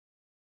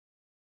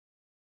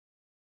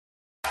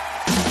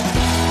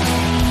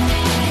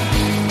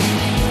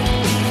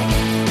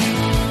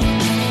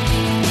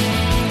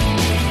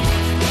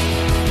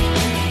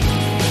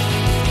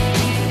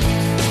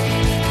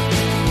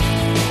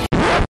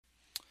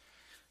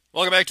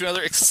Welcome back to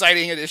another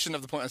exciting edition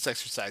of the Pointless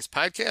Exercise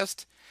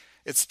Podcast.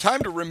 It's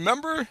time to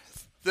remember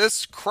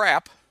this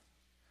crap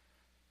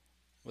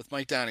with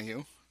Mike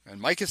Donahue.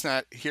 And Mike is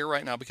not here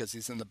right now because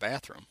he's in the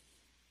bathroom.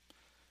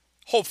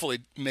 Hopefully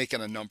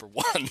making a number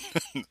one.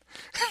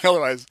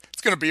 Otherwise,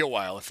 it's going to be a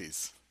while if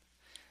he's.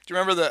 Do you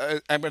remember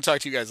I'm going to talk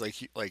to you guys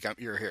like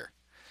you're here.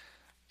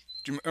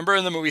 Do you remember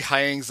in the movie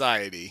High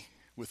Anxiety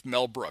with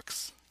Mel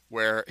Brooks,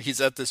 where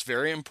he's at this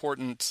very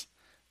important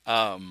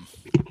um,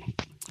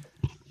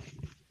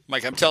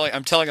 Mike, I'm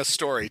telling a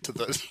story to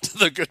the to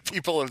the good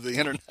people of the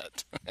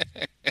internet.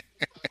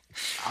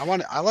 I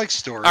like All right,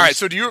 stories.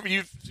 so do you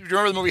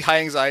remember the movie High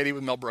Anxiety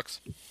with Mel Brooks?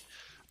 It's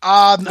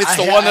I, the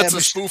ha- one I that's am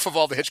a spoof of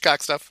all the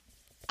Hitchcock stuff.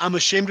 I'm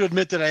ashamed to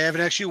admit that I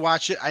haven't actually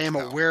watched it. I am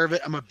Oh. aware of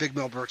it. I'm a big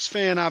Mel Brooks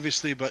fan,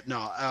 obviously, but no.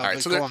 All right,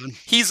 But so go on.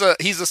 he's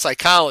a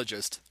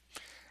psychologist,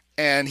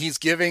 and he's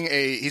giving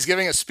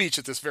a speech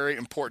at this very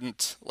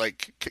important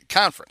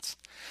conference,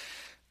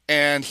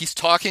 and he's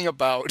talking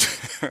about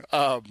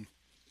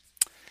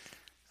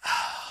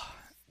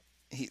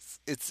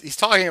he's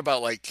talking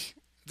about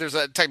there's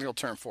a technical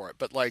term for it,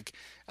 but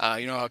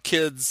how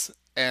kids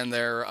and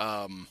their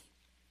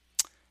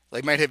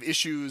they might have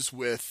issues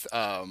with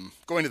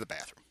going to the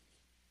bathroom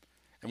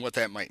and what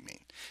that might mean.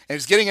 And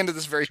he's getting into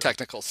this very Sure.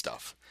 technical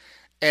stuff.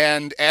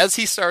 And as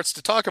he starts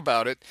to talk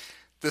about it,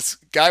 this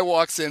guy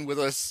walks in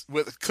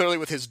clearly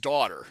with his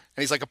daughter,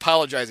 and he's like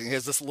apologizing. He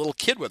has this little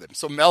kid with him,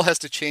 so Mel has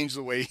to change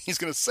the way he's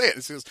going to say it.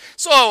 He says,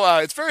 "So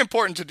it's very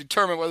important to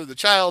determine whether the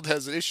child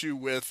has an issue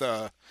with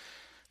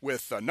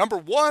number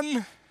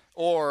one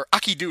or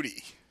Aki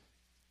duty."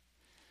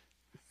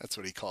 That's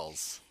what he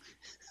calls.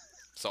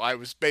 So I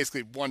was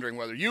basically wondering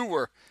whether you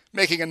were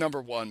making a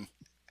number one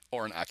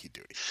or an Aki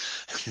duty.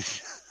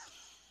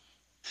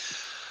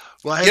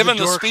 Well, I had the Given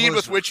the door speed with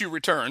closed. which you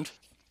returned,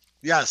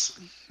 Yes,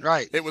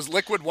 right. it was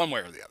liquid one way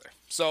or the other.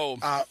 So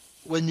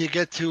When you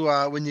get to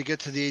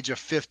the age of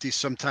 50,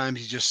 sometimes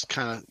you just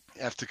kind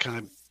of have to kind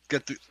of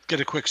get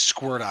a quick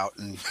squirt out,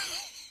 and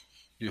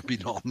you'll be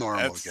all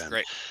normal that's again.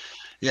 great.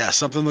 Yeah,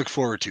 something to look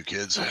forward to,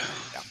 kids.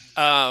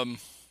 All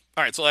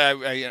right,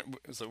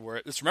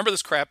 let's remember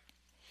this crap,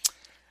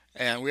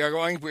 and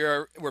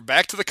we're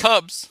back to the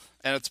Cubs,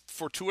 and it's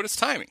fortuitous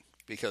timing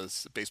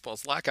because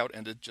baseball's lockout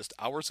ended just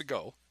hours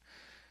ago.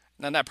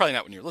 Now, probably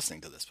not when you're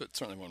listening to this, but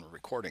certainly when we're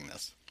recording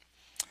this.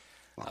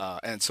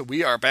 And so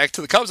we are back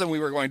to the Cubs, and we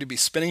were going to be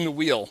spinning the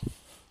wheel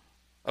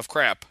of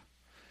crap.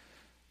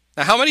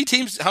 Now, how many of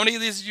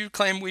these did you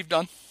claim we've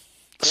done?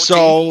 14?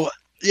 So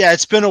yeah,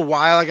 it's been a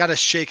while. I got to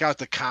shake out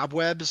the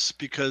cobwebs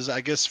because I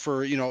guess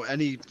for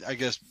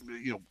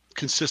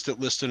consistent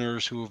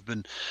listeners who have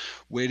been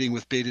waiting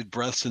with bated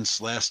breath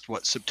since last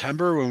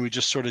September when we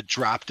just sort of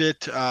dropped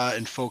it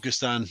and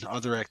focused on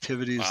other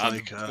activities On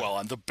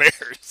the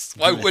Bears.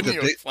 Why wouldn't the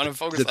you big want to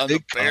focus on the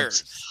big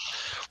Bears?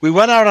 Cubs. We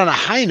went out on a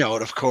high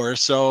note, of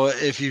course. So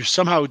if you're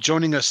somehow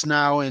joining us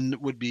now and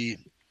would be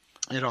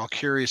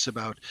curious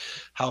about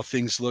how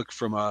things look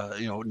from a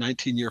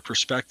 19-year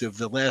perspective,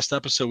 the last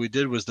episode we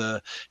did was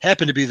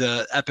happened to be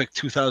the epic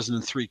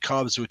 2003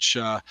 Cubs, which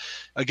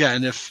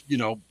again, if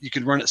you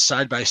could run it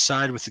side by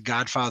side with the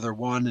Godfather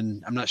one,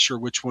 and I'm not sure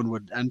which one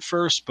would end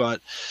first, but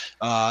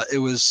it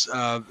was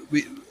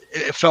we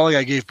it felt like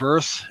I gave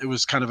birth. It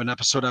was kind of an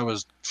episode I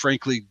was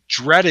frankly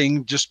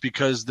dreading just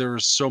because there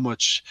was so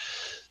much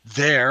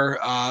there,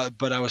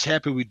 but I was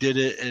happy we did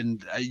it,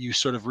 and you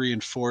sort of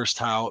reinforced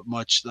how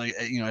much,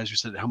 as you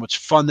said, how much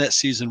fun that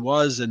season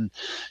was. And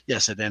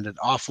yes, it ended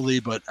awfully,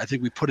 but I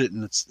think we put it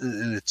in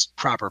its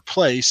proper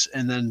place,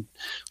 and then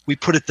we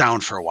put it down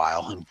for a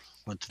while and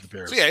went to the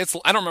Bears. So yeah,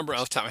 I don't remember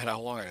off the top of my head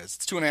how long it is.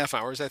 It's 2.5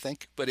 hours, I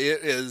think, but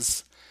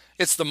it's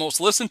the most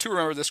listened to.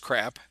 Remember this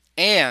crap,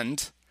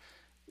 and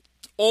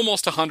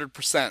almost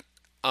 100%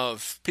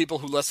 of people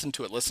who listen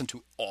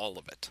to all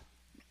of it.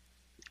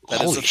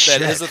 Holy That is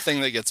shit! a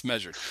thing that gets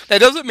measured. That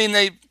doesn't mean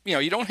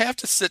you don't have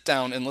to sit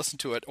down and listen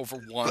to it over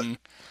But one.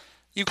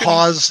 You can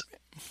pause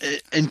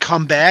and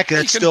come back. you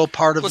That's can still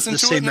part of listen the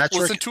to it same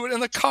metric, listen to it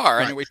in the car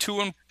right? anyway. To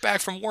and back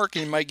from work,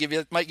 and might give you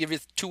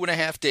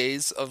 2.5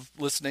 days of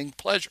listening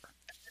pleasure.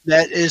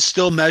 That is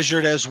still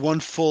measured as one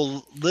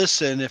full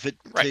listen if it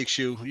Right. takes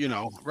you,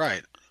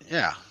 right?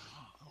 Yeah.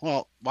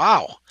 Well,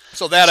 wow.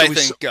 So that So I we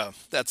think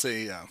that's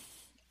a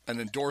an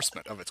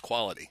endorsement of its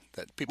quality.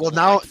 That people Well, were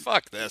like, now,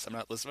 "Fuck this! I'm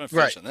not listening. I'm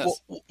right. finishing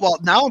Well,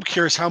 this." now I'm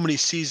curious how many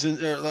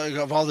seasons,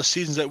 of all the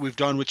seasons that we've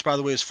done, which by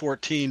the way is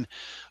 14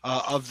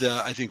 of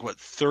the, I think,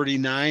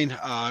 39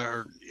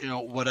 or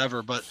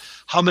whatever. But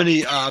how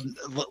many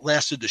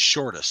lasted the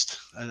shortest?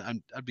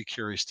 I'd be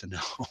curious to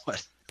know.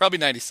 Probably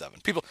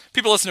 97. People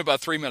listen to about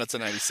 3 minutes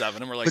of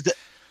 97, and we're like, But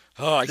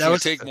 "Oh, I that can't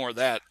was take more of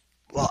that."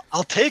 well,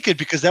 I'll take it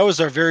because that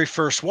was our very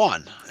first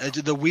one.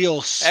 The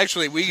wheels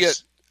Actually, we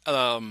get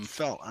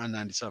fell on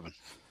 97.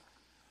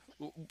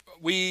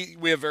 we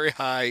have very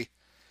high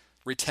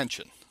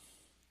retention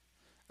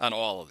on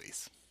all of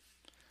these.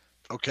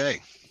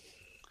 Okay,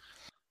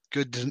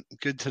 good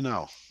to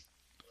know.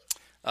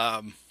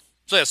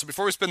 So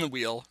before we spin the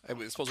wheel, I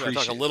suppose we're going to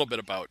talk a Appreciate it. little bit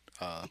about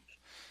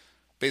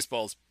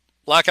baseball's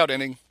lockout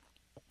ending.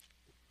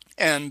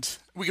 And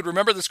we could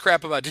remember this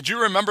crap about. Did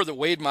you remember that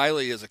Wade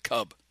Miley is a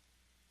Cub?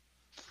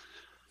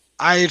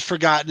 I had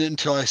forgotten it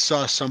until I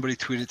saw somebody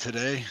tweet it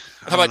today.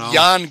 How about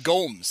Jan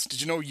Gomes? Did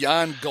you know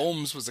Jan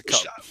Gomes was a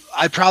Cub?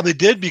 I probably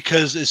did,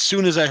 because as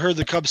soon as I heard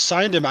the Cubs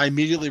signed him, I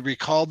immediately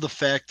recalled the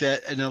fact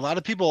that, and a lot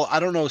of people, I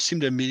don't know, seem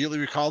to immediately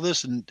recall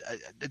this, and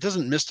it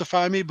doesn't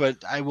mystify me, but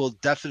I will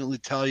definitely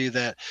tell you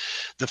that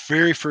the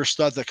very first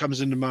thought that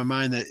comes into my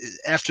mind, that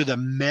after the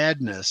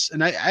madness,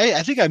 and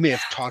I think I may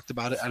have talked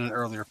about it on an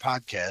earlier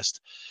podcast,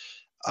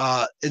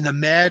 in the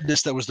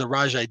madness that was the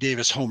Rajai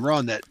Davis home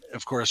run, that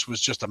of course was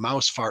just a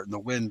mouse fart in the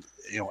wind,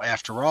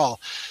 after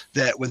all,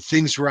 that when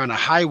things were on a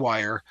high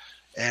wire,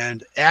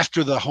 and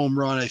after the home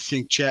run, I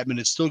think Chapman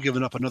had still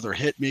given up another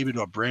hit, maybe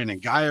to a Brandon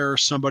Guyer or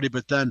somebody,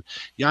 but then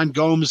Jan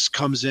Gomes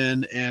comes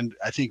in and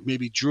I think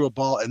maybe drew a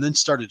ball and then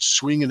started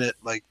swinging it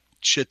like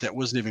shit that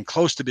wasn't even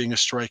close to being a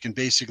strike, and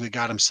basically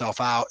got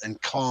himself out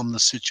and calmed the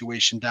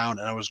situation down.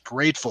 And I was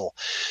grateful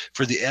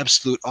for the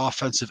absolute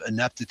offensive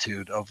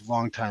ineptitude of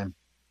longtime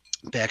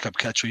backup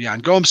catcher Jan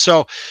Gomes.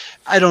 So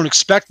I don't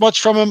expect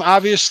much from him,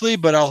 obviously,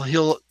 but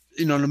he'll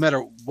no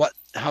matter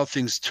how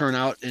things turn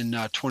out in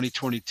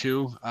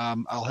 2022,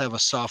 I'll have a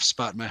soft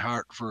spot in my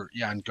heart for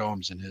Jan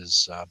Gomes and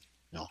his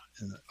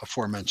in the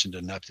aforementioned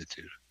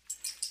ineptitude.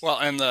 Well,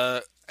 and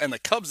the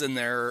Cubs in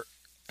their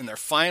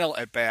final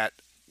at bat,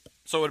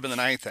 so it would have been the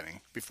ninth inning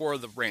before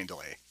the rain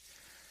delay.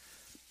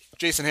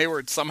 Jason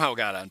Hayward somehow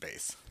got on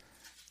base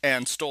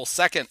and stole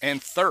second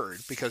and third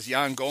because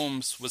Jan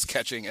Gomes was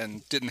catching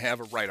and didn't have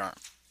a right arm.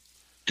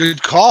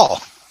 Good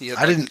call.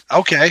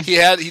 Okay.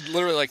 He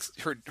literally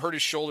hurt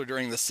his shoulder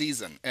during the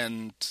season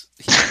and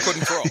he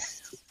couldn't throw.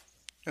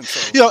 And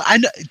so,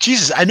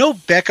 I know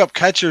backup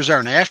catchers are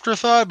an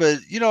afterthought, but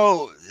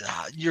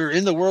you're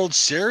in the World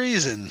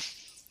Series and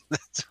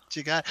that's what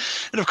you got.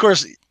 And of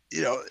course,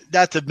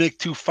 not to make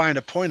too fine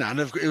a point on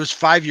it, it was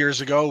 5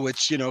 years ago,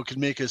 which, could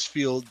make us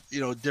feel,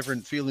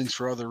 different feelings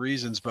for other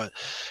reasons. But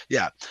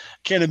yeah,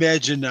 can't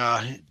imagine,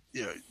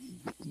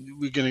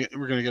 we're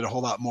gonna get a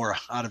whole lot more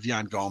out of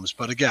Jan Gomes.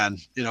 But again,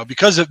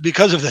 because of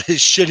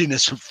his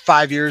shittiness from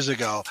 5 years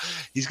ago,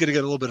 he's gonna get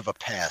a little bit of a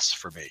pass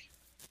for me.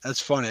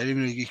 That's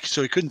funny.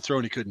 So he couldn't throw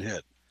and he couldn't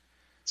hit.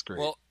 It's great.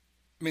 Well,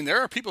 I mean,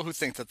 there are people who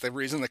think that the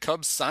reason the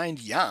Cubs signed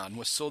Jan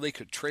was so they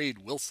could trade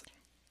Wilson.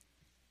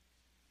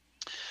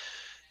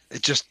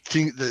 It just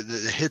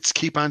the hits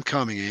keep on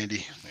coming,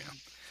 Andy. Yeah.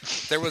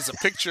 There was a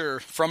picture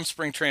from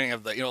spring training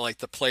of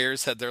the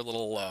players had their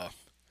little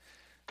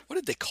what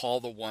did they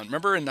call the one?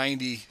 Remember in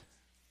 90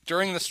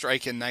 during the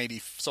strike in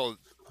 90, so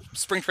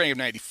spring training of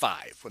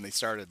 95 when they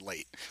started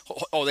late.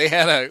 Oh, they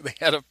had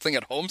a thing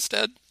at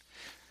Homestead.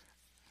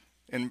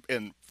 And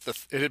it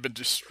had been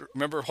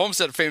remember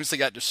Homestead famously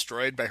got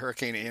destroyed by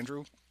Hurricane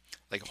Andrew,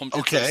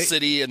 it's a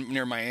city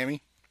near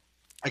Miami.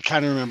 I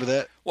kind of remember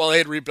that. Well, they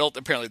had rebuilt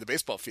apparently the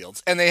baseball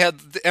fields, and they had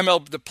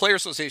the Player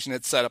Association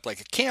had set up like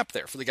a camp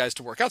there for the guys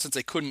to work out since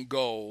they couldn't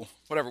go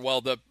whatever.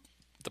 Well, the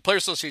Player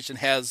Association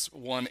had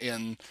one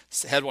in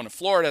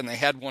Florida, and they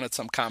had one at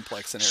some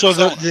complex in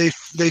Arizona. So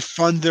they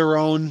fund their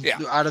own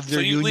out of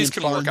their union at least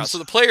can funds. work out. So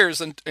the players,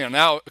 and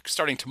now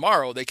starting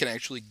tomorrow, they can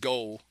actually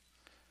go.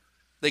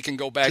 They can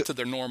go back to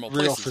their normal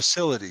real places.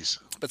 Facilities.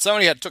 But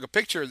somebody took a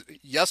picture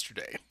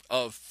yesterday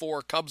of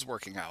 4 Cubs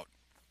working out.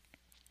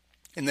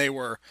 And they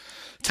were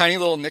tiny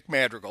little Nick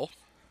Madrigal,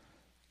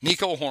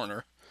 Nico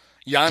Horner,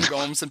 Jan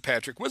Gomes, and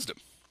Patrick Wisdom.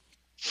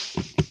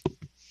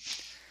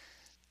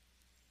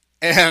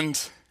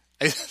 And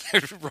I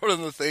wrote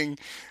in the thing,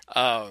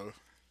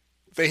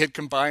 they had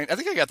combined, I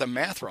think I got the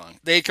math wrong.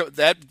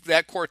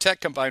 That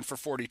quartet combined for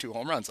 42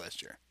 home runs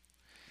last year.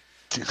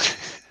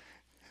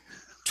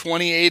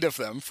 28 of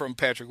them from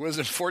Patrick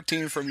Wisdom,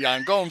 14 from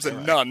Jan Gomes,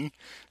 and none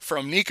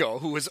from Nico,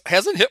 who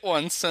hasn't hit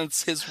one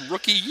since his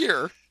rookie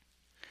year.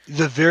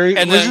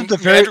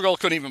 Madrigal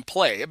couldn't even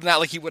play.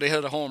 Not like he would have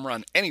hit a home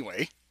run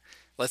anyway,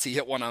 unless he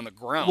hit one on the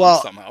ground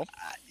somehow.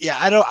 Yeah,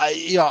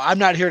 I'm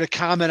not here to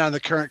comment on the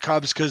current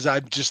Cubs because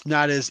I'm just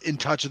not as in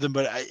touch with them.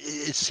 But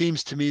it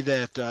seems to me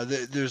that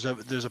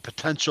there's a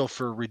potential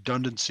for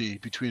redundancy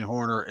between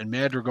Horner and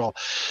Madrigal.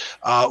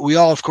 We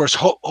all, of course,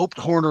 hoped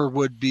Horner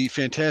would be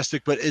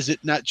fantastic, but is it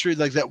not true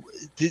like that?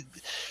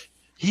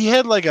 He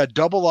had like a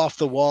double off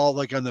the wall,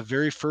 like on the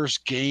very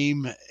first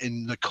game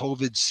in the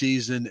COVID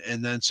season,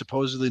 and then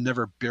supposedly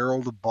never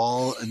barreled the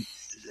ball,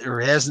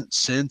 or hasn't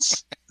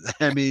since.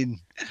 I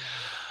mean,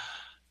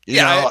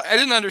 I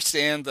didn't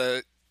understand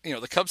the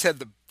Cubs had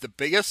the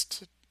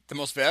biggest, the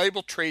most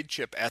valuable trade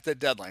chip at the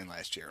deadline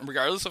last year, and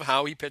regardless of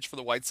how he pitched for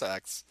the White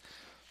Sox,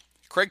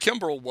 Craig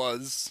Kimbrell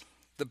was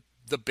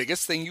the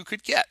biggest thing you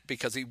could get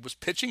because he was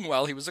pitching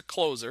well. He was a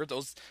closer.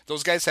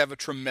 Those guys have a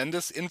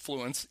tremendous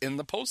influence in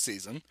the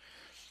postseason.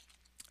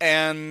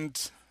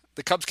 And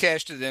the Cubs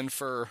cashed it in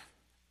for,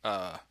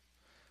 I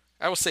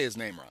will say his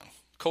name wrong.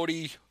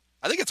 Cody,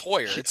 I think it's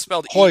Hoyer. It's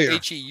spelled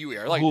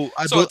Heuer.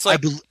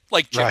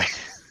 Like Jed. Right.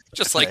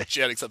 Just like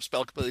Jed, except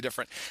spelled completely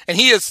different. And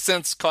he has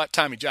since caught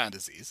Tommy John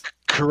disease.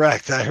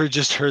 Correct. I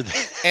just heard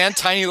that. And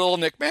tiny little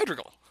Nick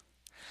Madrigal.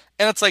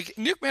 And it's like,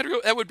 Nick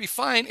Madrigal, that would be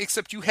fine,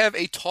 except you have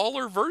a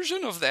taller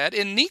version of that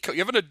in Nico. You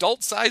have an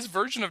adult-sized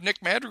version of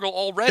Nick Madrigal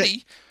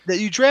already. That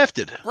you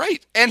drafted.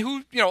 Right. And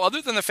who,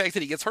 other than the fact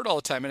that he gets hurt all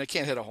the time and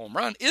can't hit a home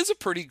run, is a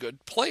pretty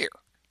good player.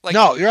 Like,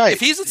 no, you're right. If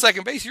he's at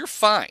second base, you're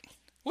fine.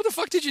 What the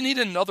fuck did you need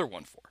another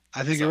one for?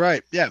 I think you're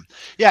right. Yeah.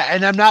 Yeah.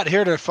 And I'm not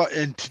here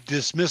to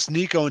dismiss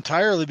Nico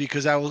entirely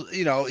because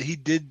he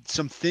did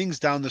some things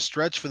down the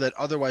stretch for that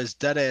otherwise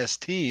dead ass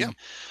team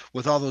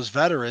with all those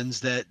veterans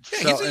that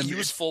he's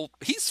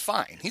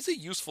fine. He's a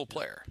useful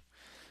player.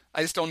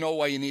 I just don't know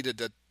why you needed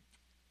the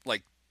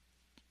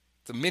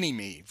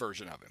mini-me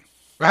version of him.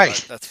 Right.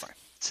 But that's fine.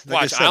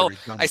 Like Watch,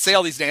 I say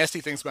all these nasty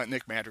things about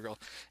Nick Madrigal,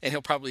 and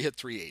he'll probably hit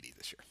 380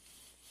 this year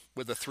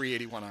with a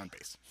 381 on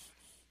base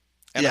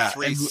and a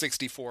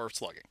 364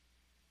 slugging.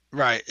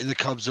 Right, and the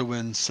Cubs will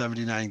win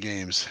 79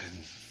 games.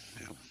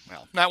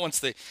 Well, not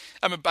once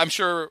I'm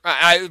sure.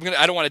 I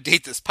don't want to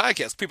date this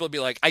podcast. People will be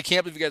like, "I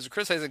can't believe you guys are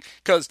criticizing,"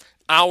 because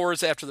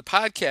hours after the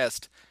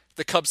podcast,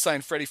 the Cubs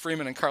signed Freddie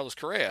Freeman and Carlos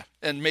Correa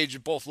and made you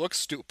both look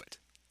stupid.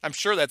 I'm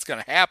sure that's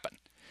going to happen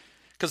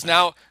because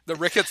now the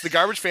Ricketts, the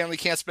garbage family,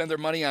 can't spend their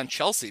money on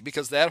Chelsea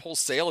because that whole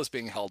sale is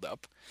being held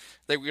up.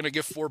 They were going to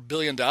give $4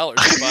 billion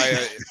to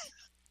buy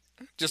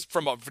just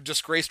from a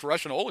disgraced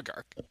Russian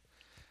oligarch.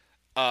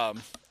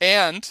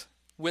 And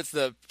with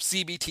the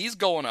CBTs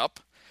going up,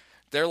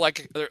 they're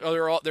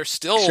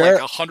still like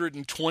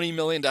 $120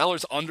 million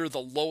under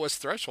the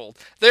lowest threshold.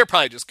 They're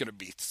probably just going to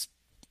be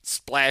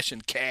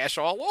splashing cash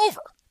all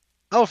over.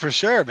 Oh, for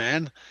sure,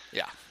 man.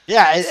 Yeah.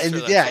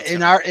 Yeah,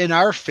 in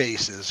our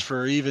faces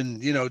for even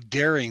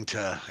daring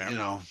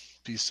to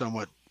be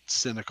somewhat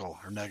cynical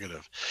or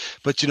negative.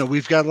 But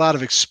we've got a lot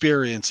of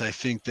experience, I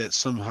think, that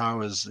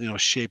somehow has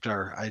shaped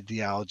our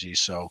ideology.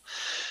 So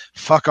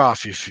fuck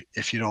off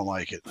if you don't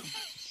like it.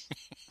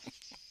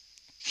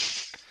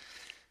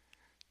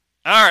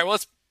 All right, well,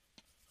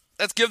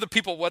 let's give the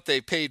people what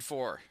they paid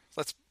for.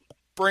 Let's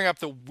bring up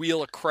the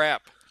wheel of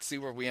crap and see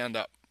where we end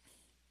up.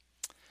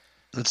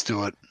 Let's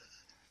do it.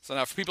 So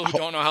now, for people who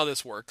don't know how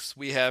this works,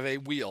 we have a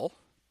wheel,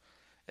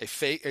 a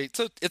fake.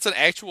 It's an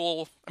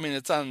actual. I mean,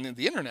 it's on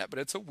the internet, but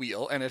it's a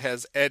wheel, and it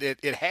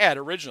had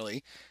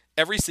originally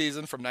every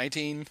season from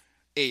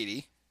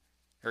 1980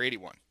 or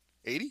 81.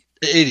 80?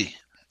 80.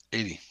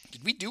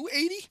 Did we do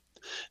 80?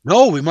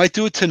 No, we might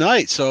do it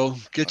tonight. So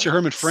get your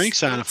Herman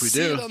Franks on if we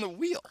do. See it on the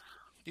wheel.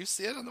 Do you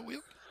see it on the wheel?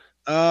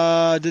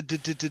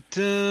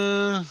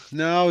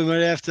 No, we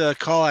might have to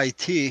call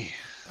IT.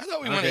 I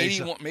thought we went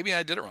 81. So. Maybe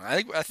I did it wrong.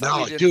 I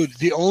thought we did. Dude,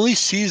 the only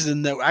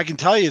season that I can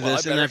tell you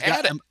this, and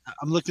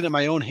I'm looking at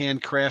my own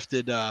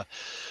handcrafted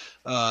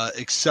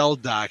Excel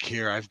doc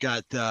here. I've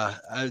got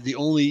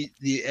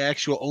the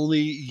actual only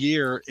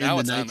year in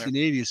the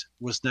 1980s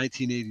was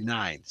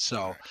 1989.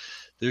 So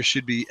there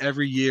should be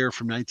every year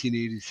from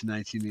 1980 to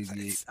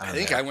 1988. I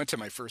think I went to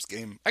my first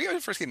game. I got my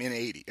first game in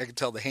 80. I can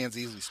tell the Hans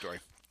Easley story.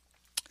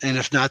 And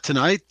if not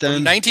tonight, then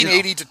from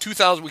 1980 to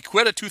 2000. We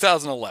quit at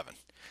 2011.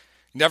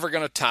 Never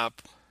going to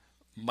top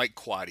Mike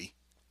Quaddy.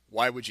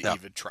 Why would you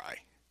even try?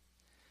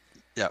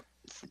 Yeah.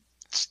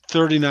 It's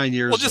 39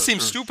 years. Well, it just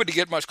seems stupid to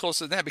get much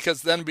closer than that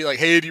because then it'd be like,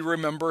 hey, do you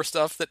remember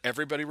stuff that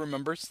everybody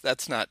remembers?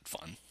 That's not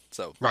fun.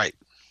 So Right.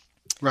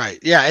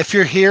 Yeah, if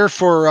you're here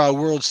for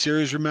World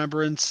Series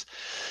remembrance,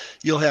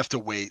 you'll have to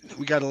wait.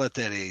 We got to let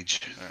that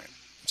age. All right.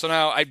 So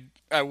now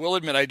I will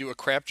admit I do a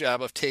crap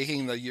job of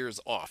taking the years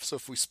off. So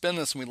if we spin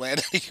this and we land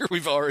at a year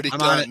we've already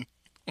done.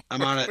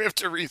 I'm on it. We have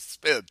to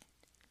respin.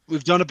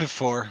 We've done it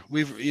before.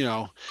 We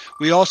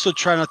also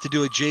try not to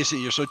do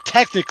adjacent years. So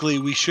technically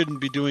we shouldn't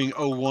be doing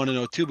 01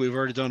 and 02, but we've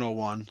already done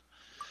 01.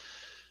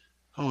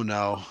 Oh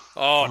no.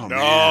 Oh no.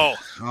 Man.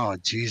 Oh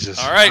Jesus.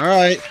 All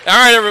right,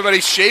 everybody,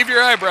 shave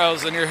your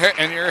eyebrows and your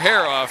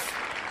hair off.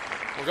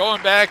 We're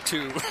going back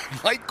to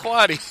Mike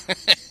Quaddy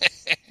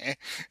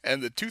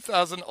and the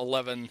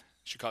 2011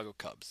 Chicago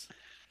Cubs.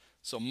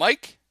 So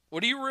Mike,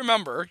 what do you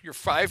remember? Your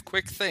 5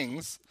 quick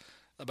things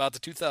about the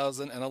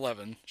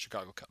 2011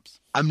 Chicago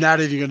Cubs. I'm not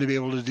even going to be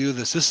able to do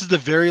this. This is the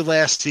very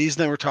last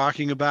season that we're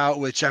talking about,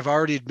 which I've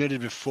already admitted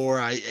before.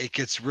 It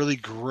gets really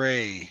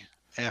gray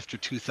after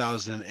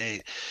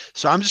 2008.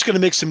 So I'm just going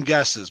to make some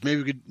guesses.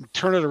 Maybe we could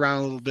turn it around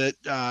a little bit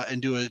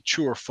and do a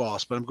true or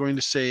false. But I'm going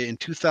to say in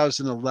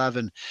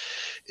 2011,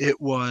 it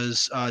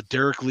was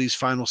Derek Lee's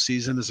final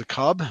season as a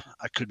Cub.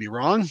 I could be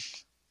wrong.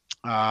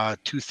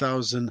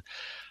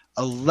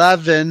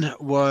 2011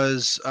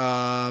 was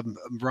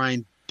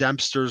Brian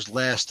Dempster's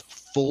last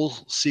full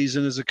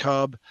season as a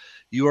Cub.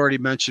 You already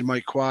mentioned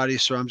Mike Quaddy,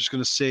 so I'm just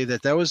going to say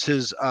that was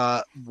his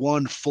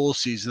one full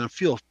season. I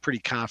feel pretty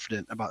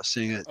confident about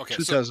saying it. Okay,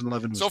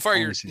 2011 so far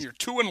you're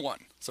 2-1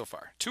 so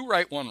far. 2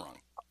 right, 1 wrong.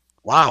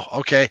 Wow.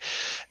 Okay.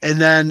 And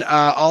then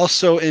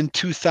also in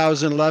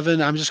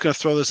 2011, I'm just going to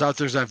throw this out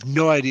there because I have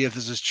no idea if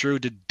this is true.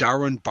 Did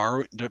Darwin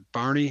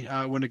Barney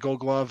win a Gold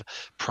Glove?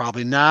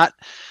 Probably not.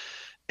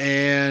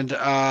 And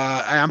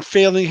I'm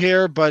failing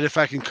here, but if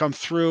I can come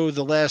through,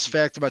 the last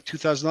fact about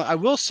 2011, I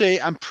will say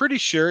I'm pretty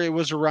sure it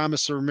was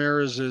Aramis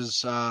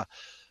Ramirez's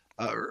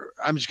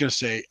I'm just going to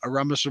say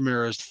Aramis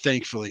Ramirez,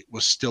 thankfully,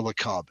 was still a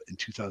Cub in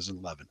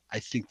 2011. I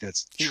think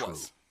that's true.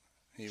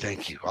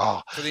 Thank you.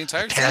 Oh, for the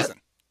entire season.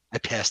 I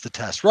passed the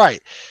test.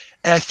 Right.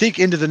 And I think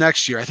into the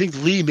next year, I think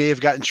Lee may have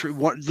gotten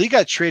Lee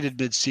got traded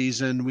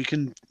mid-season. We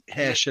can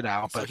hash it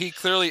out. But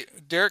so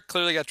Derek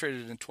clearly got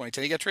traded in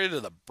 2010. He got traded to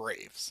the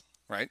Braves,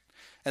 right?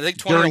 I think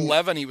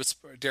 2011 he was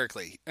Derek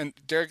Lee, and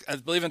Derek, I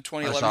believe in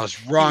 2011 I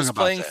was wrong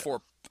about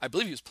that. I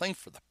believe he was playing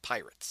for the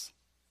Pirates.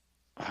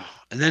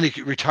 And then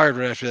he retired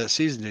right after that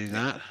season, did he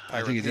not?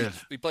 I think he did.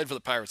 He played for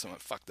the Pirates and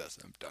went, "Fuck this,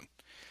 I'm done."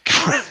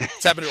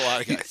 It's happened to a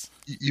lot of guys.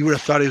 You would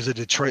have thought he was a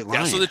Detroit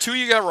Lion. Yeah, so the two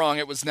you got wrong.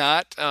 It was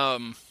not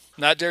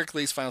Derek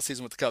Lee's final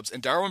season with the Cubs,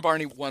 and Darwin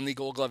Barney won the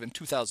Gold Glove in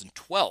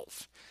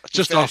 2012.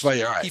 Just off by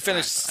your eye. He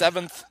finished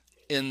seventh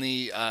in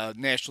the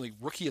National League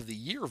Rookie of the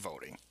Year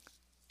voting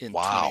in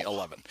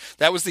 2011.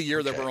 That was the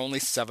year there were only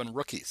 7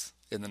 rookies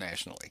in the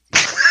National League.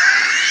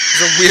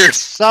 It's a weird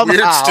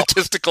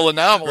statistical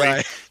anomaly.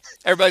 Right.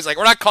 Everybody's like,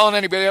 we're not calling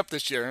anybody up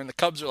this year, and the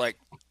Cubs are like,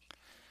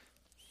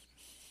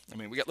 I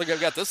mean, we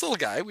got this little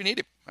guy. We need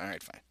him. All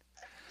right, fine.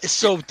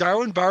 So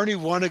Darwin Barney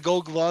won a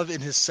Gold Glove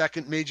in his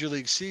second major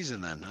league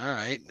season. Then, all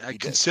right,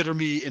 consider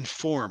me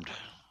informed.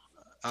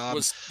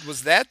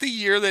 Was that the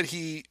year that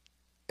it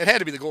had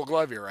to be the Gold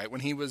Glove year, right?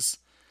 When he was,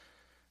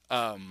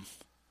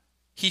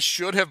 he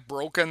should have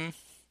broken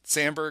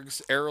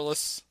Sandberg's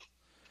errorless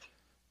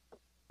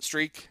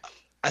streak.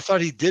 I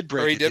thought he did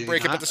break it. Or he did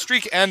break it, but the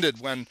streak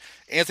ended when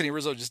Anthony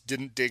Rizzo just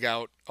didn't dig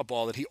out a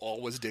ball that he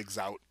always digs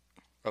out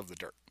of the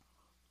dirt.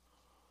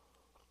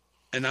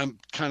 And I'm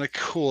kind of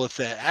cool with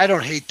that. I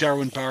don't hate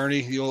Darwin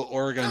Barney, the old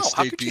Oregon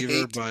State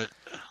Beaver, but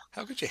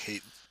how could you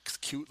hate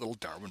cute little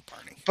Darwin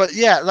Barney? But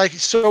yeah, like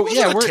so, he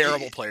wasn't a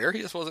terrible player.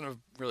 He just wasn't a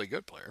really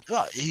good player.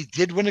 Well, he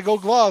did win a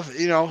Gold Glove,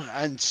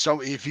 and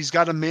so if he's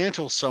got a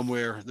mantle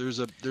somewhere, there's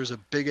a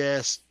big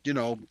ass,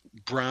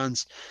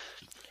 bronze.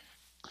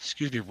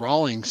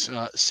 Rawlings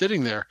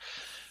sitting there.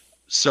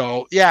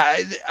 So yeah,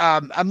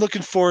 I'm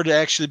looking forward to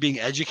actually being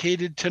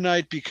educated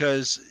tonight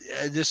because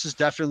this is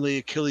definitely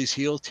Achilles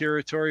heel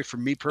territory for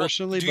me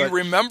personally. Well, do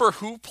you remember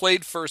who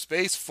played first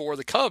base for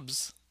the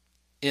Cubs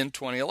in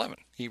 2011?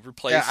 He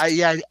replaced.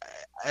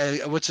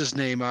 What's his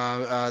name?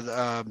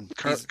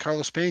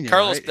 Carlos Pena.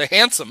 Carlos, right? the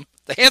handsome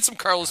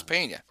Carlos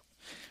Pena,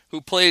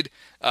 who played,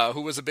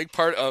 who was a big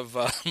part of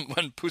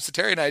when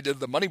Pusateri and I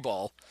did the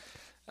Moneyball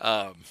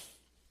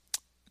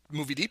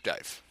movie deep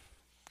dive.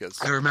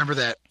 I remember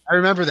that.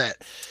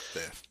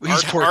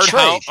 He's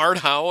portrayed. Art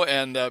Howe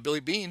and Billy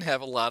Beane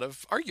have a lot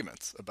of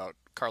arguments about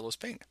Carlos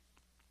Pena.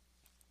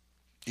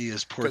 He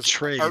is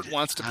portrayed. Art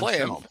wants to play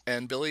him,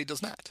 and Billy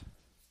does not.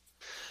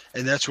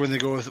 And that's when they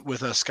go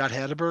with Scott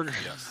Hatteberg,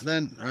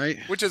 then, right?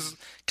 Which is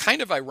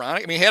kind of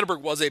ironic. I mean,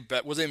 Hatteberg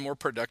was a more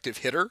productive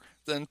hitter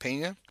than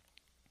Pena.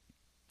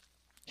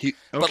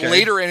 But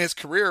later in his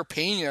career,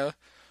 Pena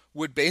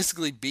would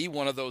basically be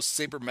one of those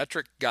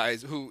sabermetric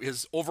guys who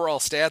his overall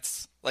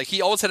stats, like he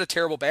always had a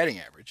terrible batting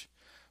average,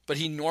 but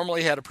he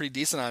normally had a pretty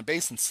decent on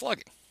base and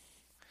slugging.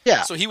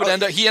 Yeah. So he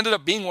ended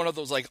up being one of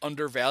those like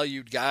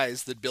undervalued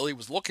guys that Billy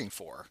was looking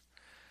for,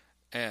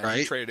 and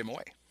he traded him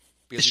away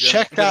because he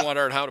didn't want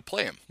Art Howe to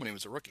play him when he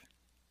was a rookie.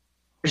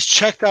 As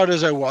checked out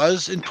as I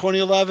was in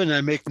 2011, and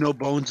I make no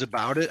bones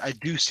about it, I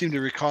do seem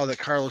to recall that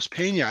Carlos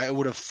Pena, I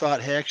would have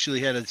thought he actually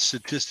had a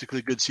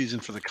statistically good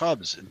season for the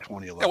Cubs in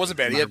 2011. That wasn't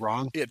bad.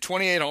 Wrong? He had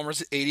 28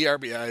 homers, 80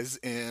 RBIs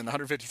in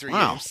 153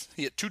 games.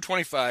 He had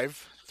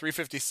 225,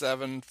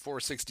 357,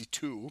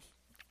 462.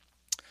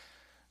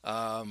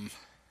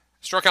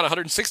 Struck out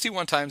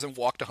 161 times and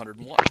walked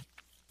 101.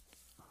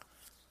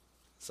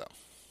 So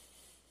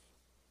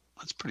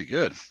that's pretty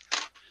good.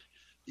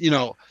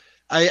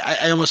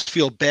 I almost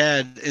feel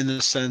bad in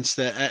the sense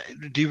that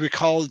do you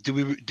recall?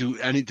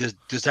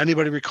 Does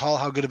anybody recall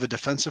how good of a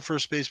defensive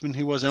first baseman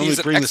he was? I only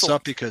bring this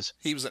up because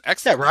he was an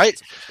excellent. Yeah,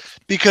 right.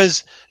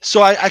 Because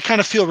I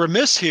kind of feel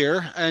remiss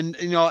here, and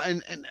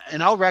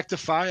I'll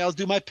rectify. I'll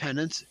do my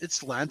penance.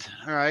 It's Lent,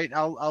 all right.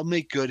 I'll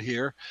make good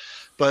here,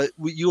 but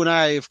you and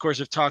I, of course,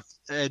 have talked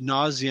ad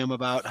nauseum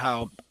about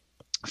how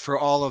for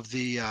all of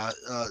the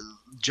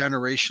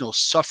generational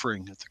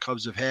suffering that the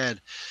Cubs have had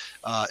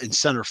in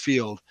center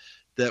field,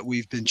 that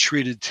we've been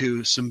treated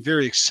to some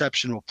very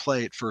exceptional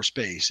play at first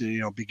base,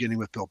 beginning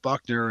with Bill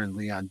Buckner and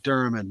Leon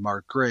Durham and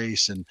Mark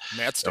Grace and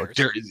Matt Stairs.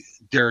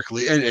 Derek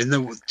Lee and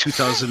the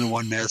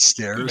 2001 Matt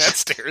Stairs. Matt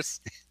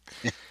Stairs.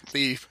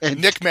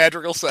 Nick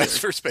Madrigal size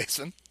first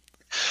baseman.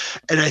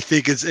 And I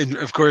think and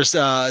of course,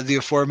 the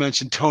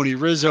aforementioned Tony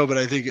Rizzo, but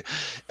I think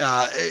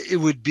it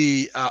would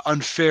be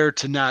unfair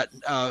to not.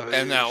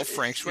 And now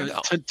Frank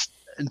Schwindel.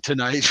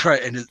 Tonight,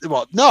 right? And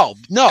no,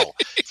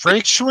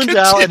 Frank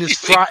Schwindel and his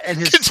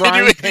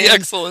frying pan, the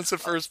excellence of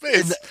first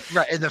base,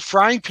 in the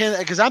frying pan.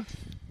 Because I'm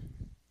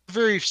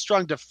very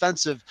strong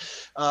defensive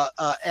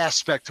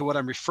aspect to what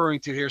I'm referring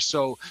to here.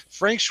 So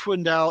Frank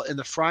Schwindel in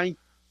the frying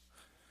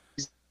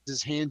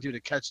his hand to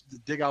catch the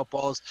dig out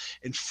balls,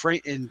 and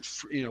Fred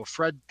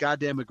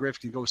goddamn McGriff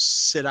can go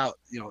sit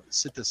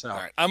this out. All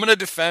right, I'm going to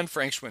defend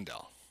Frank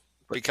Schwindel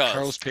because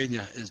Carlos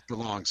Pena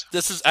belongs.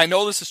 I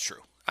know this is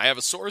true. I have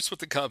a source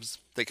with the Cubs.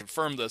 They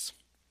confirmed this.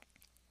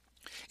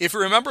 If you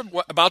remember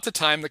about the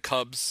time the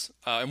Cubs,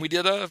 and we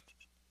did a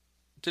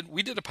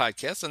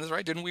podcast on this,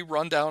 right? Didn't we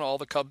run down all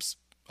the Cubs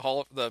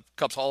Hall of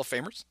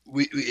Famers?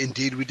 We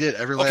indeed we did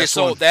every last Okay,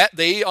 so one. that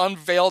they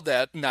unveiled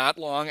that not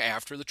long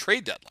after the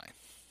trade deadline.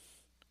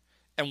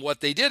 And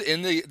what they did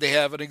they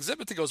have an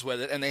exhibit that goes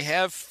with it, and they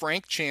have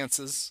Frank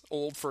Chance's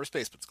old first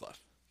baseman's glove.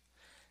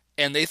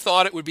 And they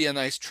thought it would be a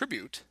nice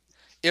tribute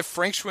if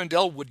Frank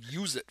Schwindel would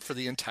use it for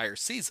the entire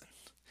season.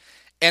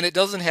 And it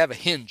doesn't have a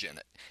hinge in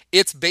it.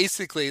 It's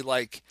basically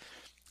like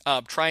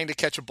trying to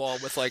catch a ball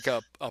with like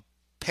a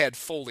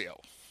padfolio.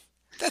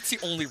 That's the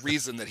only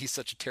reason that he's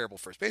such a terrible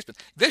first baseman.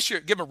 This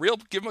year, give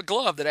him a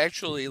glove that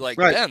actually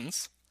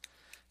bends.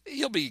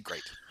 He'll be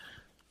great.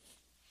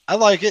 I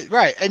like it,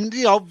 right? And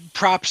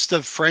props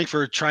to Frank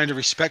for trying to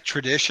respect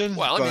tradition.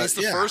 Well, I mean, he's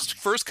the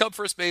first Cub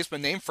first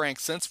baseman named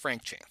Frank since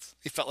Frank Chance.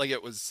 He felt like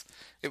it was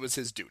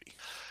his duty.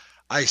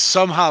 I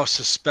somehow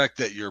suspect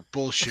that you're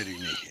bullshitting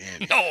me,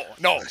 Andy.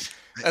 No,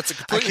 that's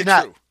completely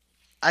true.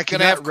 I'm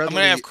going to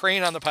have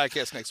Crane on the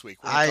podcast next week.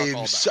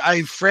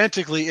 I'm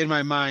frantically in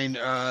my mind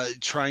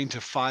trying to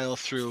file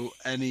through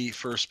any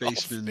first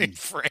baseman.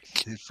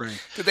 Frank.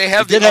 Frank. Did they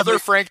have the other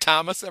Frank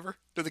Thomas ever?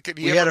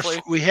 We had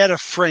a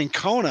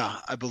Francona,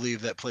 I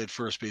believe, that played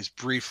first base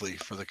briefly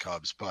for the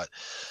Cubs, but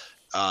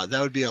that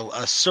would be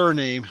a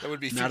surname. That would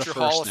be not future a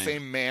first Hall of name.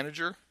 Fame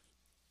manager.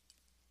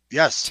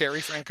 Yes,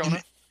 Terry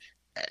Francona.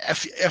 A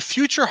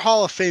future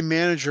Hall of Fame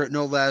manager,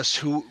 no less,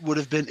 who would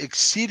have been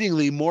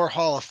exceedingly more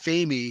Hall of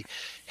Famey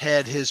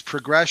had his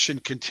progression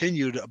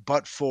continued,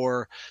 but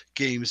for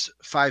games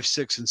 5,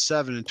 6, and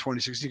 7 in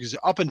 2016. Because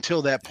up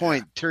until that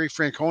point, Terry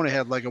Francona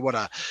had like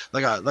a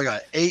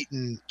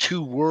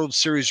 8-2 World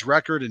Series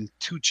record and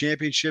 2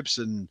 championships,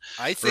 and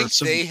I think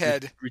they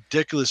had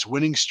ridiculous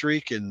winning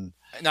streak. And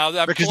now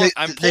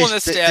I'm pulling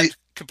this stat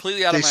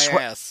completely out of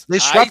my ass. They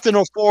swept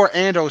in 04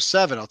 and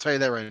 07. I'll tell you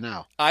that right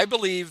now. I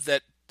believe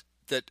that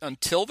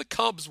until the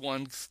Cubs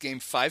won game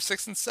 5,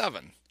 6, and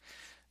 7,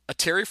 a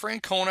Terry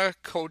Francona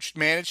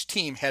managed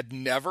team had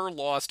never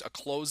lost a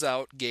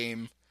closeout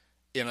game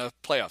in a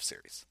playoff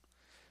series.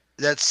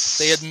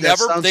 They had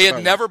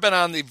never been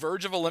on the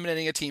verge of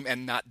eliminating a team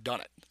and not done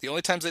it. The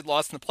only times they'd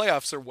lost in the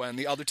playoffs are when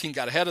the other team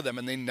got ahead of them,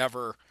 and they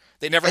never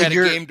had a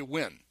game to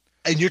win.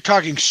 And you're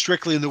talking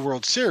strictly in the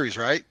World Series,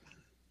 right?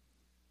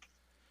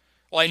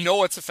 Well, I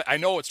know it's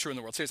true in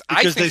the World Series.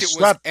 Because I think it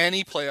was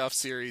any playoff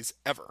series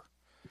ever.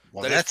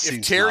 Well,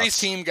 if Terry's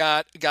team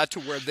got to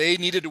where they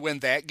needed to win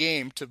that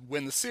game to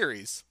win the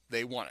series,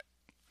 they won it.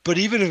 But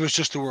even if it was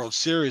just the World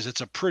Series,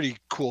 it's a pretty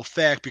cool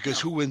fact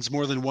because who wins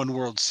more than one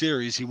World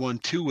Series? He won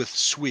 2 with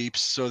sweeps,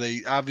 so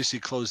they obviously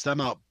closed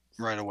them out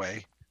right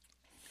away.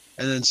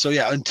 And then, so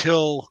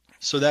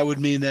that would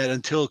mean that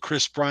until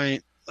Chris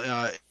Bryant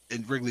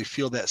in Wrigley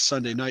Field that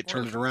Sunday night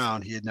turned it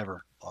around, he had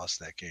never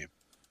lost that game.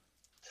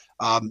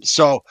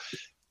 So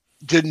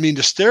didn't mean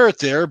to stare it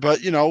there, but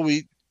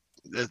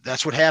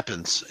that's what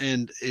happens.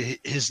 And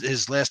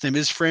his last name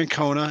is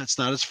Francona. It's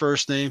not his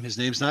first name. His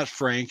name's not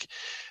Frank.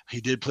 He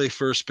did play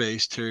first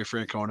base, Terry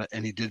Francona,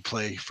 and he did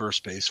play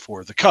first base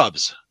for the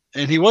Cubs.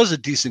 And he was a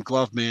decent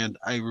glove man.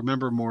 I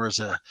remember more as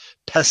a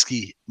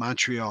pesky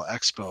Montreal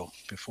Expo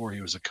before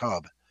he was a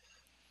Cub.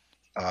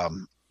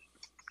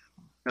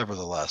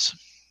 Nevertheless.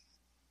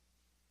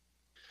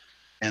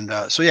 And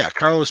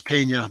Carlos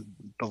Pena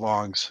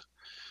belongs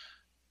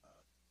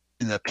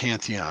in the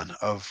pantheon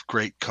of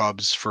great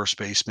Cubs first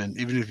basemen,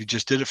 even if he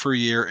just did it for a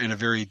year in a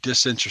very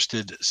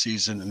disinterested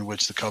season in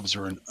which the Cubs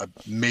were in a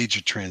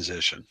major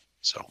transition.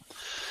 So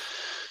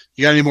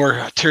you got any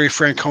more Terry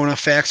Francona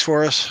facts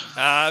for us?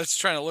 I was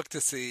trying to look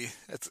to see.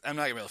 I'm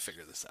not going to be able to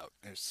figure this out.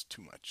 There's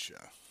too much.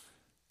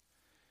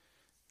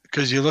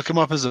 Because you look him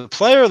up as a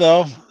player,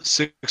 though,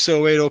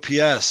 608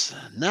 OPS.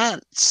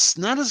 Not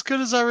as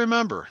good as I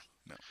remember.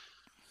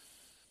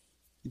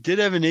 He did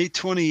have an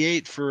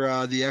 828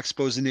 for the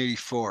Expos in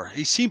 84.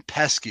 He seemed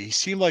pesky. He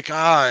seemed like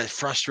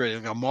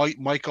frustrated, like a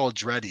Mike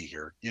Aldretti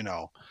here,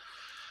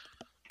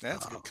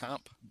 That's a good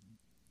comp.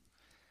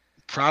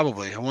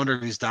 Probably. I wonder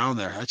if he's down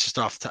there. That's just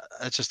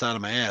out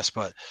of my ass.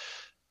 But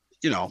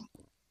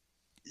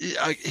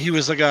he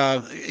was like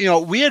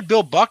we had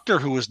Bill Buckner,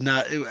 who was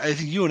not. I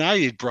think you and I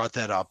had brought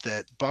that up.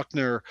 That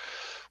Buckner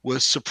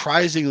was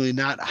surprisingly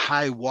not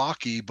high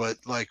walky, but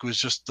was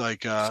just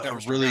like a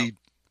really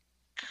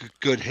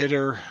good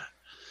hitter,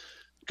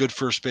 good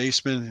first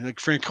baseman. Like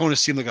Francona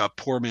seemed like a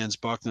poor man's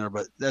Buckner,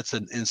 but that's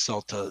an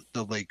insult to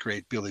the late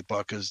great Billy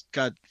Buck. Because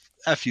God,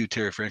 F you,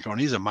 Terry Francona.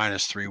 He's a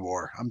 -3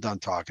 WAR. I'm done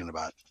talking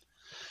about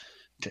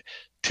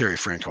Terry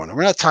Francona.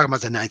 We're not talking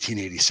about the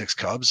 1986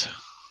 Cubs.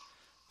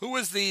 Who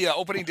was the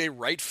opening day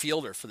right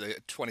fielder for the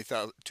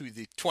 20,000 to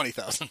the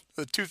 20,000?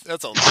 That's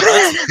a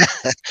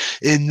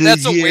in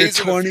the year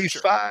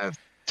 25.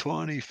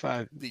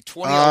 The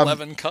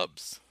 2011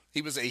 Cubs.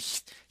 He was a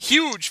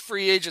huge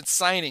free agent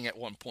signing at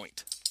one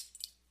point.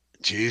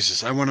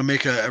 Jesus, I want to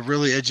make a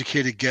really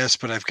educated guess,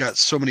 but I've got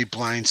so many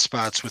blind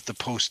spots with the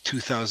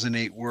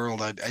post-2008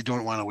 world. I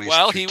don't want to waste.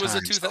 Well, he was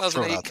a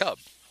 2008 Cub.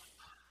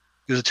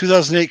 He was a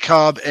 2008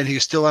 Cub, and he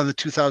was still on the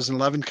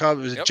 2011 Cub.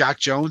 Was it Yep. Jack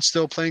Jones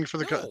still playing for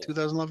the No.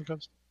 2011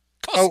 Cubs?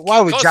 Oh,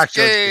 why would Jack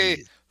Jones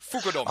be?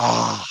 Fukudome.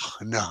 Oh,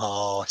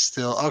 no.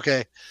 Still.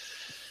 Okay.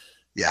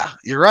 Yeah,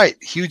 you're right.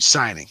 Huge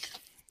signing.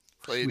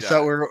 Played, We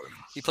thought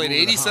he played over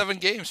the 87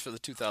 games for the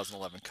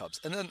 2011 Cubs.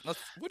 And then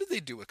what did they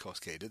do with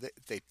Kosuke? Did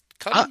they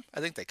cut him? I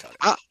think they cut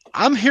him.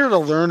 I'm here to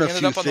learn He a ended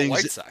few up on the things.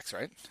 White Sox,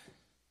 right?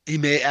 He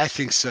may. I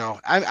think so.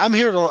 I'm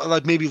here to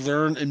like maybe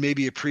learn and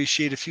maybe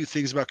appreciate a few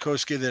things about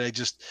Kosuke that I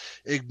just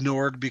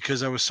ignored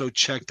because I was so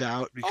checked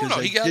out. Because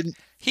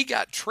he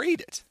got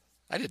traded.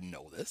 I didn't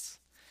know this.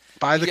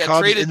 By the He got Cubs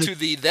traded to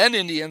the then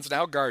Indians,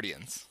 now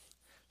Guardians,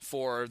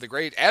 for the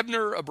great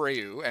Abner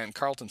Abreu and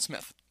Carlton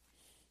Smith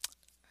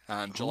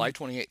on July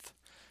 28th.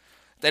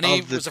 Then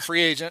he was a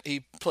free agent.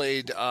 He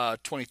played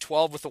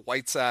 2012 with the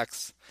White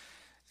Sox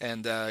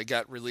and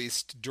got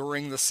released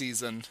during the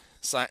season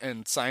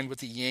and signed with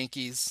the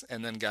Yankees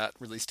and then got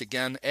released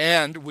again.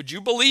 And would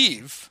you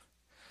believe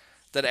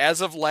that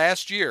as of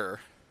last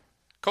year,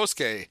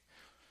 Kosuke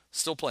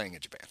still playing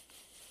in Japan?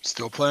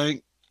 Still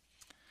playing?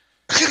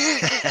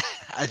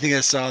 I think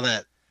I saw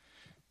that.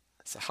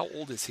 So how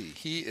old is he?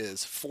 He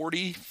is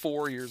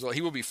 44 years old.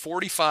 He will be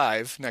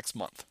 45 next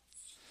month.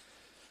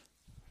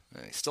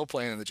 And he's still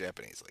playing in the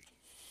Japanese league.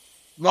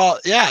 Well,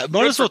 yeah,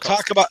 might as well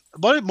talk about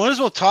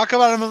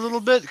him a little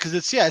bit because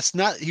it's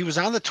not. He was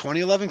on the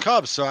 2011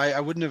 Cubs, so I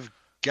wouldn't have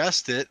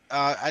guessed it.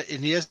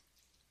 And he has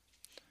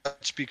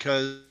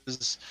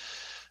because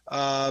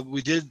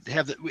we did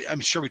have I'm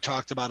sure we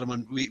talked about him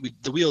when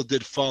the wheel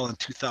did fall in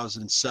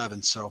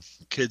 2007. So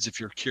kids, if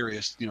you're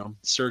curious,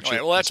 search it.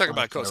 Well, let's talk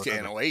about Kosuke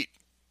in 08.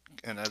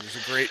 And that was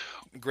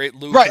a great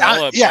Lou right,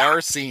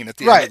 bar scene at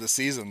the end of the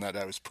season that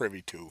I was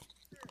privy to.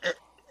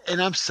 And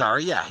I'm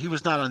sorry, he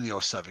was not on the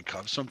 07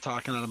 Cubs, so I'm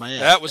talking out of my ass.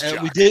 That was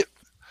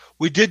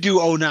we did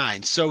do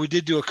 09, so we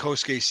did do a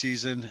Kosuke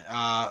season.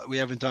 We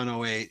haven't done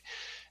 08.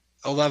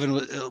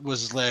 11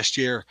 was last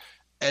year,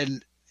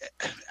 and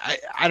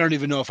I don't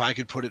even know if I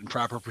could put it in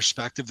proper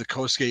perspective. The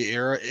Kosuke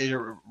era,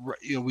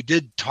 we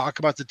did talk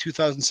about the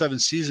 2007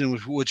 season,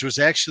 which was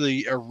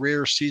actually a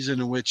rare season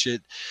in which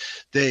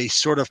they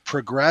sort of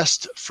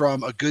progressed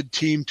from a good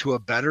team to a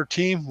better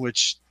team,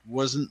 which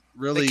wasn't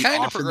really they kind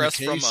of often progressed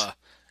the case. From a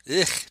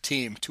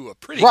team to a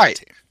pretty good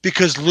team.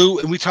 Because Lou,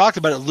 and we talked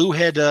about it, Lou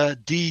had to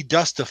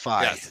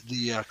de-dustify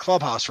the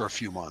clubhouse for a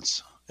few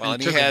months. Well,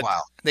 and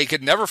they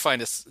could never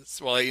find us.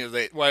 Well,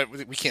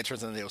 we can't turn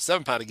into the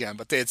 07 pod again,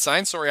 but they had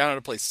signed Soriano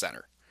to play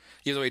center,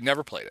 even though he'd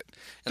never played it,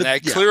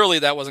 and clearly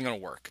that wasn't going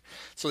to work.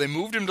 So they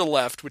moved him to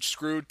left, which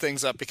screwed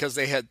things up because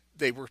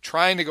they were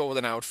trying to go with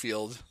an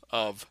outfield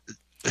of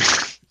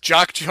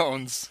Jock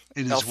Jones,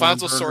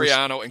 Alfonso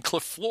Soriano, and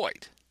Cliff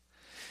Floyd.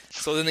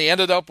 So then they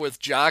ended up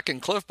with Jock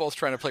and Cliff both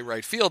trying to play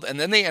right field, and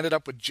then they ended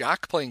up with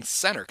Jock playing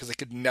center because they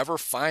could never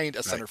find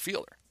a center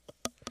fielder.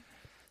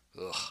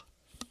 Ugh.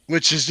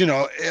 Which is,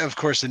 of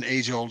course, an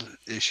age-old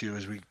issue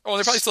as we. Oh,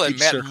 they probably still had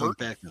Matt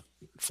Merton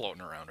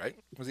floating around, right?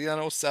 Was he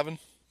on 07?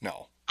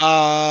 No.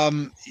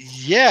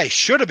 Yeah, he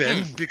should have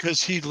been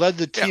because he led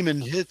the team in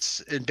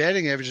hits and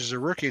batting averages as a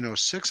rookie in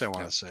 06, I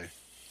want to say.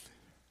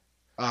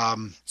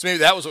 So maybe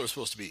that was what it was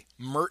supposed to be.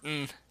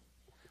 Merton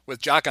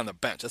with Jock on the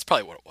bench. That's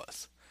probably what it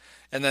was.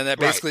 And then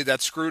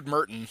that screwed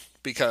Merton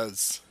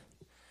because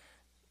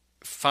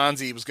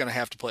Fonzie was going to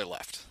have to play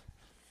left.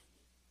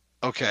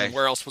 Okay. And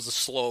where else was a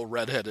slow,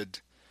 redheaded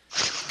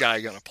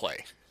guy going to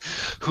play?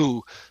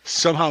 Who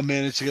somehow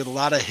managed to get a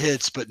lot of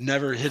hits, but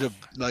never hit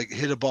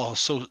a ball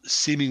so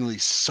seemingly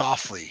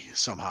softly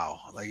somehow.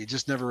 Like it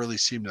just never really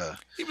seemed to.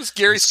 He was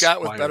Gary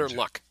Scott with better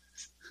luck.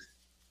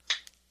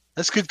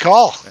 That's a good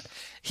call.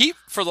 He,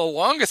 for the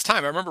longest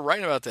time, I remember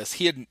writing about this.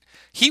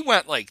 He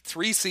went like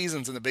 3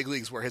 seasons in the big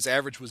leagues where his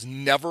average was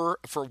never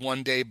for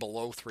one day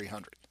below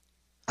 300.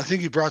 I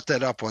think you brought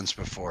that up once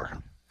before.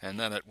 And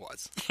then it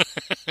was.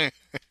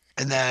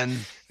 And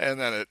then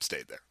it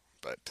stayed there.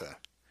 But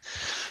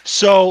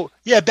so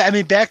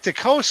back to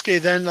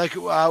Kosuke then. Like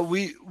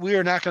we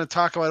are not going to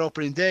talk about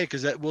opening day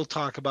because we'll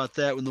talk about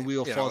that when the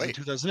wheel falls in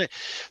 2008.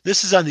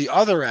 This is on the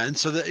other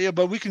end,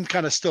 but we can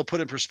kind of still put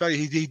it in perspective.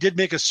 He did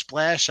make a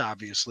splash,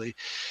 obviously,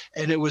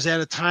 and it was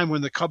at a time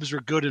when the Cubs were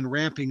good and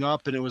ramping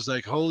up, and it was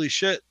like holy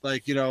shit,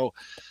 like we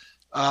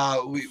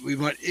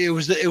went. It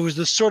was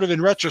the sort of,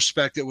 in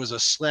retrospect, it was a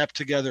slap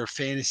together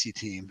fantasy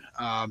team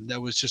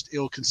that was just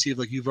ill conceived,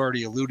 like you've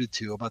already alluded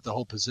to about the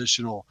whole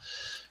positional,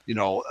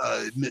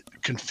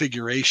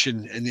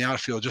 configuration in the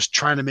outfield, just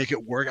trying to make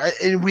it work.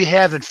 And we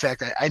have, in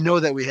fact, I know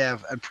that we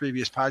have on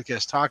previous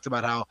podcasts talked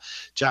about how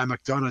John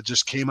McDonough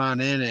just came on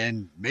in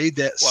and made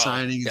that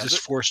signing and just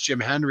forced Jim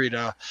Henry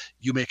to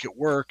make it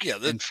work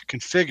and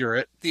configure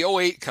it. The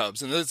 08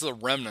 Cubs, and there's the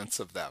remnants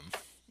of them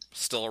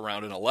still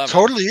around in 11.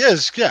 Totally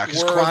is, yeah.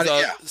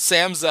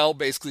 Sam Zell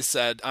basically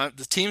said,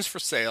 the team's for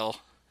sale,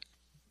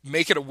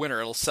 make it a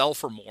winner, it'll sell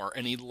for more,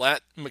 and he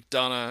let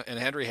McDonough and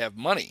Henry have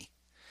money.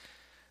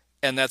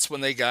 And that's when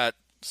they got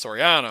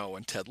Soriano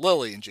and Ted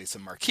Lilly and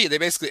Jason Marquis. They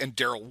basically, and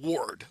Darrell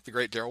Ward, the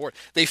great Darrell Ward.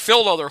 They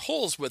filled all their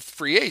holes with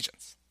free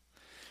agents.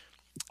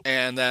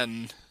 And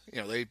then,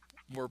 they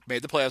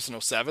made the playoffs in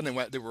 07.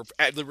 They were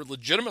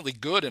legitimately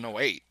good in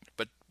 08,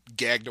 but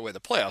gagged away the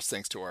playoffs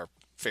thanks to our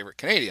favorite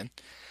Canadian.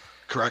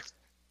 Correct.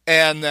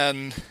 And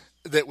then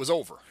that was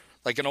over.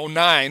 Like in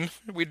 09,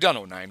 we'd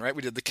done 09, right?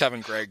 We did the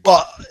Kevin Gregg.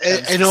 Well,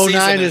 in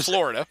 09 in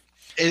Florida.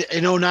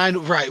 In 09,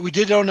 right? We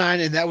did 09,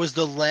 and that was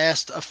the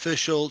last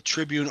official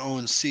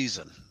Tribune-owned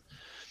season.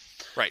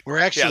 Right. We're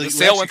actually the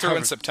sale went through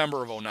in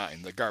September of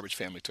 09. The Garbage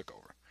family took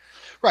over.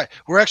 Right.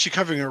 We're actually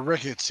covering a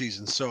Ricketts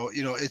season, so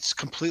it's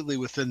completely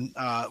within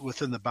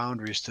the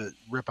boundaries to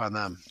rip on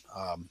them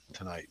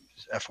tonight.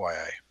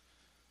 FYI.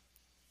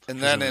 And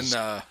then in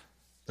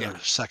their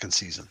second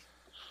season.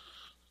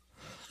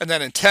 And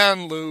then in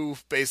 10, Lou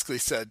basically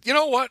said, "You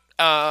know what?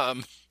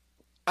 I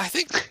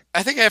think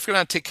I have to go out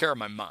and take care of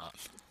my mom."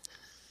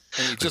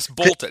 And he just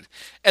bolted.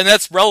 And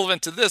that's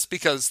relevant to this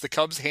because the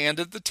Cubs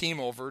handed the team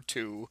over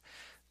to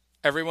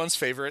everyone's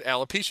favorite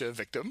alopecia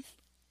victim,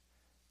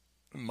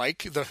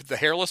 Mike, the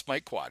hairless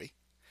Mike Quade.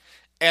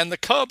 And the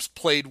Cubs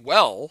played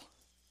well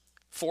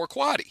for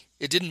Quade.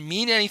 It didn't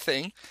mean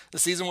anything. The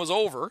season was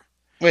over.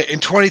 Wait, in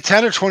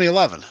 2010 or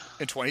 2011?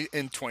 In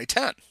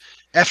 2010.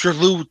 After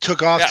Lou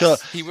took off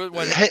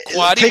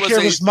take care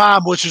of his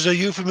mom, which was a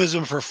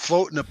euphemism for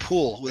floating a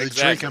pool with a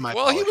drink on my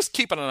Well, he was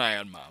keeping an eye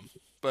on mom,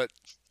 but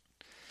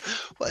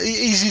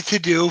easy to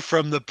do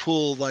from the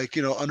pool,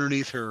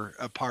 underneath her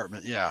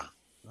apartment. Yeah,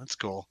 that's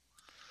cool.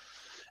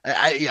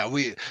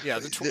 We're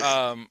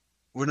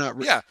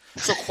not. Yeah,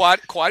 so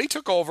Quade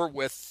took over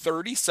with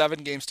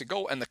 37 games to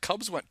go, and the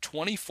Cubs went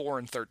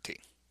 24-13.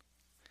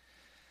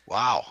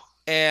 Wow.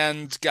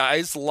 And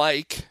guys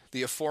like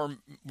we referred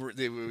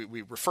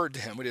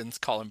to him, we didn't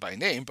call him by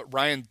name, but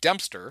Ryan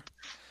Dempster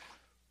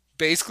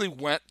basically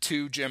went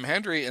to Jim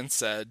Hendry and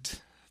said,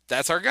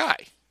 "That's our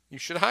guy. You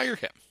should hire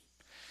him."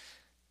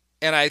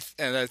 And I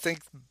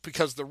think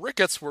because the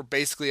Ricketts were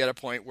basically at a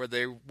point where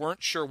they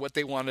weren't sure what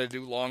they wanted to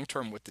do long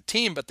term with the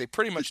team, but they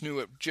pretty much knew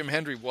that Jim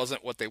Hendry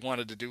wasn't what they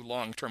wanted to do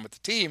long term with the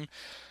team,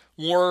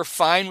 were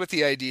fine with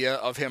the idea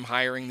of him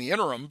hiring the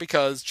interim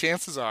because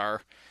chances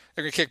are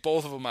they're going to kick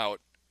both of them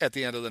out at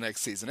the end of the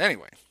next season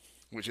anyway,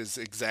 which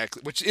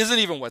isn't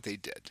even what they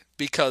did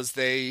because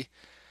Hendry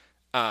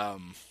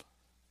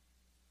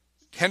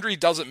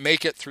doesn't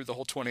make it through the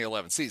whole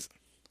 2011 season.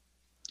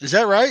 Is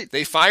that right?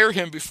 They fire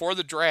him before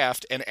the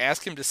draft and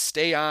ask him to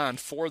stay on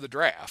for the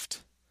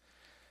draft.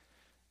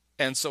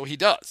 And so he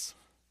does.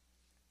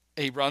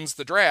 He runs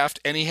the draft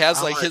and he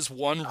has his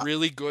one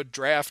really good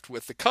draft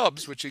with the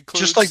Cubs, which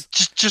includes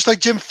just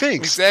like Jim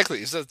Finks. Exactly.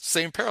 It's the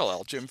same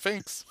parallel, Jim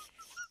Finks.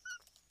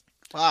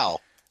 Wow.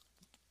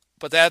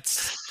 But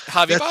that's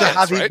Javi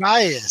Baez, the Javi right?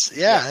 Baez.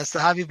 Yeah, that's the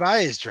Javi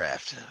Baez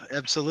draft.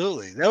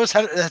 Absolutely.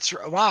 That's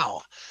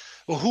wow.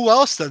 Well, who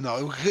else then,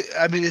 though?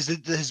 I mean, is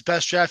it his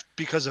best draft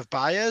because of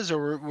Baez,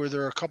 or were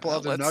there a couple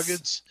other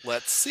nuggets?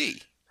 Let's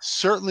see.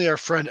 Certainly, our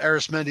friend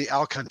Arismendi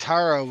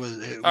Alcantara was.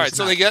 All right,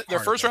 so they get their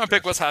first round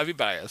pick was Javi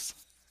Baez.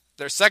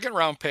 Their second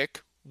round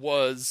pick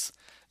was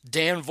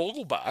Dan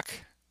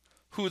Vogelbach,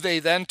 who they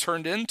then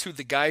turned into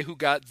the guy who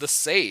got the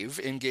save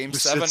in Game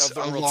 7 of the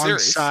World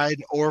Series.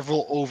 Alongside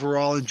Orville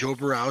Overall and Joe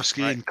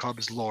Borowski and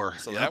Cubs lore.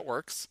 So that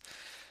works.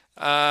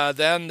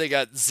 Then they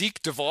got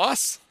Zeke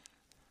DeVos,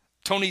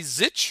 Tony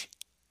Zych.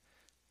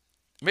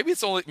 Maybe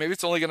it's only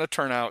going to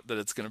turn out that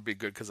it's going to be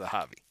good because of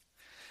Javi.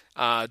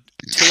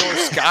 Taylor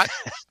Scott,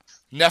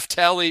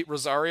 Neftali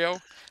Rosario.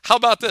 How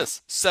about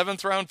this?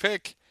 7th round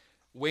pick,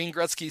 Wayne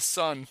Gretzky's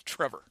son,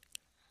 Trevor.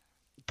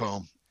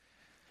 Boom.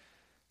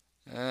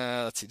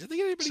 Let's see. Did they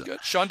get anybody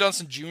good? Sean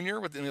Dunston Jr.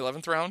 in the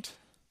 11th round.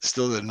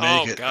 Still didn't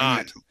make it. Oh,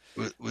 God.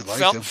 We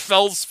liked him.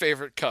 Fell's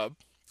favorite Cub,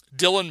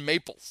 Dylan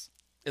Maples,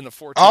 in the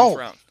 14th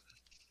round.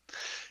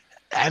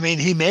 I mean,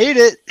 he made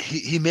it.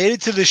 He made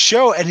it to the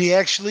show, and he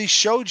actually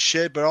showed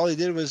shit, but all he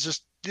did was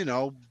just,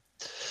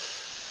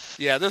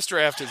 Yeah, this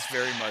draft is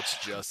very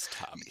much just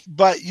hobby.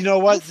 But you know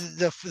what?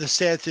 The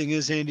sad thing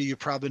is, Andy, you're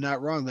probably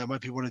not wrong. That might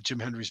be one of Jim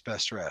Hendry's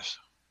best drafts.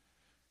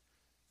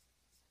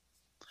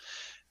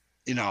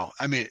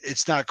 I mean,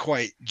 it's not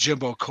quite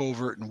Jimbo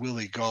Covert and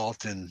Willie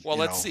Galt and. Well,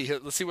 let's see.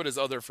 Let's see what his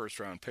other first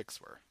round picks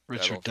were.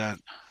 Richard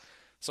Dent.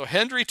 So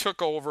Hendry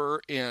took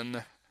over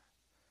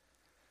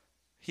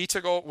He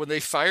took over when they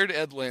fired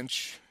Ed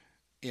Lynch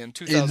in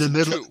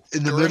 2002.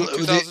 In the middle,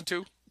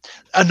 2002.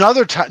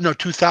 Another time, no,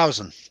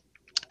 2000.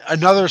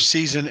 Another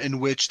season in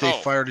which they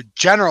fired a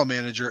general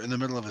manager in the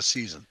middle of a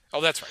season. Oh,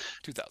 that's right,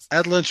 2000.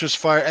 Ed Lynch was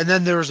fired, and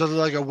then there was a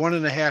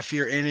 1.5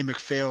 year Andy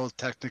MacPhail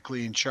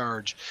technically in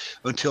charge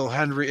until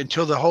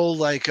the whole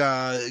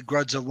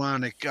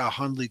Grudzelanek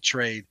Hundley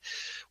trade,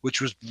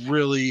 which was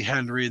really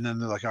Henry, and then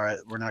they're like, all right,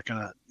 we're not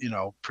gonna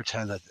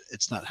pretend that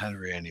it's not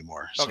Henry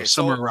anymore. So okay,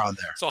 somewhere around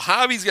there. So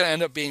Javi's gonna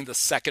end up being the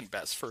second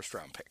best first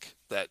round pick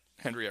that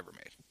Henry ever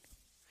made.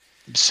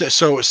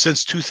 So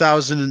since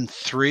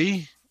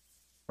 2003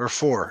 or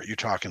 4, you're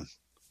talking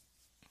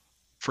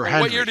for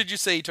Henry. What year did you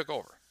say he took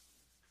over?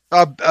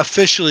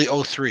 Officially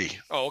 03.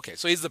 Oh, okay.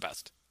 So he's the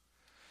best.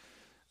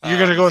 You're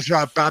going to go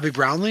with Bobby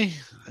Brownlee?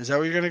 Is that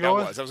what you're going to go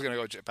with? I was going to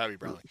go with Bobby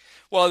Brownlee.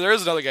 Well, there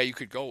is another guy you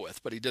could go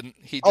with, but he didn't.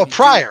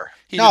 Pryor.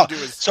 Didn't do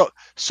his.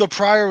 So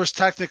Pryor was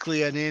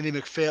technically an Andy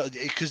MacPhail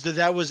because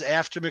that was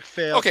after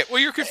MacPhail. Okay, well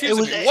you're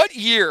confusing me. What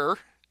year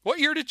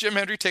did Jim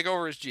Hendry take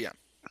over as GM?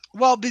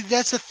 Well,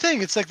 that's the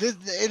thing. It's like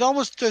it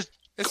almost just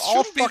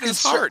all fucking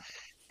hard.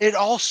 It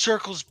all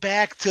circles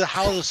back to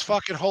how this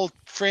fucking whole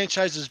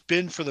franchise has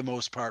been for the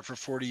most part for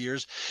 40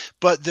 years.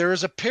 But there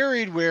is a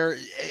period where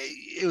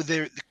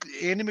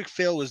Andy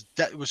MacPhail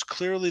was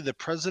clearly the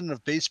president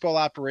of baseball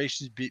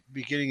operations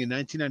beginning in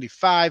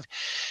 1995.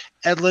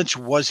 Ed Lynch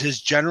was his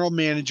general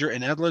manager,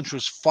 and Ed Lynch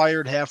was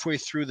fired halfway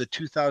through the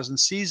 2000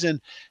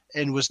 season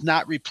and was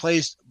not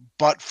replaced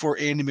but for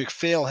Andy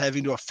MacPhail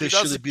having to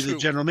officially be the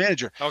general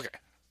manager. Okay.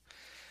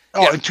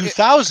 Oh, in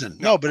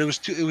 2000. It was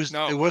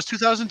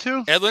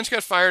 2002. Ed Lynch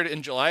got fired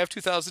in July of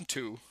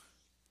 2002.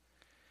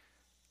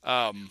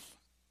 My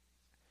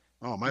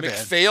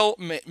MacPhail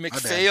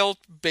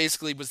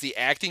basically was the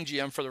acting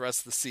GM for the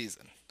rest of the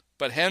season,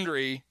 but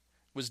Hendry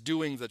was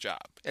doing the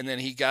job, and then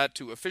he got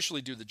to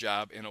officially do the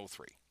job in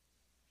 2003.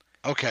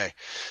 Okay,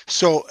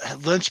 so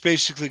Lynch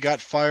basically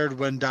got fired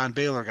when Don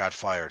Baylor got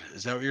fired.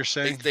 Is that what you're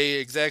saying? They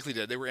exactly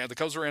did. The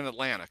Cubs were in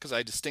Atlanta because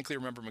I distinctly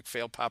remember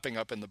MacPhail popping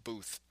up in the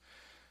booth.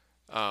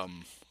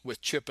 With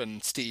Chip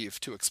and Steve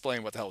to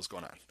explain what the hell was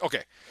going on.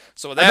 Okay,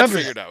 so with that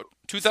figured out,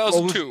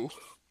 2002.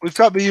 We've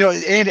talked,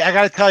 Andy, I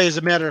got to tell you, as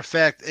a matter of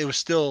fact, it was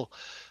still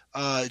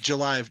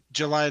July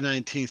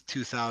 19th,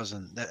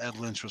 2000 that Ed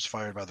Lynch was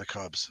fired by the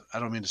Cubs. I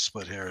don't mean to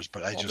split hairs,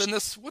 but then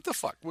what the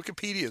fuck?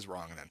 Wikipedia is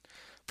wrong then.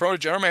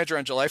 Promoted general manager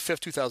on July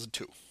 5th,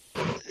 2002.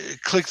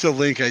 Click the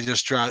link I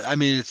just dropped. I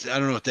mean, I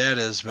don't know what that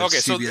is, but okay,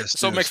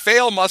 so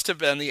MacPhail must have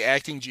been the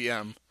acting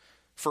GM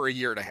for a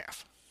year and a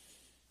half.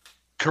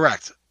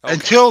 Correct. Okay.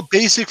 Until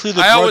basically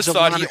I always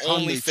thought he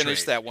only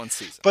finished that one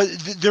season. But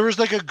there was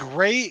like a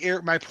gray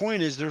area. My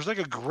point is there's like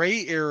a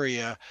gray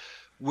area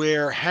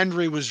where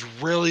Hendry was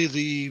really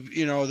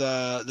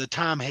the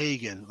Tom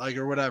Hagen, like,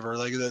 or whatever,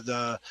 like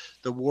the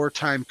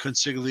wartime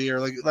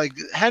consigliere, like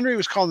Hendry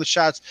was calling the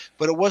shots,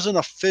 but it wasn't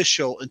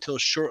official until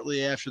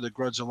shortly after the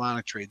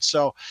Grudzielanek trade.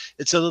 So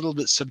it's a little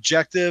bit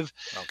subjective,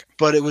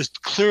 but it was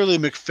clearly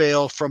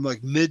MacPhail from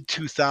like mid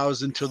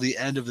 2000 till the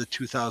end of the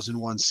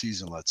 2001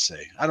 season. Let's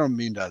say. I don't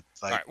mean to.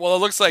 All right. Well, it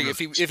looks like if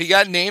he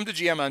got named the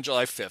GM on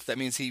July 5th, that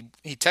means he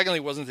technically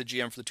wasn't the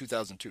GM for the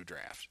 2002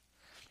 draft.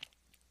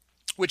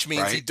 Which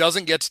means he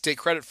doesn't get to take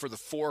credit for the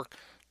 4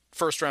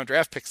 first-round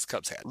draft picks the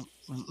Cubs had.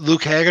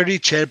 Luke Haggerty,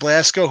 Chad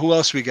Blasco, who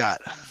else we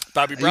got?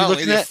 Bobby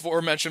Brownlee, the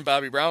aforementioned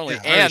Bobby Brownlee,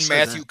 and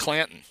Matthew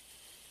Clanton.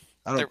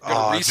 They're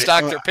going to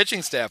restock their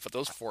pitching staff with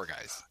those 4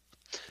 guys.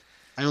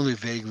 I only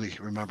vaguely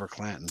remember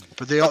Clanton.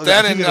 But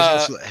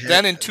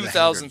then in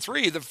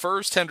 2003, the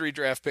first Hendry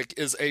draft pick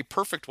is a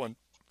perfect one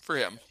for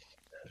him.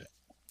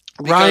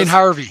 Ryan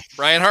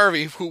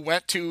Harvey, who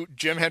went to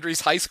Jim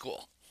Hendry's high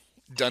school,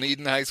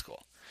 Dunedin High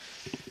School.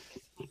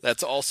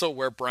 That's also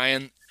where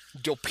Brian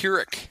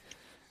Dopurick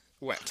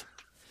went.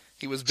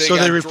 He was big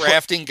on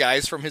drafting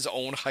guys from his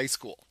own high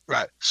school.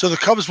 Right. So the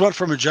Cubs went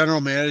from a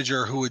general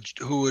manager who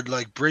would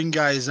like bring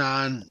guys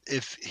on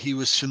if he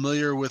was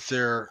familiar with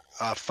their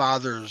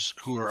fathers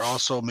who are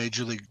also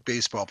Major League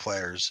Baseball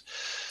players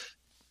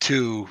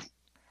to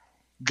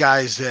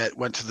guys that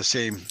went to the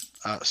same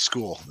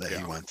school that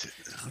he went to.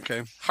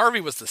 Okay. Harvey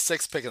was the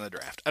 6th pick in the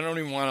draft. I don't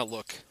even want to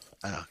look.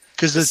 I know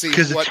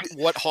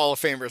what Hall of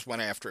Famers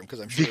went after him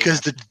you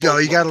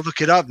got to look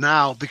it up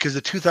now because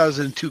the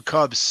 2002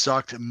 Cubs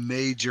sucked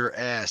major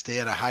ass. They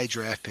had a high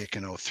draft pick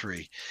in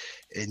 2003,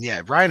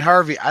 and Ryan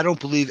Harvey I don't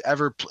believe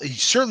he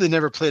certainly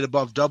never played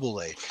above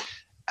Double-A,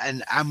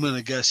 and I'm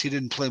gonna guess he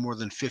didn't play more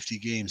than 50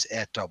 games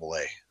at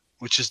Double-A,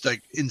 which is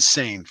like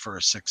insane for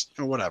a 6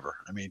 or whatever.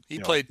 I mean he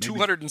played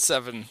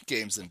 207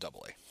 games in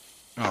Double-A.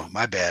 Oh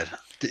my bad.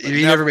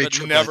 He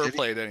never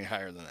played any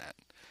higher than that.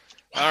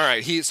 All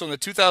right, so in the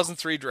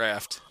 2003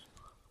 draft,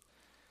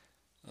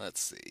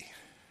 let's see.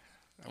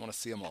 I want to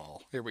see them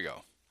all. Here we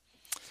go.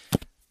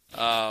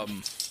 I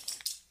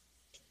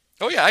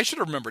should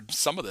have remembered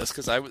some of this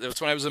because it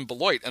was when I was in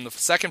Beloit, and the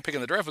second pick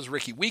in the draft was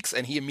Ricky Weeks,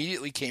 and he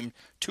immediately came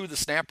to the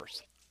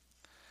Snappers.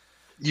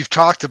 You've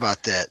talked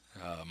about that.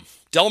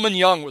 Delman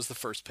Young was the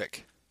first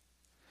pick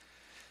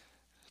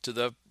to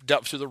the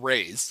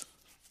Rays.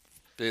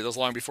 That was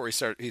long before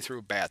he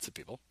threw bats at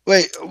people.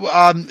 Wait,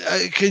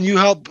 can you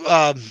help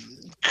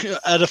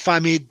edify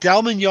me?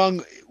 Delman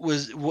Young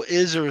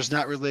is or is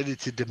not related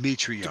to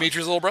Dimitri Young?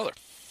 Dimitri's little brother.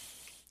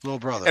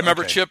 And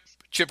remember, Chip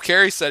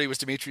Carey said he was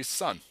Dimitri's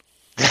son.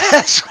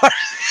 That's what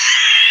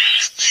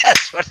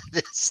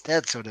it is.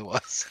 That's what it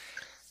was.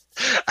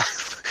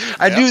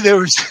 I knew there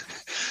was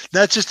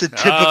not just a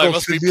typical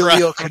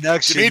familial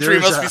connection. Dimitri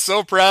must be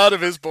so proud of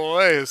his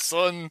boy, his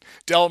son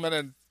Delman,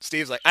 and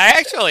Steve's like,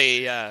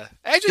 actually, Jeff,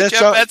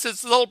 that's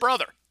his little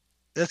brother.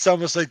 That's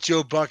almost like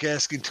Joe Buck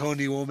asking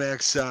Tony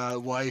Womack's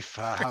wife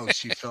how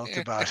she felt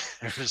about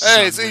her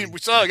Hey, see, we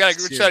saw. I got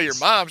to shout out your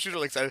mom. She was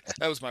really excited.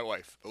 That was my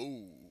wife.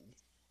 Oh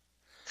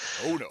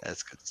no,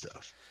 that's good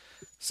stuff.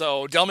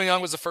 So Delman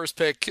Young was the first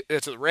pick to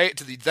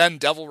the then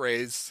Devil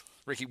Rays.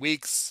 Ricky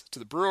Weeks to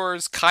the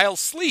Brewers. Kyle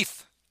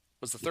Sleeth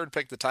was the third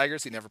pick to the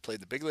Tigers. He never played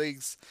the big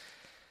leagues.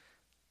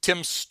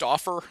 Tim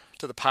Stauffer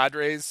to the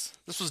Padres.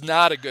 This was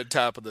not a good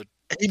top of the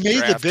He made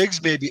draft. the bigs,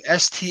 baby.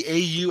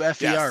 Staufer,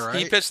 Yes, right?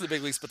 he pitched the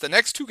big leagues, but the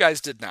next two guys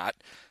did not.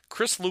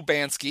 Chris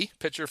Lubanski,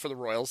 pitcher for the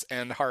Royals,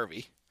 and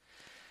Harvey.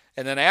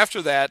 And then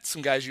after that,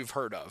 some guys you've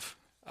heard of.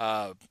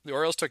 The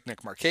Orioles took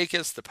Nick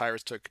Markakis. The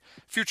Pirates took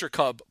future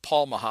Cub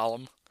Paul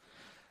Maholm.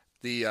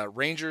 The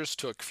Rangers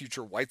took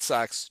future White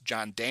Sox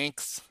John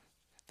Danks.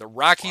 The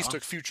Rockies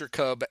took future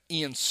Cub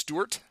Ian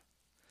Stewart.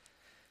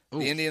 Ooh.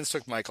 The Indians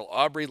took Michael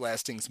Aubrey,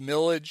 Lastings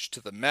Millage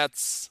to the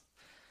Mets.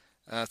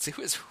 Let's see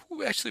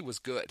who actually was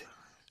good.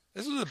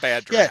 This was a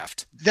bad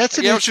draft. That's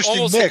an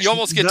interesting mix. You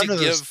almost get None to of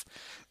give those...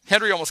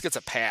 Henry almost gets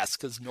a pass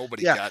because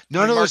nobody got.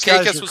 None of those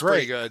guys was great.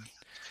 pretty good.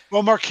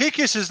 Well,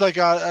 Markakis is like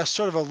a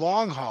sort of a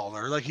long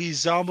hauler. Like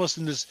he's almost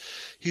in this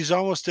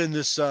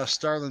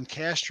Starlin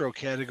Castro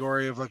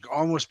category of like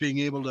almost being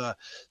able to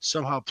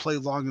somehow play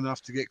long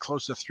enough to get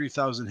close to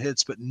 3,000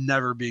 hits, but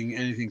never being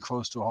anything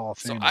close to a Hall of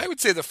Fame. So I would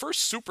say the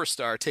first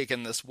superstar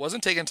taken this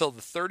wasn't taken until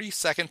the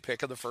 32nd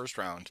pick of the first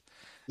round.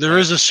 There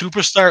is a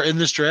superstar in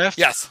this draft?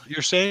 Yes.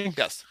 You're saying?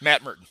 Yes.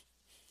 Matt Merton.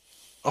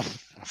 Oh,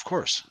 of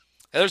course.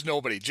 There's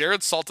nobody.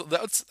 Jared Salter.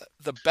 That's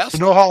the best.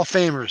 No Hall of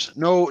Famers.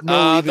 No.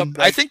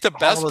 I think the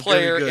best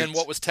player in in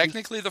what was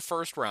technically the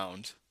first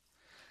round.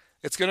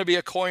 It's going to be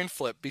a coin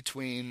flip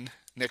between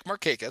Nick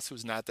Markakis,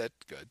 who's not that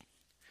good,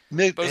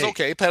 but it's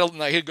okay. He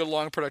had a good,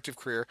 long, productive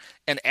career,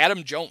 and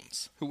Adam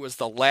Jones, who was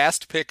the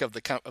last pick of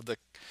the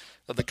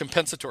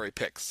compensatory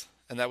picks,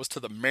 and that was to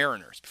the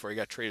Mariners before he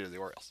got traded to the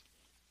Orioles.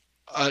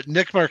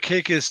 Nick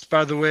Markakis,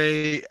 by the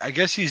way, I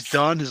guess he's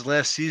done. His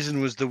last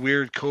season was the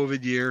weird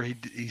COVID year.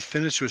 He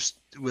finished with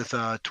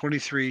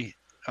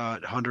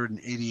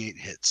 2,388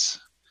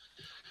 hits,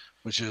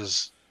 which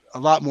is a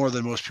lot more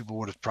than most people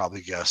would have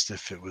probably guessed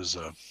if it was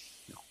a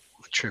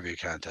trivia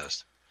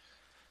contest.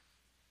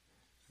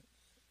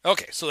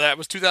 Okay, so that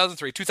was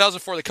 2003.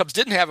 2004, the Cubs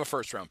didn't have a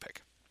first-round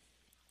pick.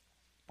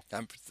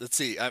 Let's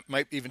see. I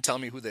might even tell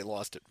me who they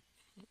lost it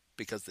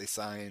because they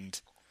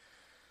signed...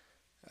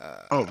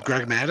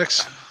 Greg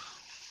Maddux?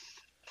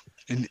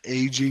 An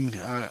aging...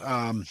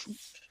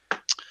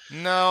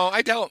 No,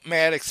 I doubt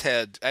Maddux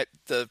had...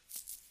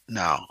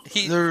 No.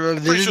 They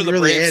didn't the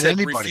really Braves add had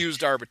anybody.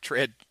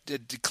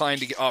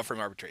 declined to offer him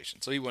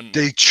arbitration, so he wouldn't...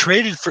 They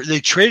traded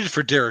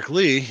for Derek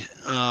Lee.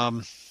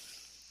 Yeah,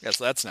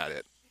 so that's not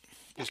it.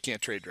 You just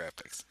can't trade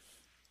draft picks.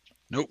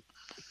 Nope.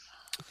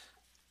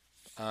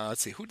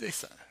 Let's see, who'd they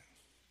sign?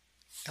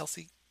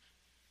 Elsie?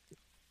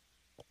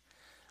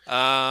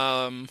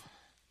 Okay,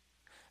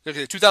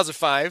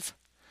 2005.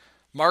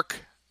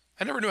 Mark,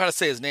 I never knew how to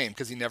say his name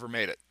because he never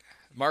made it.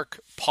 Mark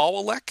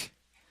Pawlak?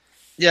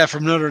 Yeah,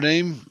 from Notre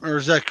Dame, or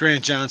is that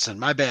Grant Johnson?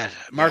 My bad.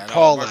 Mark Pawlak.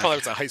 Pawlak. Mark Pawlak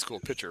was a high school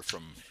pitcher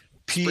from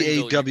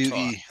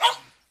Pawe.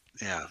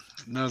 Yeah,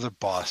 another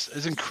boss.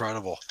 It's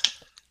incredible.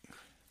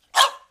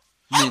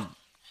 I mean,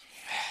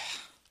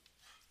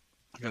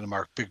 I got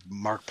a big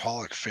Mark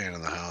Pawlak fan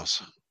in the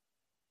house.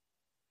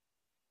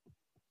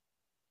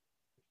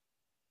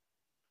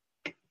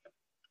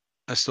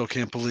 I still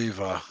can't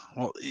believe.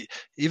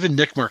 Even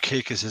Nick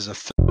Markakis is a.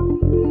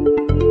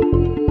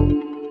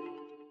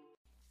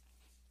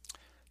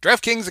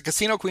 DraftKings, a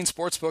Casino Queen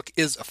Sportsbook,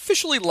 is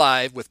officially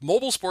live with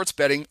mobile sports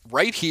betting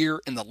right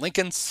here in the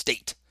Lincoln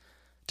State.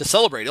 To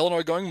celebrate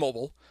Illinois going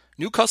mobile,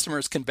 new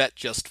customers can bet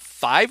just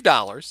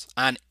 $5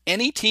 on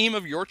any team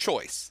of your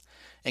choice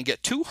and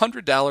get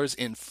 $200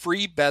 in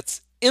free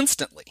bets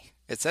instantly.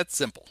 It's that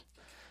simple.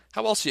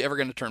 How else are you ever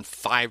going to turn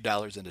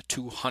 $5 into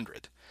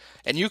 $200?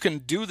 And you can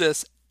do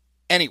this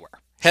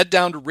anywhere. Head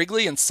down to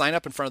Wrigley and sign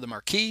up in front of the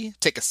marquee.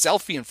 Take a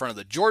selfie in front of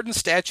the Jordan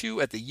statue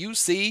at the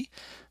UC.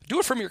 Do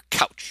it from your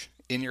couch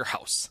in your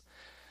house.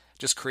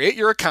 Just create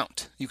your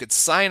account. You could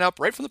sign up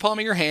right from the palm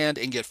of your hand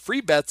and get free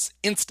bets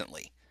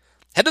instantly.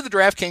 Head to the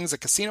DraftKings, a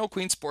Casino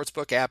Queen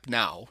Sportsbook app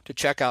now to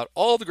check out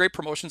all the great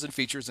promotions and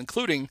features,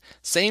 including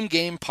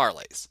same-game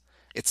parlays.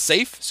 It's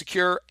safe,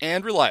 secure,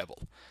 and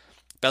reliable.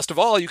 Best of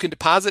all, you can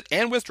deposit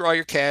and withdraw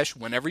your cash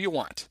whenever you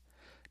want.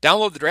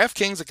 Download the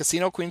DraftKings, a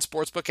Casino Queen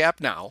Sportsbook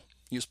app now.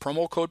 Use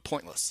promo code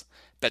POINTLESS.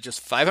 Bet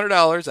just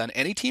 $500 on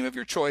any team of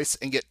your choice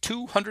and get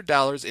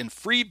 $200 in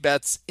free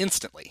bets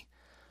instantly.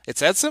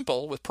 It's that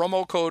simple with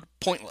promo code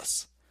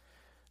POINTLESS.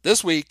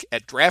 This week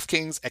at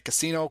DraftKings at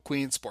Casino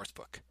Queen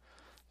Sportsbook.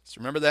 So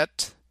remember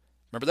that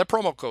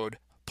promo code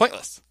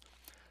POINTLESS.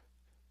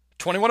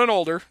 21 and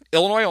older,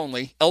 Illinois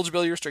only,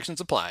 eligibility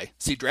restrictions apply.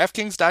 See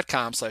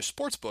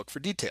DraftKings.com/sportsbook for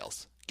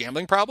details.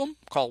 Gambling problem?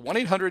 Call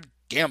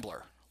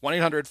 1-800-GAMBLER.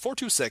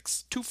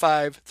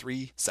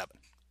 1-800-426-2537.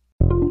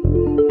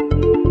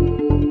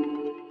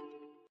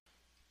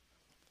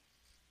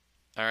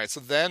 All right, so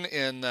then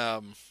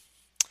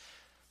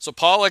so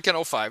Pawlak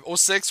in 05.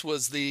 06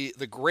 was the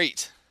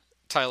great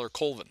Tyler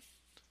Colvin,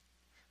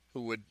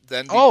 who would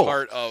then be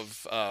part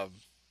of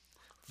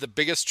the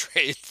biggest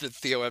trade that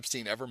Theo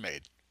Epstein ever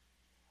made.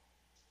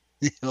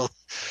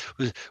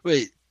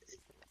 Wait,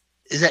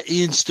 Is that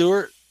Ian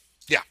Stewart?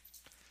 Yeah.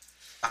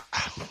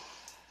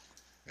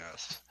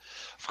 Yes.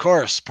 Of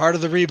course, part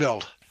of the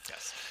rebuild.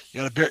 Yes.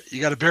 You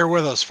gotta bear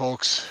with us,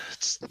 folks.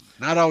 It's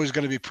not always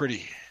going to be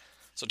pretty.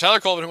 So Tyler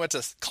Colvin went to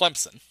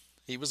Clemson.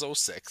 He was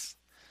 06.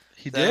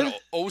 He Then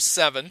did?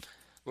 07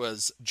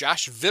 was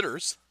Josh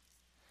Vitters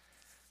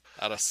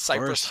out of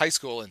Cypress High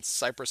School in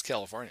Cypress,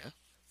 California.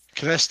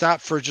 Can I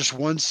stop for just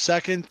 1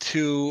 second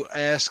to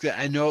ask that?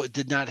 I know it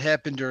did not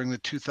happen during the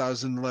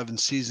 2011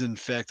 season. In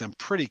fact, I'm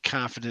pretty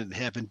confident it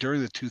happened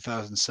during the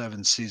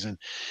 2007 season,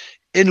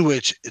 in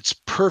which it's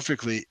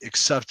perfectly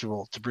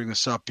acceptable to bring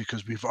this up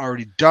because we've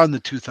already done the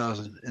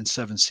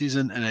 2007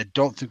 season, and I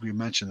don't think we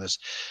mentioned this,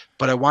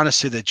 but I want to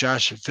say that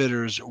Josh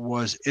Vitters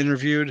was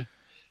interviewed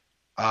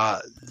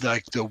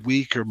like the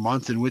week or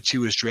month in which he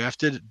was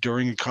drafted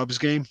during a Cubs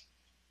game.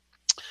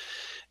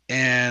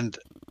 And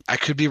I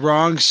could be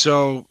wrong,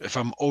 so if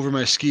I'm over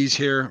my skis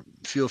here,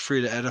 feel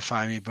free to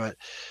edify me, but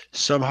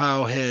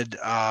somehow had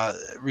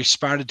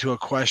responded to a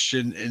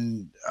question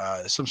in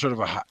some sort of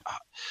a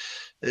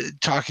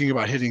talking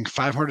about hitting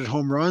 500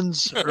 home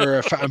runs,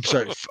 or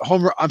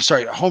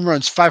home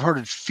runs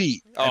 500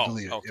 feet, I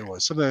believe it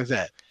was, something like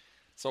that.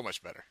 So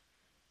much better.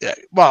 Yeah,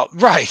 well,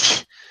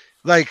 right.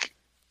 Like,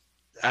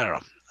 I don't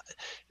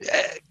know.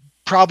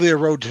 Probably a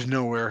road to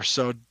nowhere,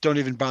 so don't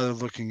even bother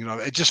looking it up.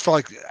 It just felt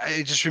like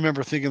I just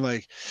remember thinking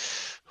like,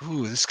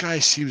 "Ooh, this guy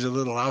seems a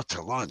little out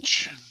to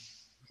lunch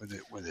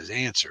with his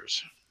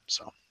answers."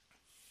 So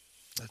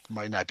that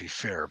might not be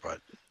fair, but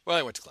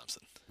I went to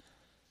Clemson.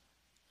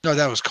 No,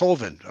 that was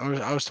Colvin.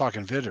 I was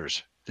talking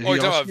Vitters. You're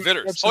talking about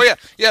Vitters. Oh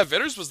yeah.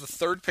 Vitters was the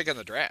third pick in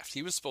the draft.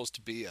 He was supposed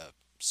to be a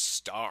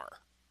star.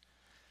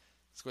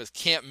 This was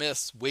can't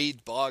miss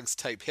Wade Boggs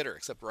type hitter,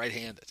 except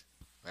right-handed.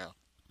 Well,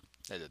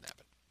 that didn't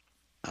happen.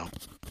 No.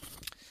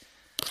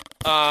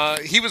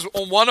 He was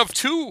one of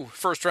 2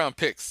 first-round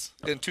picks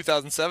in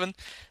 2007.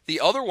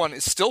 The other one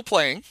is still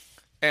playing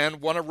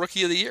and won a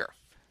Rookie of the Year.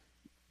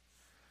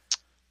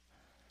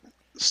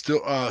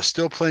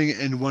 Still playing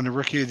and won a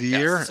Rookie of the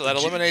Year. So that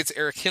eliminates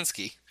Eric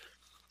Hinsky.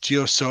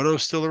 Gio Soto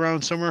still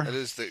around somewhere? That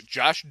is the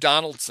Josh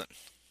Donaldson,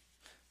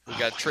 who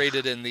got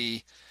traded in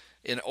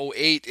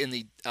 08 in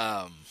the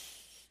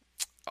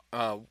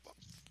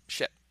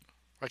shit.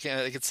 I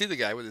can see the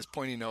guy with his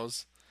pointy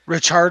nose.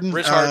 Rich Harden.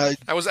 I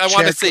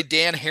wanted to say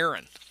Dan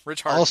Herron.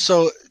 Rich Harden.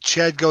 Also,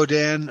 Chad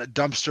Godin,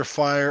 Dumpster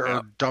Fire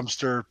or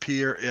Dumpster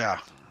Pier. Yeah.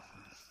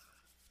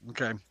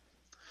 Okay.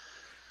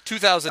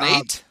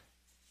 2008,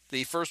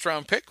 the first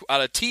round pick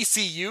out of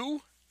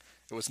TCU.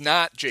 It was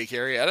not Jake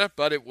Arrieta,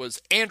 but it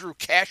was Andrew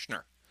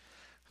Kashner,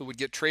 who would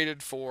get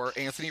traded for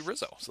Anthony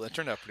Rizzo. So that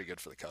turned out pretty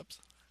good for the Cubs.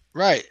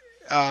 Right.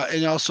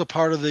 And also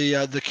part of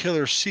the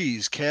Killer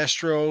C's,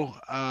 Castro,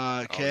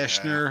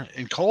 Kashner,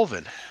 and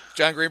Colvin.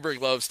 John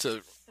Greenberg loves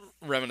to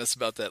reminisce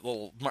about that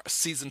little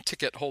season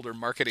ticket holder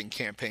marketing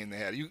campaign they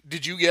had.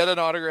 Did you get an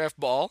autographed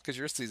ball? Because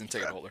you're a season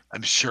ticket holder.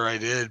 I'm sure I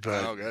did,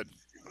 but good.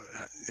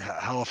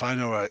 How if I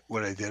know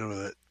what I did with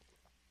it?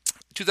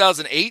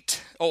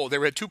 2008. Oh, they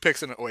had 2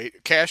 picks in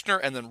 08. Kashner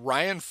and then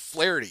Ryan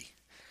Flaherty,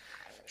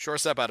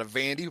 shortstop out of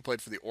Vandy, who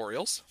played for the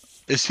Orioles.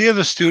 Is he in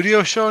the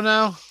studio show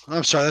now?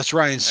 I'm sorry, that's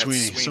Ryan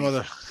Sweeney. Some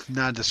other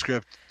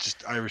nondescript,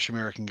 just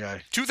Irish-American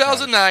guy.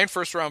 2009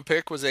 first-round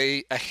pick was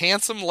a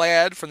handsome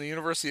lad from the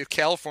University of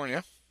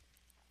California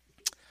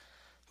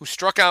who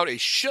struck out a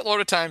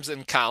shitload of times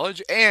in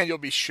college, and you'll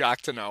be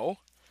shocked to know,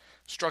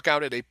 struck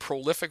out at a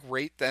prolific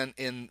rate then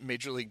in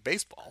Major League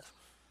Baseball.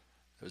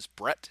 It was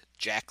Brett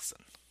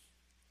Jackson.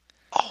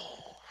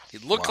 Oh, he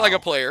looked like a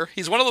player.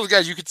 He's one of those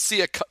guys you could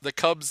see the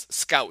Cubs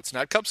scouts,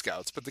 not Cub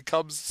Scouts, but the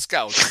Cubs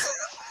scouts.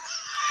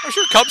 I'm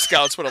sure Cub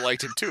Scouts would have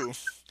liked him too.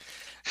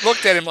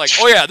 Looked at him like,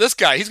 oh yeah, this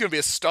guy, he's going to be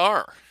a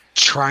star.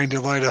 Trying to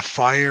light a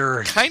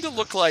fire. Kind of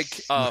looked like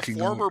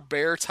former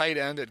Bear tight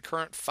end and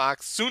current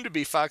Fox,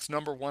 soon-to-be Fox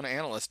 #1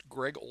 analyst,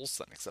 Greg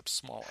Olson, except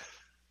smaller.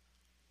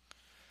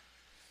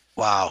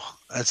 Wow,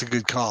 that's a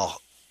good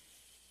call.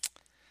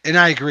 And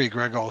I agree,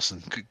 Greg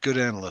Olson, good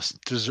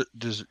analyst,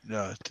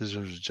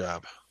 deserves a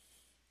job.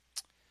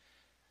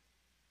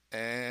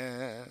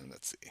 And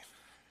let's see.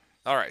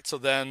 All right, so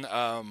then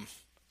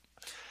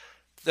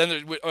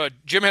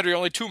Jim Hendry,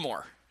 only 2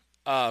 more.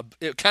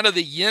 Kind of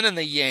the yin and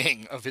the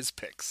yang of his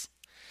picks.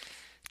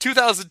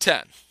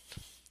 2010,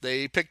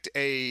 they picked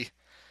a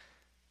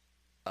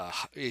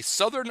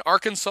Southern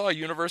Arkansas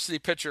University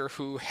pitcher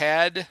who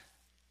had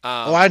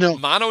I know,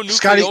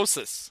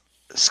 mononucleosis.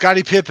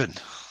 Scottie Pippen.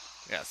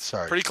 Yes,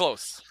 sorry, pretty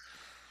close.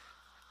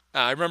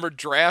 I remember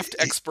draft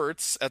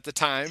experts at the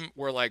time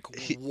were like,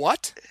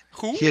 "What?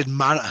 Who?" He had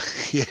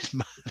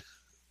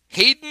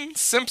Hayden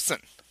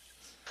Simpson.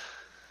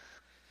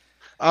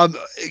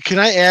 Can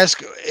I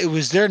ask,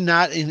 was there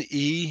not an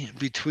E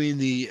between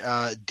the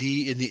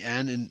D and the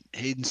N in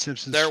Hayden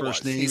Simpson's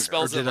first name? He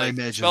spells it like,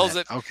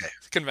 okay,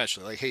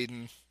 conventionally,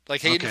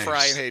 like Hayden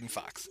Fry and Hayden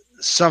Fox.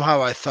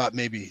 Somehow I thought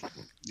maybe,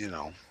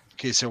 in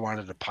case I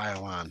wanted to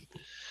pile on.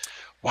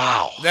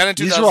 Wow. Then in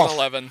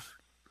 2011,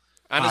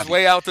 on his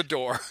way out the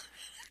door,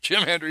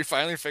 Jim Hendry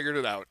finally figured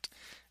it out,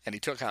 and he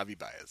took Javi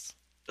Baez.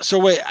 So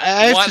wait,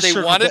 I have to They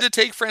circle wanted back. to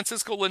take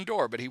Francisco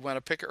Lindor, but he went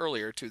a pick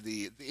earlier to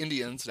the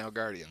Indians, now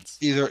Guardians.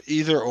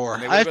 Either or.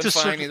 And they I would have have been to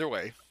fine circle. either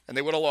way. And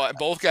they would have lost.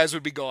 Both guys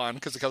would be gone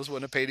because the Cubs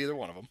wouldn't have paid either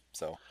one of them.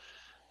 So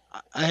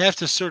I have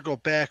to circle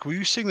back. Were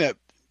you saying that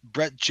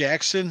Brett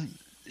Jackson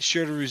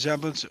shared a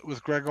resemblance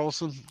with Greg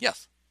Olson?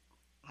 yes,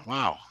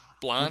 Wow.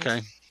 blonde.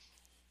 Okay.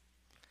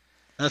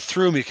 That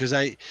threw me because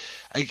God,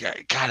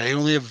 I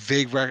only have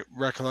vague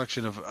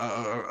recollection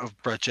of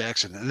Brett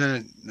Jackson, and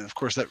then of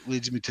course that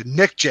leads me to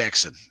Nick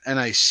Jackson, NIC.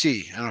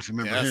 I don't know if you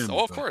remember Yes. him.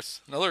 Oh, of but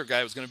course. Another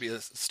guy was going to be a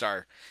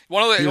star.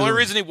 One of the he was only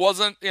reason he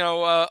wasn't,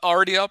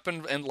 already up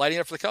and lighting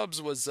up for the Cubs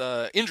was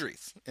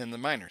injuries in the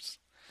minors.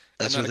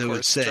 That's And what then, they of would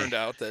course, say. it turned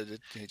out that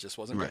he just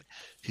wasn't Right.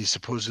 good. He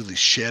supposedly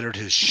shattered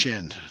his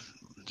shin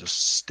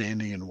just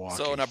standing and walking.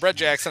 So now Brett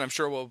Jackson, I'm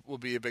sure, will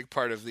be a big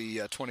part of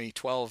the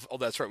 2012. Oh,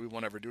 that's right. We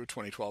won't ever do a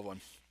 2012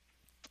 one.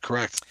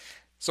 Correct.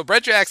 So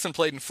Brett Jackson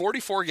played in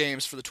 44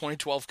 games for the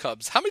 2012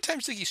 Cubs. How many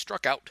times did he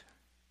struck out?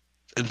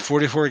 In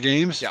 44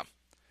 games? Yeah.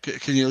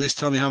 Can you at least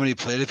tell me how many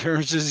plate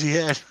appearances he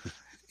had?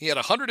 He had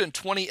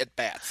 120 at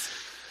bats.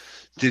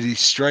 Did he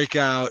strike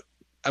out,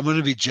 I'm going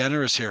to be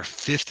generous here,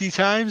 50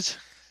 times?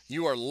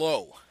 You are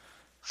low.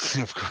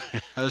 Of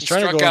course. I was He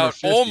trying to struck go over out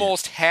 50.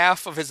 almost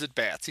half of his at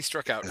bats. He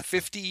struck out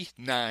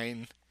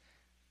 59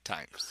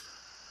 times.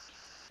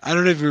 I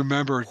don't even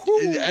remember.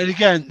 Whew. And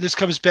again, this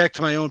comes back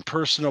to my own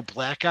personal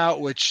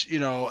blackout, which,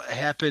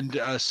 happened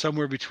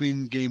somewhere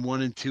between game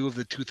 1 and 2 of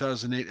the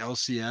 2008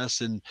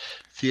 LCS and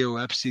Theo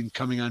Epstein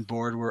coming on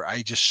board, where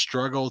I just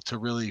struggled to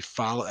really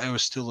follow. I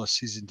was still a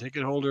season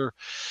ticket holder.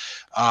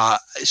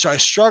 So I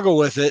struggle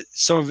with it.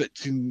 Some of it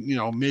can,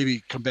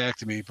 maybe come back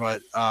to me,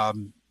 but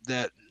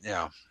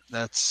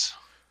that's.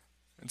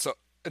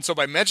 And so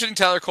by mentioning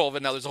Tyler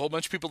Colvin, now there's a whole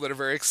bunch of people that are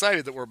very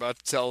excited that we're about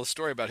to tell a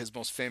story about his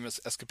most famous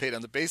escapade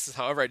on the bases.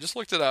 However, I just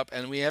looked it up,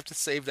 and we have to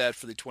save that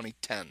for the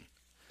 2010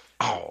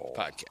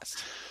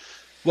 podcast.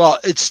 Well,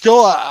 it's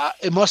still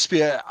it must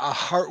be a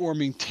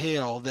heartwarming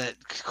tale that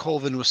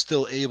Colvin was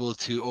still able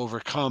to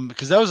overcome,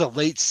 because that was a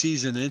late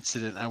season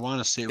incident. I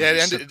want to say it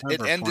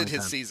ended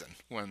his season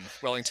when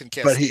Wellington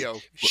Castillo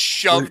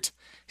shoved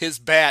his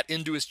bat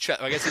into his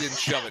chest. I guess he didn't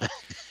shove it.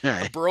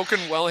 Right. A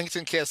broken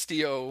Wellington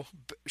Castillo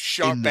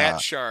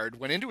bat shard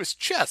went into his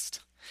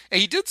chest,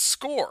 and he did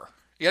score.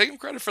 You got to give him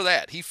credit for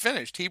that. He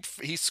finished.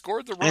 He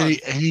scored the run.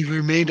 And he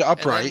remained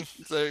upright.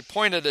 The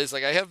point of it is, I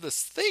have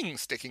this thing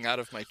sticking out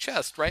of my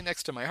chest right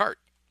next to my heart.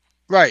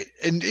 Right.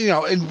 And,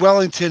 in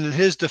Wellington, in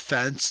his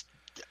defense,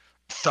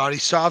 thought he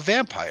saw a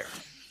vampire.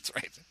 That's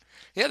right.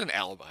 He had an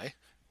alibi.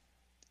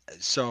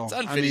 So, it's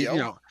on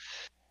video.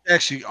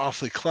 Actually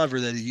awfully clever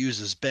that he used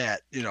his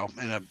bat, in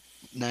a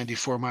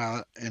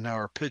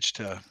 94-mile-an-hour pitch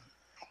to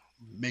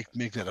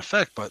make that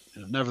effect, but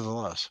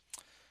nevertheless.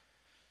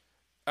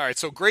 All right,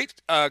 so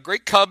great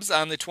Cubs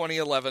on the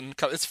 2011.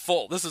 It's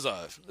full. This is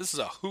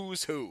a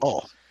who's who.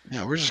 Oh,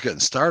 yeah, we're just getting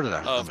started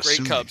on of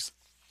great Cubs.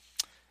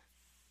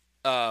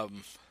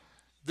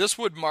 This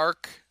would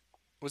mark.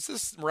 Was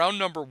this round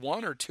number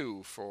 1 or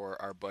 2 for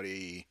our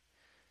buddy?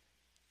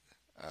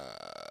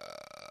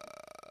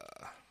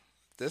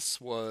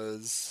 This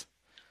was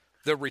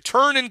the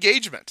return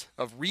engagement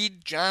of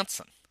Reed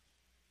Johnson.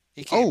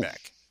 He came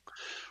back.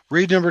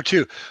 Reed number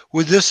 2.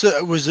 Was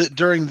it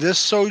during this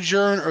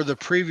sojourn or the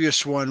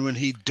previous one when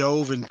he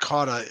dove and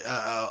caught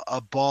a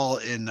ball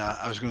in?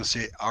 I was going to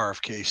say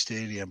RFK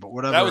Stadium, but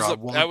whatever.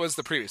 That was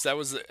the previous. That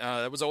was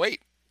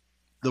 08.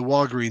 The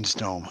Walgreens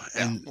Dome,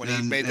 and when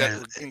he made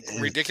that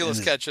ridiculous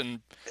catch and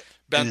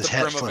bent the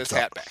brim of his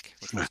hat back,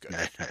 which was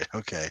good.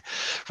 Okay,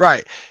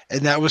 right,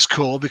 and that was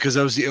cool because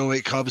that was the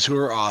 08 Cubs, who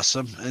were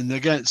awesome. And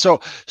again, so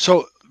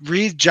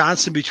Reed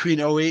Johnson between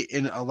 08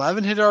 and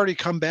 11 had already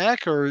come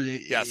back, or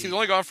yes, he's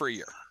only gone for a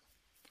year.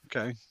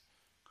 Okay,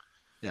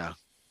 yeah,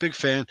 big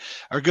fan.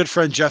 Our good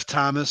friend Jeff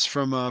Thomas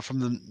from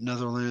the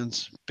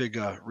Netherlands, big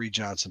Reed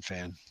Johnson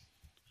fan.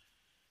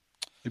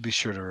 He'd be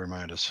sure to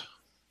remind us.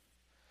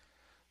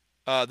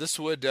 This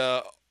would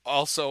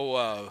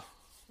also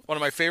one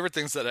of my favorite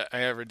things that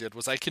I ever did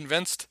was I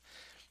convinced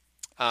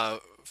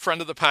friend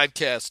of the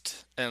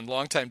podcast and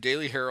longtime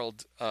Daily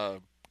Herald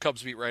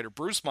Cubs beat writer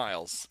Bruce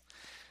Miles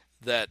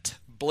that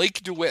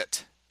Blake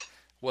DeWitt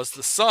was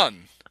the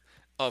son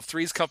of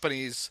Three's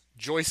Company's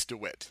Joyce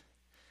DeWitt,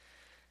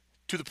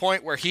 to the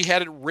point where he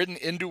had it written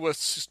into a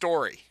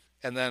story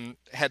and then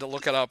had to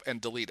look it up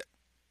and delete it.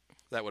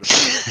 That would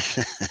have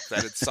been good.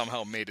 That had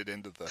somehow made it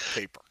into the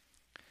paper.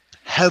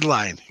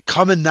 Headline: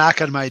 Come and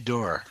knock on my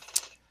door.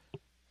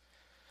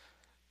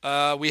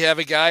 We have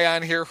a guy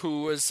on here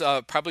who is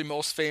probably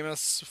most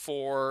famous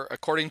for,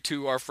 according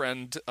to our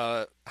friend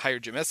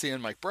hired Jim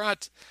Messian, Mike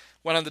Brott,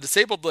 went on the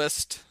disabled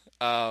list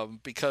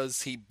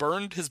because he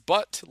burned his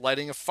butt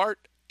lighting a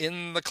fart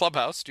in the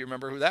clubhouse. Do you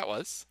remember who that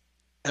was?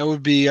 That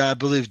would be, I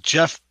believe,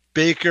 Jeff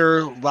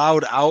Baker,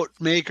 Loud Out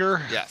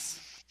Maker.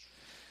 Yes.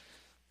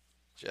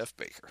 Jeff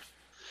Baker.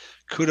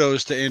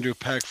 kudos to Andrew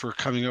Peck for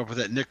coming up with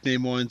that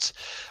nickname once.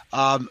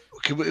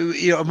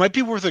 It might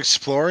be worth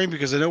exploring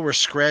because I know we're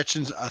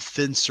scratching a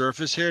thin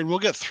surface here, and we'll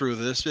get through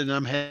this. And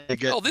I'm happy to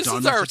get this done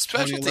is with our the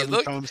specialty. 2011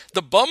 Look, comes.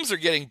 the bums are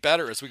getting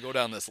better as we go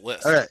down this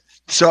list. All right,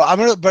 so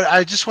but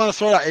I just want to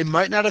throw it out. It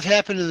might not have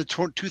happened in the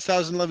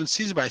 2011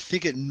 season, but I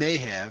think it may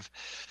have.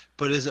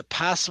 But is it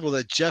possible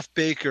that Jeff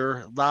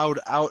Baker, loud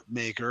out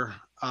maker,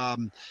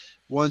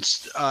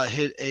 once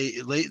hit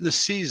a late in the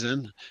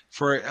season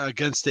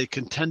against a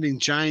contending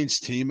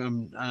Giants team?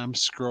 I'm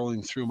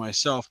scrolling through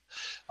myself.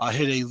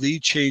 Hit a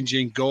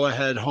lead-changing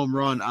go-ahead home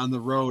run on the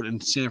road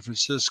in San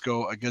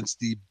Francisco against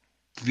the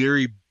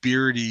very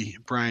beardy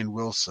Brian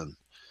Wilson.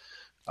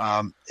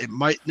 It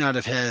might not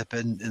have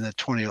happened in the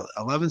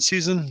 2011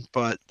 season,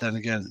 but then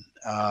again,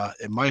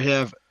 it might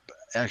have.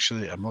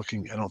 Actually, I'm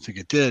looking. I don't think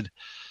it did.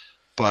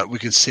 But we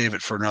can save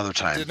it for another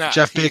time. Did not.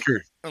 Jeff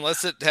Baker.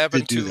 Unless it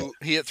happened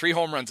he hit 3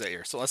 home runs that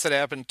year. So unless it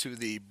happened to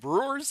the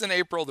Brewers in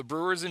April, the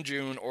Brewers in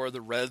June, or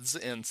the Reds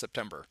in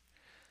September.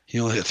 He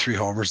only hit 3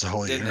 homers the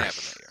whole year. Didn't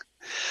happen that year.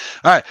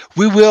 All right.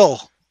 We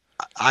will,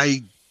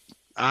 I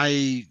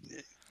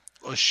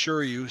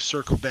assure you,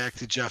 circle back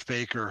to Jeff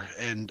Baker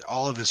and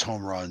all of his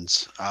home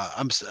runs.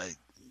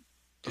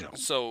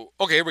 So,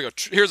 okay, here we go.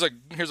 Here's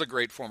a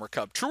great former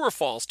Cub. True or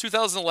false?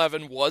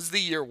 2011 was the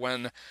year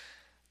when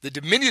the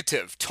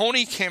diminutive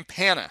Tony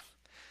Campana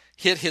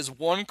hit his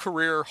one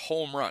career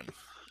home run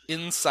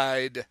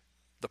inside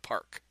the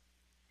park.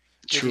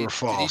 True or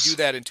false? Did he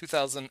do that in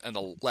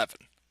 2011?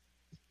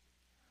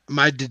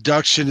 My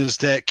deduction is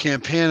that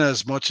Campana,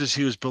 as much as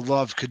he was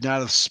beloved, could not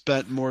have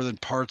spent more than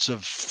parts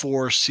of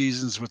 4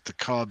 seasons with the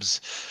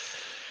Cubs,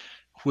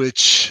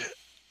 which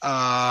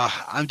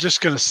I'm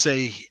just going to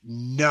say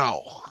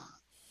no.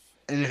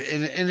 And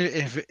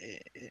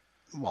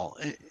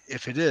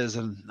if it is,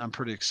 then I'm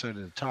pretty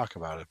excited to talk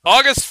about it.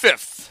 August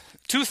 5th,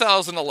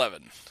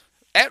 2011,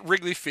 at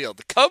Wrigley Field,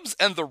 the Cubs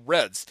and the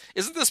Reds.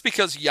 Isn't this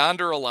because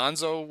Yonder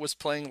Alonso was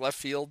playing left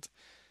field,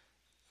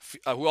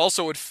 who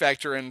also would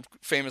factor in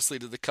famously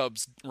to the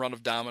Cubs' run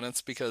of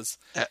dominance because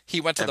he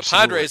went to the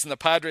Padres, and the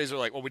Padres were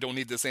like, well, we don't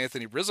need this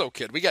Anthony Rizzo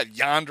kid. We got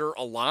Yonder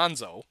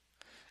Alonso.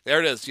 There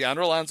it is,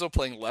 Yonder Alonso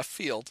playing left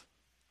field.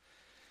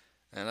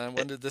 And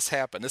when did this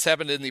happen? This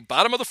happened in the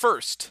bottom of the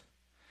first,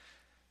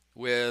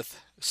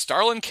 with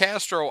Starlin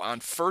Castro on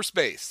first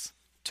base.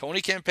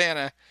 Tony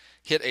Campana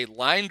hit a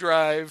line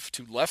drive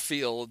to left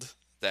field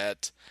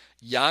that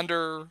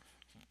Yonder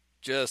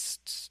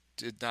just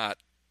did not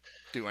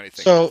do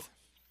anything with.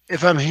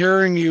 If I'm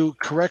hearing you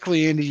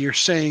correctly, Andy, you're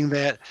saying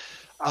that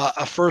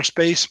a first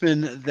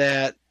baseman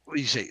that, what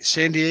do you say,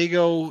 San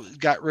Diego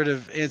got rid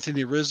of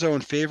Anthony Rizzo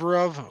in favor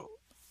of?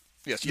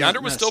 Yes, Yonder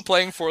was still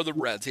playing for the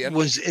Reds.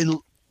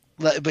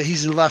 But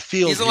he's in left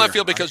field. He's in left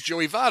field because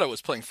Joey Votto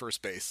was playing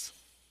first base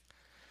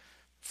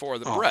for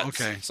the Reds.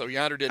 Okay. So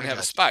Yonder didn't have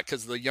a spot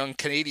because the young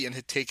Canadian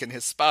had taken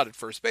his spot at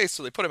first base,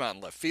 so they put him out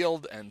in left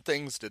field, and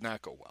things did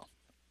not go well.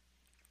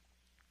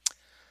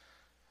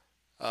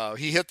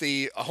 He hit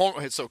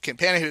so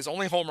Campana hit his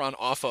only home run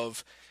off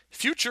of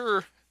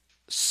future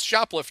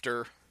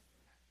shoplifter,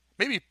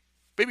 maybe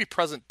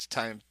present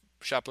time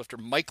shoplifter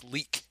Mike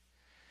Leake.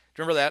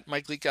 Do you remember that?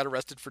 Mike Leake got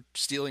arrested for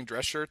stealing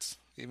dress shirts,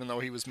 even though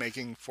he was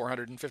making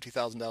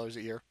 $450,000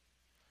 a year.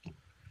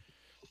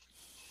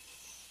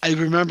 I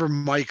remember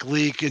Mike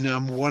Leake, and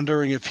I'm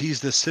wondering if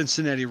he's the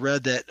Cincinnati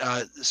Red that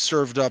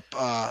served up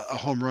a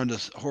home run to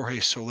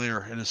Jorge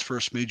Soler in his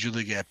first major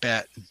league at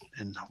bat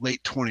in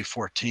late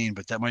 2014.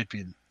 But that might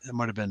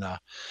have been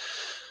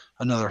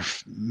another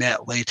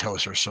Matt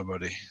Latos or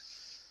somebody.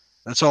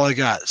 That's all I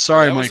got.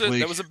 Sorry, Mike Leake.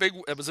 That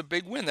was a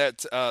big win. That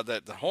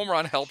the home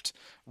run helped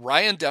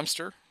Ryan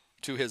Dempster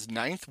to his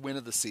 9th win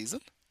of the season.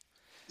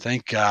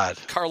 Thank God.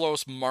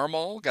 Carlos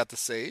Marmol got the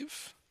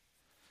save.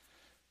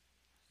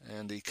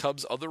 And the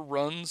Cubs' other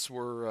runs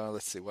were,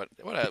 let's see, what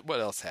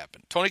else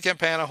happened? Tony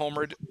Campana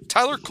homered.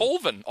 Tyler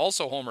Colvin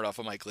also homered off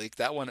of Mike Leake.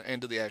 That one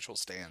into the actual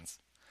stands.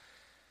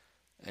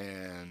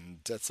 And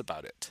that's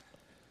about it.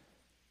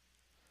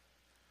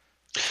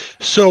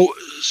 So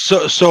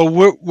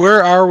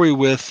where are we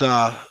with,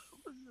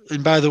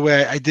 and by the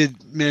way, I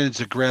did manage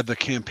to grab the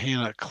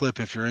Campana clip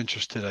if you're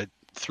interested. I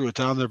threw it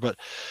down there, but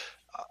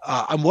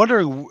I'm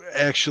wondering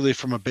actually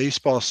from a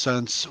baseball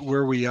sense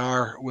where we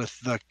are with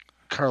the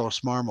Carlos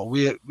Marmol.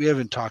 We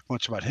haven't talked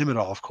much about him at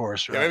all, of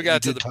course. Yeah, we haven't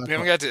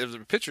got to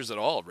the pitchers at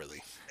all,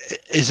 really.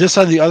 Is this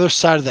on the other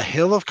side of the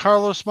hill of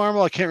Carlos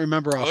Marmol? I can't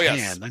remember offhand.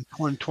 Yes. In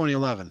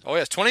 2011. Oh,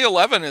 yes.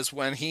 2011 is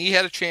when he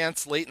had a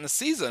chance late in the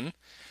season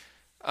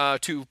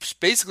to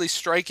basically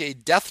strike a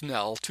death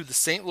knell to the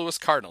St. Louis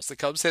Cardinals. The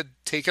Cubs had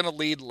taken a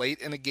lead late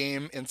in a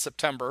game in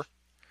September.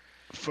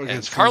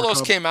 And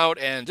Carlos came out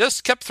and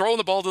just kept throwing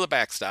the ball to the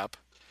backstop.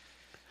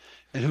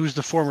 And who's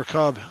the former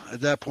Cub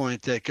at that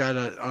point that got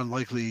an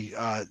unlikely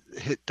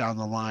hit down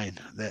the line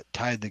that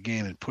tied the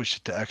game and pushed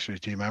it to extra?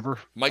 Do you remember?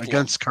 Mike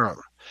against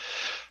Carlos.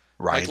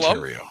 Ryan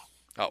Theriot.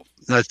 Oh,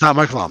 no, it's not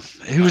Mike Lum.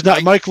 He was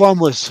not. Mike Lum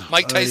was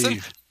Mike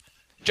Tyson.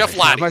 Jeff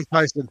Lottie. Mike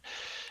Tyson.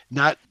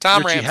 Not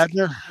Tom Richie Ramsey.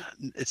 Hebner.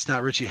 It's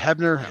not Richie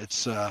Hebner.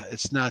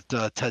 It's not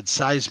Ted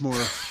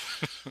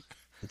Sizemore.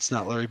 It's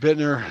not Larry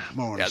Bittner.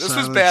 Yeah, this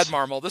was bad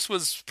Marmol. This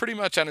was pretty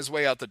much on his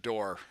way out the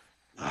door.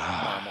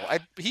 Marmol.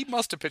 He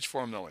must have pitched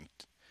for him though.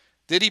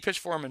 Did he pitch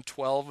for him in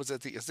 12? Was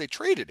it they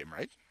traded him,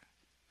 right?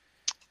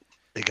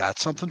 They got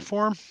something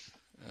for him.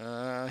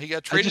 He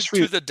got traded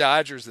to the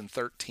Dodgers in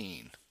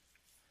 13.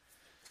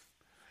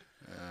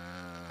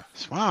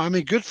 Wow, I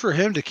mean, good for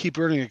him to keep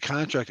earning a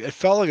contract. It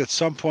felt like at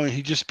some point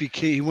he just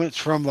became. He went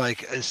from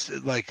like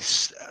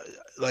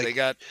they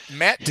got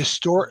Matt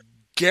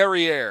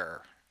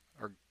Guerrier.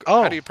 Or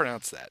how do you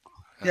pronounce that?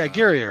 Yeah,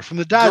 Guerrier from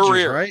the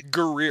Dodgers, right?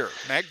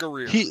 Matt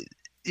Guerrier.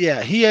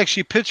 He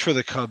actually pitched for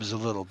the Cubs a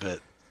little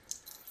bit.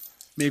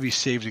 Maybe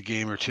saved a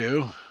game or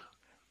two.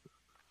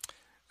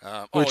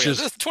 This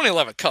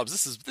 2011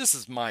 Cubs. This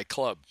is my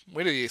club.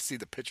 Wait till you see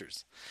the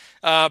pitchers.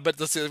 But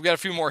let's see. We've got a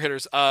few more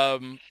hitters.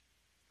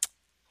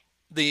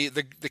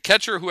 The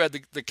catcher who had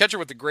the catcher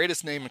with the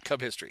greatest name in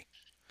Cub history.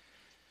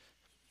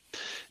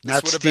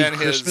 Not Steve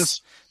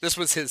Christmas. This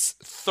was his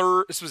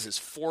third. This was his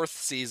fourth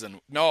season.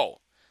 No,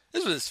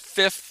 this was his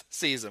fifth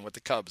season with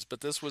the Cubs.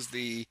 But this was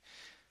the.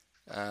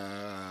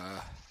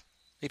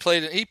 He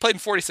played in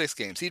 46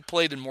 games. He'd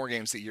played in more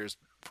games the years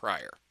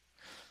prior.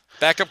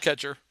 Backup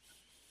catcher.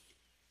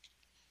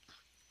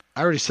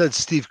 I already said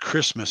Steve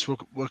Christmas.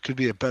 What could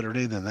be a better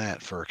name than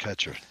that for a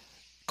catcher?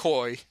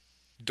 Coy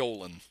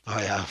Dolan. Oh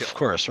yeah, of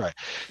course, right.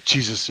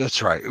 Jesus,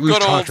 that's right. We've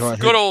talked about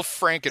good old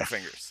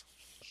Frankenfingers.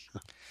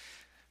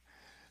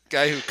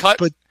 Guy who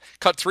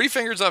cut 3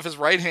 fingers off his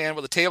right hand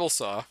with a table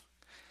saw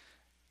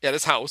at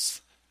his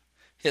house.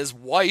 His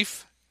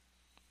wife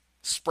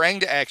sprang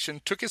to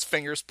action, took his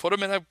fingers, put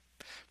them in a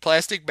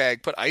plastic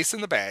bag, put ice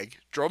in the bag,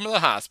 drove him to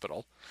the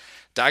hospital.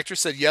 Doctor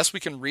said, yes, we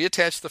can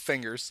reattach the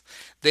fingers.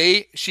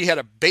 She had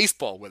a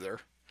baseball with her.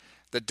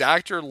 The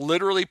doctor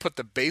literally put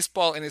the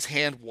baseball in his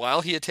hand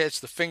while he attached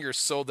the fingers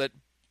so that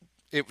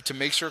to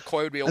make sure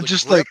Coy would be able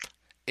to grip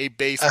a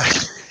baseball.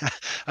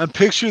 I'm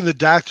picturing the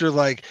doctor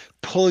like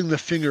pulling the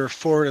finger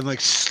forward and like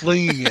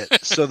slinging it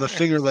so the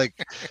finger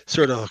like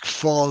sort of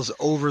falls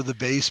over the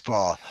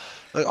baseball.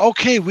 Like,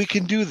 okay, we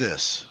can do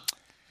this.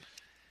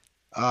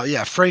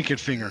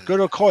 Frankenfinger.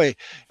 Good old Coy.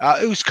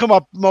 It was come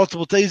up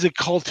multiple days. A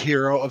cult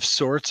hero of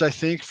sorts, I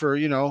think, for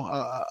good old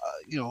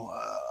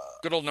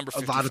number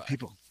 55. A lot of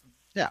people.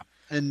 Yeah.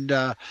 And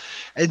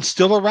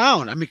still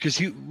around. I mean,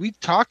 because we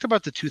talked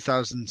about the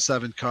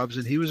 2007 Cubs,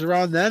 and he was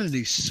around then, and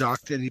he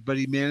sucked. But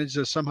he managed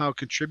to somehow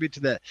contribute to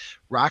that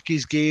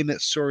Rockies game.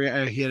 That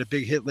he had a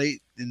big hit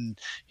late, and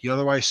he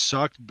otherwise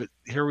sucked. But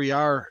here we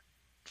are,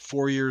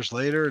 4 years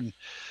later, and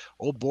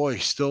oh boy,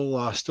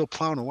 still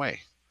plowing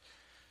away.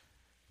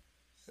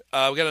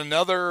 We got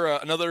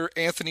another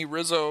Anthony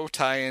Rizzo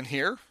tie-in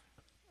here.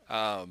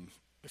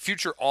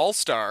 Future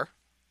All-Star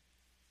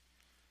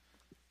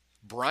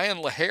Brian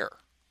LaHair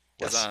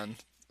was on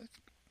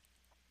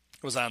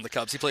the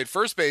Cubs. He played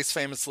first base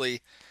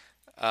famously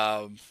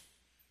the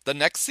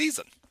next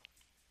season.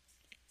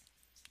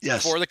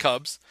 Yes. For the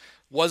Cubs,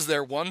 was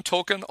their one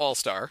token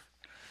All-Star,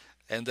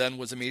 and then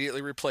was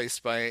immediately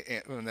replaced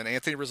and then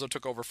Anthony Rizzo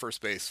took over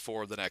first base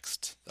for the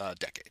next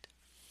decade.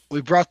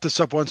 We brought this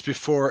up once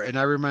before, and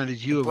I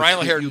reminded you of Brian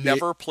LaHair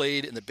never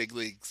played in the big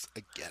leagues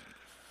again.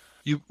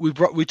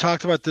 We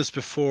talked about this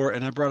before,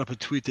 and I brought up a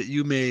tweet that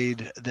you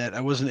made that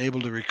I wasn't able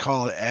to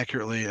recall it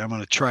accurately. I'm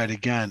going to try it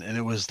again, and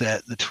it was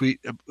that the tweet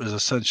was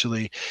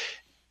essentially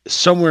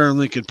somewhere in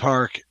Lincoln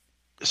Park,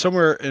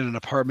 somewhere in an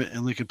apartment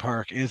in Lincoln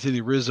Park,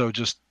 Anthony Rizzo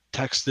just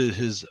texted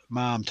his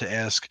mom to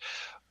ask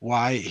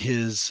why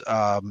his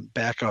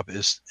backup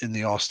is in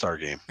the All-Star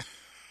game.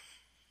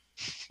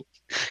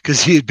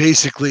 Because he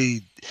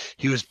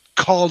was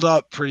called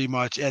up pretty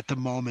much at the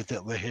moment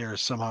that LaHair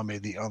somehow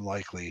made the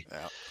unlikely.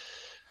 Yeah.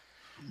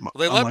 Well,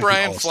 they let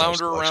Brian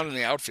flounder around in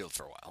the outfield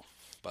for a while,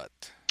 but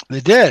they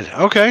did.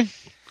 Okay.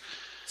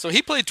 So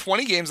he played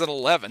 20 games in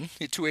 11.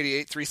 He had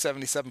 288,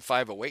 377,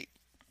 508,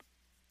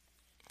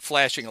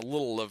 flashing a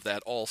little of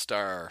that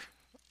All-Star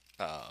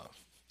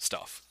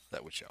stuff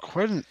that would show.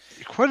 Quite an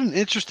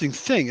interesting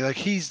thing. Like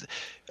he's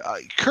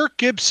Kirk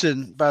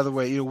Gibson, by the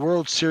way,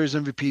 World Series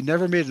MVP,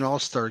 never made an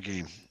All-Star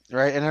game,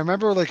 right? And I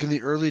remember like in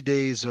the early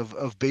days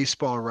of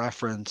Baseball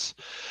Reference,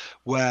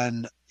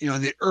 when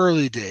in the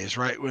early days,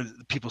 right, when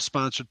people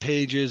sponsored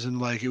pages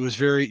and like it was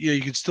very, you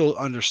could still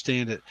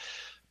understand it,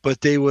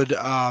 but they would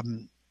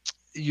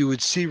you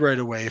would see right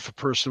away if a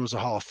person was a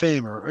Hall of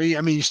Famer.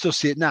 I mean, you still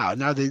see it now.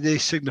 Now they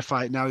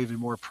signify it now even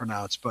more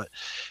pronounced. But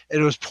it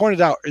was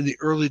pointed out in the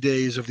early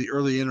days of the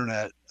early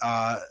internet,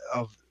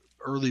 of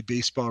early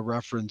Baseball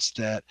Reference,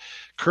 that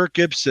Kirk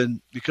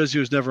Gibson, because he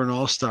was never an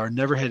All-Star,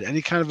 never had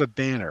any kind of a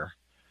banner,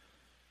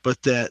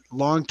 but that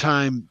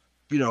longtime,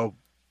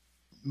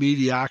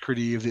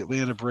 mediocrity of the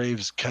Atlanta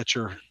Braves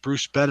catcher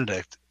Bruce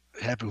Benedict,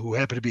 who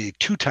happened to be a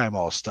 2-time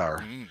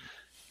All-Star,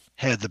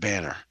 had the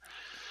banner.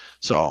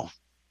 So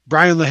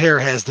Brian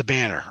LaHair has the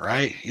banner,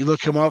 right? You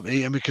look him up,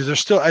 because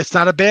it's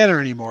not a banner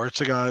anymore.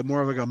 It's like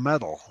more of like a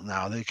medal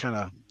now. They kind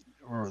of,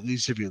 or at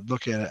least if you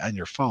look at it on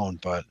your phone,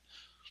 but.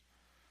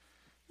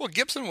 Well,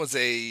 Gibson was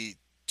a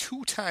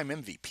two-time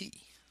MVP.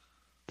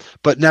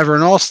 but never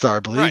an All-Star, I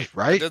believe,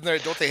 But right?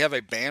 don't they have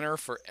a banner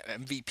for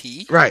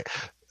MVP? Right.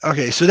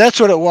 Okay, so that's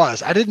what it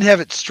was. I didn't have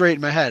it straight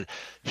in my head.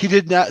 He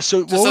did not.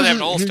 So Just what doesn't was have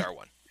an it? All-Star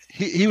one.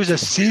 He was a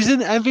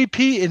season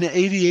MVP in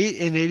 '88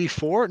 and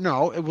 '84.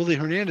 No, Willie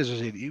Hernandez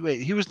was 80.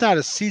 Wait, he was not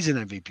a season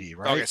MVP,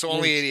 right? Okay, so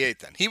only 88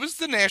 then. He was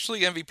the National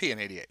League MVP in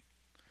 88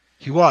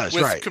 He was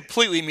with right.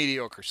 completely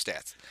mediocre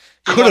stats.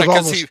 He Could won have it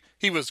because almost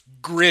he was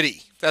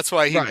gritty. That's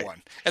why he Right.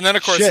 won. And then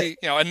of course Shit.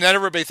 and then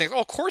everybody thinks,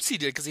 oh, of course he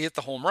did because he hit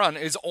the home run.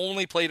 His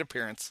only plate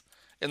appearance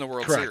in the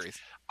World Correct.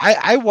 Series.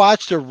 I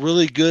watched a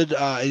really good,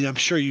 and I'm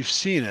sure you've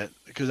seen it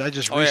because I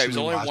just Oh yeah, he was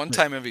recently only watched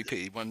one-time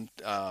MVP.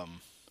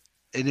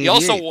 it. He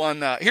also 88. won.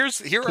 Here are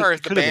the Could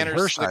have been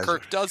banners that Hershiser.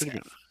 Kirk does Could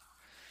have have.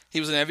 He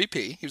was an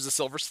MVP. He was a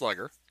Silver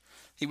Slugger.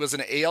 He was an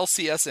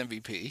ALCS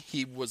MVP.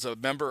 He was a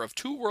member of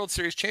 2 World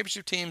Series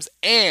championship teams,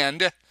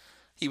 and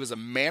he was a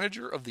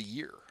Manager of the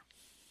Year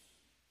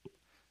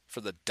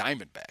for the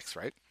Diamondbacks.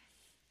 Right.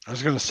 I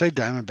was going to say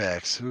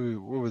Diamondbacks.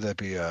 What would that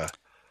be?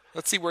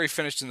 Let's see where he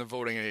finished in the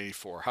voting in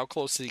 '84. How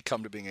close did he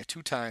come to being a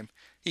two-time?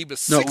 He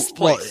was No, sixth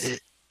well, place.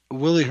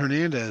 Willie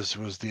Hernandez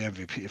was the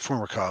MVP,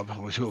 former Cub.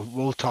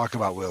 We'll talk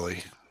about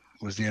Willie.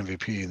 Was the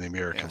MVP in the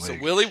American So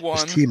League. Willie won.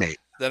 His teammate.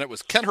 Then it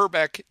was Ken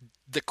Herbeck,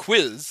 the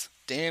Quiz,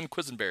 Dan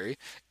Quisenberry,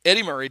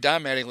 Eddie Murray,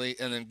 Don Mattingly,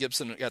 and then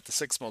Gibson got the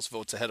 6th most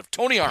votes ahead of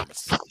Tony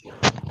Armas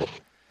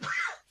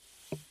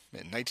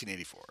in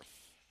 1984.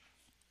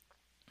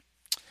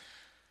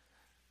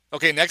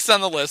 Okay, next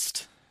on the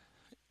list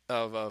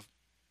of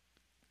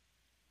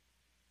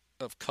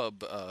Cub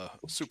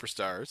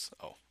superstars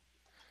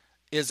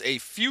is a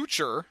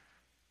future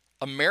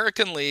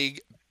American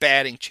League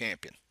batting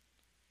champion.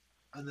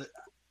 On the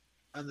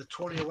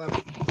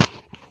 2011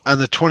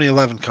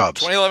 Cubs.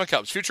 2011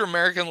 Cubs, future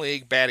American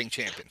League batting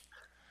champion.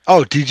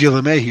 Oh, DJ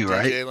LeMahieu,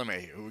 right? DJ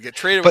LeMahieu. We get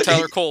traded But with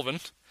Tyler Colvin.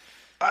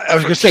 I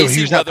was going to say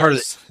he was not part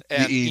of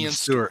and the Ian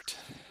Stewart.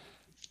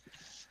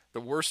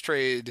 The worst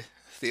trade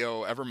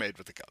Theo ever made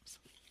with the Cubs.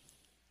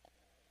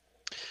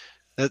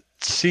 That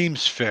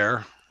seems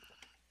fair.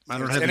 I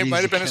don't have. And an it might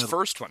easy have been his count.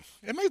 first one.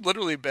 It might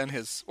literally have been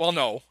his. Well,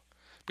 no,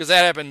 because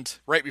that happened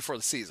right before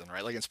the season,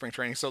 right? Like in spring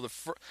training. So the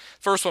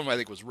first one I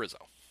think was Rizzo.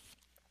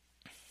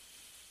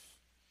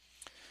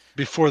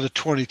 Before the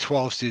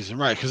 2012 season,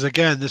 right? Because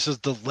again, this is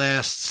the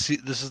last.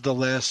 This is the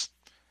last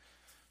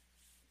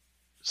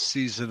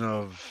season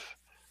of.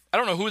 I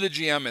don't know who the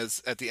GM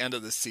is at the end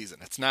of this season.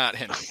 It's not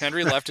Henry.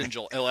 Henry left in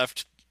July.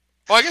 Left.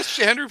 Well, I guess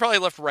Henry probably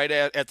left right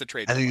at the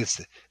trade. I think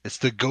it's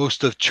the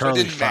ghost of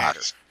Charlie didn't Fox.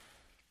 matter.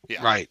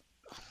 Yeah. Right.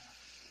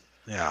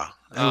 Yeah.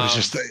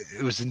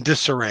 It was in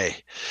disarray,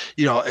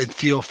 and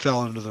Theo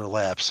fell into their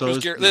lap. So it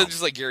was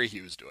just like Gary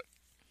Hughes do it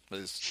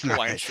with his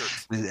Hawaiian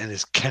shirts and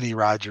his Kenny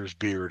Rogers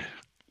beard.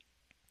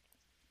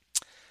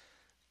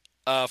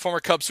 Former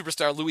Cubs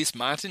superstar Luis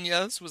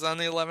Montañez was on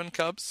the 11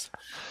 Cubs.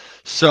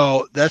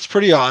 So that's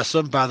pretty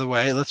awesome. By the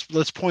way,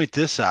 let's point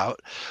this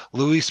out.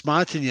 Luis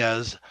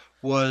Montañez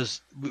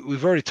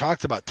we've already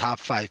talked about top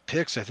 5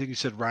 picks. I think you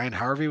said Ryan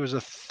Harvey was a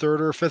 3rd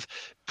or 5th.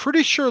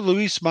 Pretty sure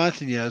Luis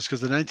Montañez,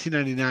 because the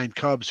 1999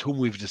 Cubs, whom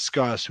we've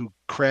discussed, who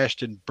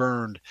crashed and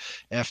burned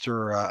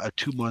after a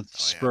 2-month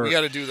spurt. We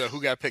got to do the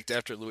who got picked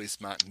after Luis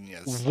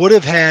Montañez. Would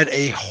have had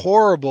a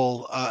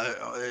horrible,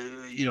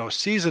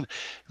 season.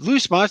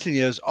 Luis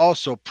Montañez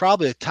also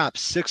probably a top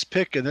 6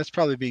 pick, and that's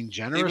probably being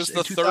generous. He was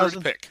the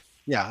 3rd pick.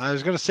 Yeah, I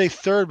was going to say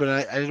 3rd, but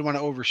I didn't want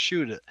to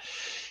overshoot it.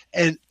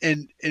 And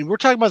we're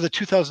talking about the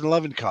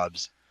 2011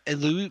 Cubs,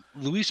 and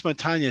Luis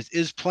Montañez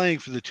is playing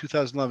for the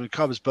 2011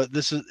 Cubs, but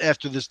this is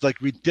after this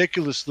like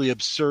ridiculously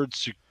absurd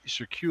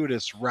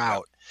circuitous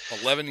route.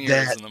 11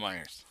 years in the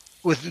minors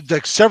with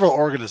like several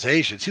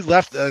organizations. He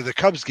left. The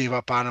Cubs gave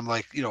up on him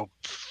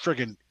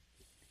friggin'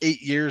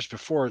 8 years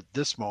before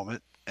this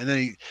moment. And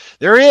then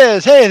there he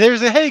is.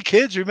 Hey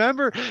kids,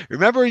 remember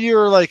you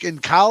were like in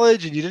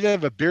college and you didn't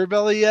have a beer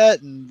belly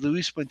yet, and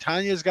Luis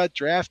Montañez got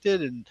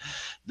drafted, and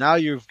now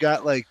you've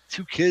got like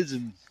 2 kids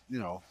in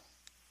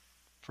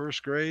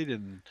first grade,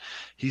 and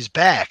he's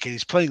back and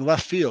he's playing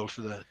left field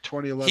for the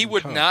 2011. He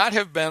would Cubs. not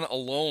have been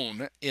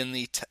alone in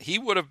the. He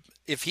would have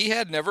if he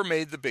had never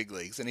made the big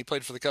leagues, and he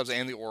played for the Cubs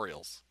and the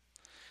Orioles.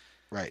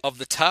 Right. Of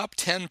the top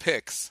 10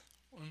 picks,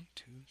 1,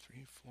 2,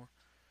 3, 4,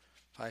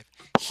 5.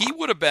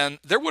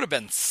 There would have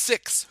been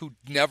 6 who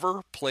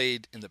never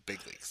played in the big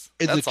leagues.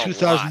 In That's the a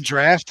 2000 lot.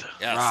 draft?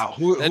 Yes. Wow.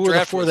 Who were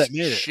the 4 that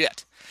made it?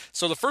 Shit.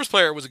 So the first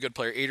player was a good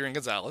player, Adrian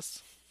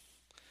Gonzalez.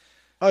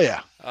 Oh,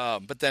 yeah.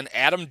 But then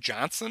Adam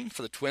Johnson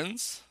for the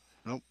Twins.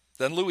 Nope.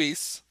 Then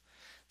Luis.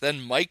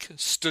 Then Mike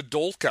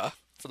Stodolka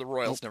for the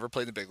Royals. Nope. Never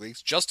played in the big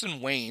leagues.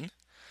 Justin Wayne.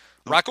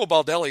 Nope. Rocco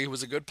Baldelli, who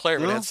was a good player,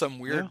 but had some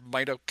weird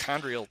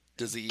mitochondrial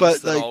disease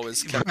that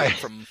always kept him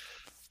from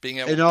being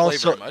able to play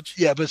very much.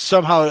 Yeah, but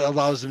somehow it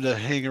allows him to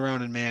hang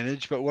around and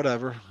manage, but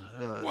whatever.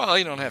 Well,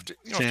 you don't have to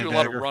do a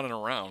lot of running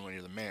around when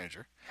you're the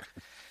manager.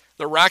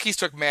 The Rockies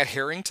took Matt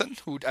Harrington,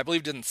 who I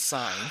believe didn't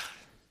sign.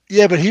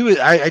 Yeah, but he was.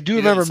 I do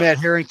remember Matt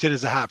Harrington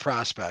as a hot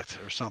prospect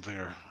or something.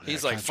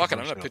 He's like, "Fuck it,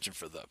 I'm not pitching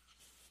for the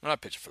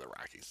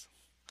Rockies."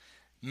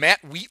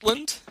 Matt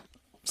Wheatland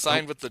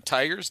signed with the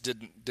Tigers,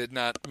 did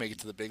not make it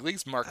to the big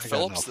leagues. Mark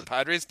Phillips, the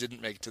Padres,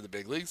 didn't make it to the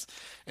big leagues.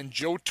 And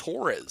Joe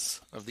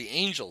Torres of the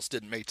Angels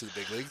didn't make it to the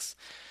big leagues.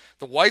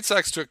 The White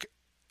Sox took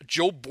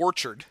Joe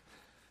Borchard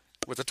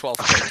with a 12th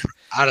pick.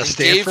 Out of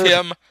Stanford? Gave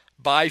him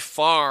by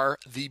far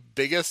the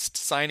biggest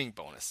signing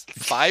bonus,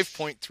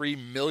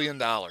 $5.3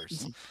 million.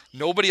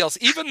 Nobody else,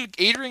 even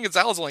Adrian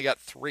Gonzalez only got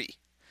 $3 million.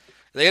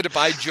 They had to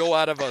buy Joe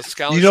out of a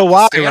scholarship. You know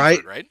why,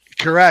 Stanford, right?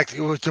 Correct.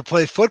 It was to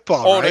play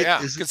football, right?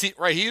 Yeah, because he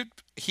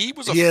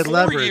was a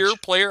 4-year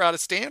player out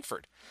of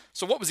Stanford.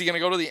 So what was he going to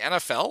go to the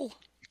NFL?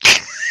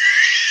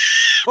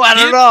 Well, I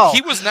don't know.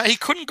 He was not. He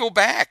couldn't go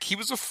back. He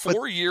was a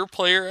 4-year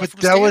player. But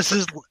from Stanford.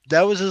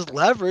 was his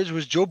leverage.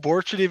 Was Joe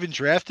Borchard even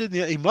drafted?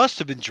 He must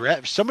have been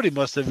drafted. Somebody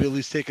must have at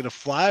least taken a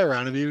flyer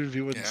on him, even if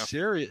he wasn't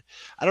serious.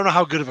 I don't know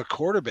how good of a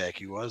quarterback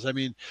he was. I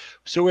mean,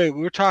 so wait,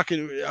 we're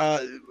talking.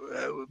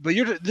 But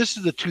this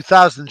is the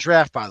 2000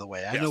 draft, by the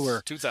way. I know we're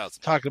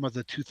 2000 talking about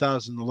the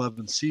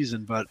 2011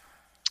 season, but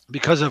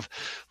because of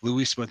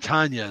Luis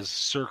Montañez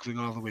circling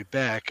all the way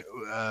back,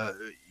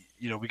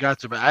 we got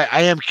to. But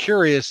I am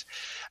curious.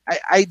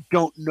 I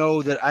don't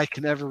know that I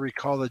can ever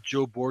recall that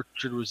Joe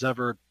Borchard was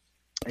ever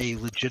a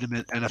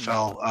legitimate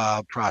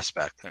NFL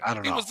prospect. I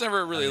don't know. He was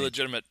never really a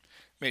legitimate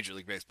Major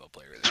League Baseball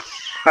player either.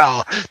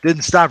 Well,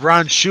 didn't stop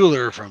Ron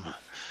Schuler from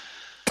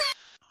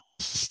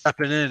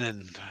stepping in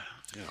and,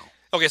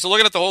 Okay, so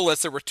looking at the whole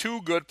list, there were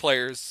two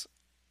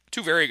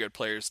very good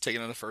players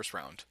taken in the first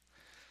round.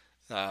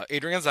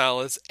 Adrian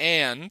Gonzalez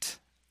and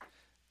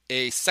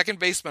a second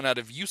baseman out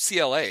of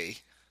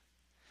UCLA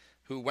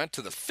who went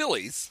to the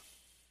Phillies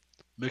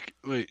with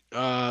the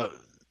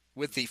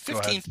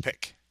 15th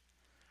pick.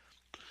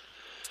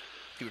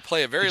 He would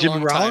play a very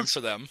long time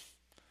for them.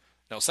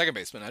 No, second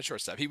baseman, not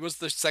shortstop. He was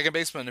the second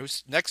baseman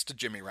who's next to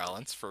Jimmy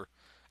Rollins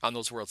on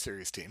those World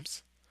Series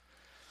teams.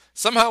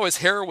 Somehow his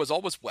hair was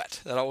always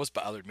wet. That always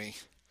bothered me.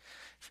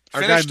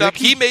 Finished up.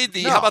 He made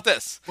the. No. How about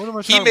this?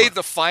 He made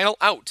the final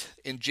out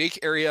in Jake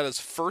Arrieta's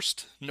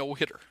first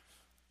no-hitter.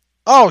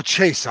 Oh,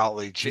 Chase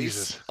Utley.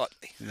 Jesus.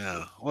 Utley.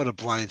 Yeah, what a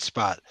blind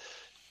spot.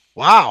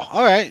 Wow.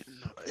 All right.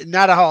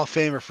 Not a Hall of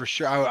Famer for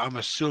sure. I'm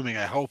assuming.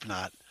 I hope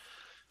not.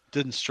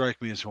 Didn't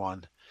strike me as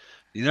one.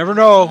 You never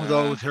know,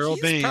 though, with Harold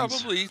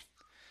Baines.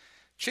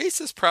 Chase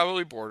is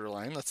probably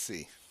borderline. Let's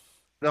see.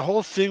 The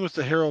whole thing with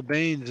the Harold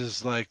Baines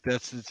is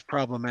it's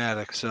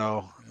problematic.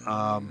 So.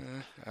 I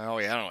don't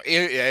know.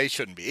 He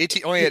shouldn't be.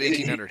 Only had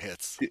 1,800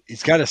 hits.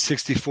 He's got a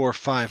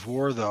 64.5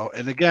 WAR though,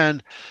 and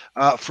again,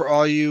 for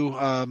all you,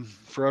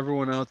 for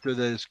everyone out there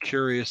that is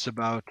curious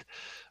about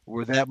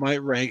where that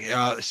might rank,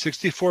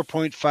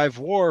 64.5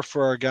 WAR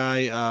for our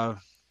guy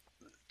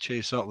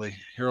Chase Utley.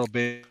 Harold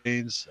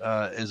Baines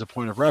is a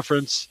point of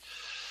reference.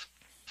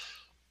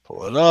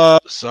 Pull it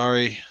up.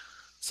 Sorry.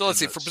 So let's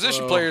see. For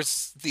position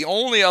players, the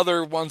only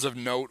other ones of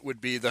note would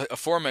be the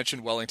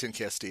aforementioned Wellington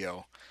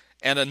Castillo.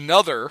 And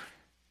another,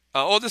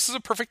 this is a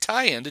perfect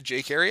tie-in to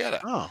Jake Arrieta.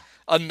 Oh.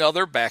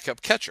 Another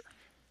backup catcher.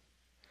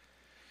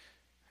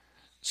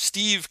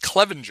 Steve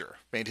Clevenger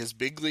made his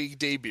big league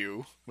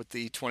debut with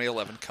the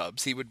 2011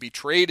 Cubs. He would be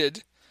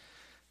traded.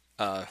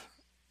 To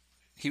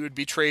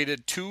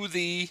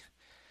the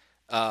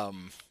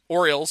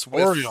Orioles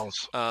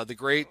with the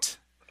great.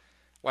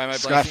 Why am I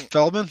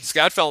blanking?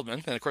 Scott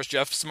Feldman, and of course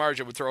Jeff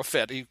Samardzija would throw a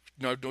fit.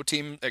 No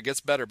team that gets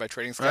better by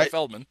trading Scott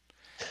Feldman.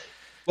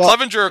 Well,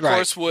 Clevenger, of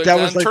course, would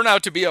then turn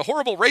out to be a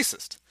horrible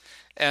racist,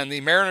 and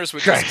the Mariners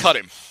would just cut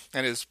him,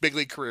 and his big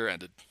league career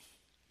ended.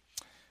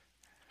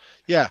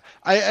 Yeah,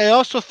 I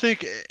also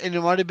think, and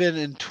it might have been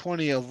in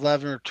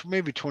 2011 or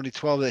maybe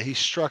 2012, that he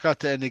struck out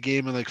to end the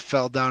game and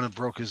fell down and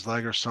broke his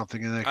leg or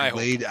something, and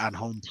laid on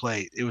home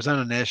plate. It was on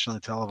a nationally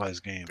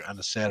televised game on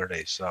a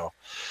Saturday, so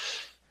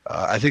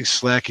I think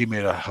Slacky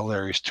made a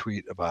hilarious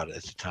tweet about it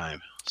at the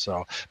time.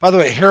 So, by the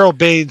way, Harold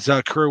Baines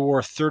career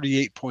WAR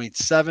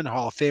 38.7,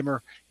 Hall of Famer.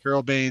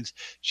 Harold Baines,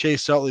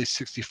 Chase Utley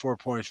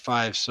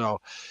 64.5.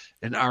 So,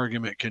 an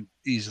argument can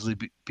easily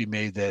be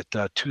made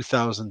that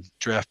 2000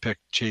 draft pick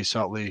Chase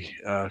Utley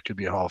could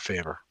be a Hall of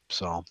Famer.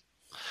 So,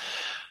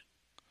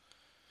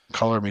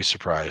 color me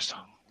surprised.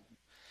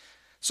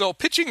 So,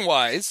 pitching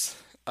wise,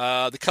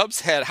 the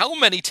Cubs had how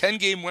many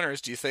 10-game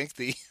winners do you think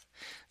they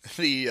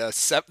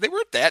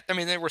weren't that? I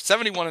mean, they were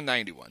 71 and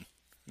 91.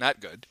 Not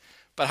good.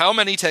 But how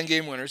many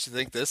 10-game winners do you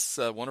think this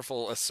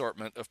wonderful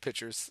assortment of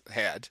pitchers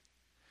had?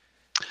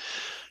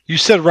 You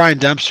said Ryan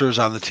Dempster is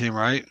on the team,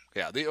 right?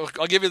 Yeah,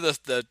 I'll give you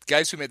the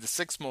guys who made the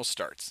 6 most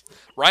starts.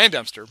 Ryan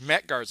Dempster,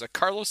 Matt Garza,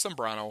 Carlos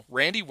Zambrano,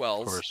 Randy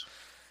Wells,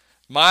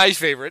 my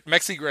favorite,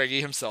 Mexi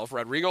Greggy himself,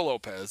 Rodrigo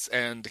Lopez,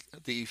 and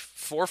the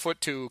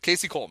 4'2"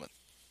 Casey Coleman.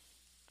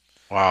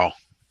 Wow.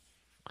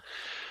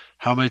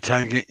 How many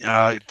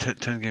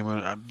 10-game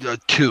winners?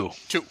 2.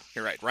 2,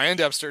 you're right. Ryan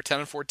Dempster, 10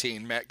 and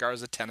 14. Matt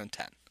Garza, 10 and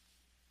 10.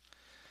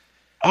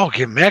 Oh,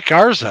 give Matt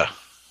Garza.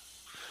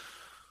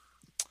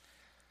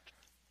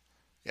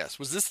 Yes.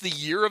 Was this the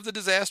year of the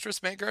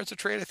disastrous Matt Garza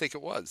trade? I think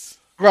it was.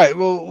 Right.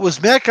 Well,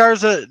 was Matt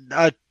Garza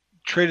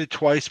traded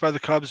twice by the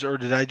Cubs, or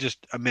did I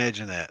just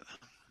imagine that?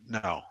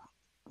 No.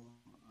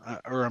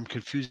 or I'm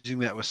confusing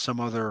that with some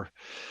other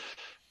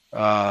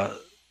uh,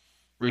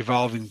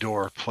 revolving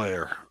door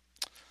player.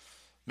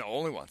 No,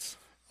 only once.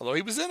 Although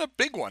he was in a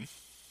big one.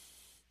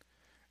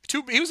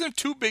 He was in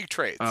 2 big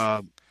trades.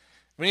 Uh,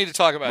 We need to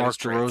talk about Mark his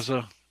trades.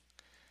 DeRosa.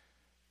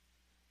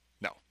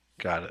 No.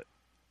 Got it.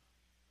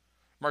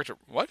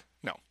 What?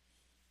 No.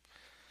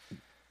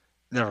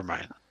 Never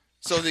mind.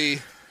 So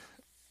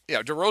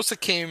DeRosa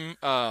came.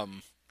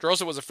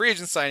 DeRosa was a free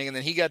agent signing, and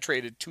then he got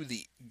traded to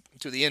the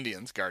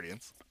Indians,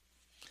 Guardians.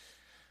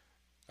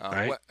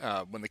 Right.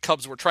 When the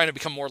Cubs were trying to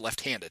become more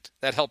left-handed,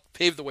 that helped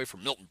pave the way for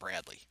Milton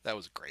Bradley. That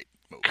was a great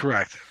move.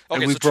 Correct.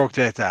 Okay, and we broke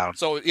that down.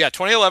 So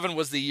 2011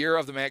 was the year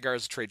of the Matt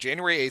Garza trade.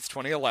 January 8th,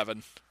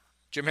 2011,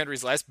 Jim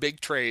Hendry's last big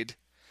trade.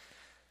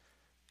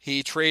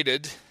 He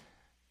traded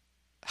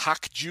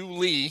Hak-Ju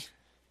Lee,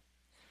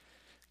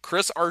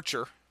 Chris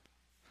Archer,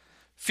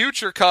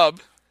 future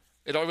Cub.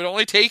 It would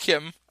only take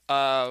him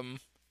 10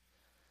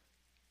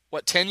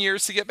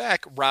 years to get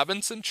back.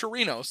 Robinson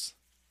Chirinos,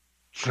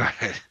 Right.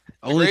 the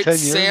Only great 10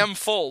 years. Sam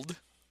Fuld,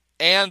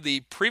 and the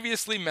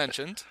previously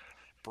mentioned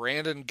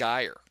Brandon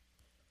Geyer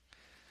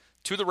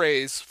to the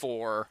Rays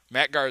for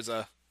Matt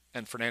Garza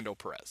and Fernando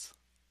Perez.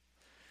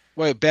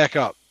 Wait, back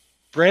up.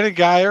 Brandon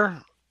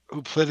Geyer,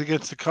 who played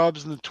against the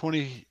Cubs in the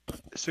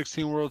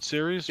 2016 World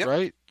Series, Yep.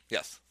 right?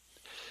 Yes.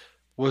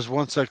 Was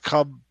once a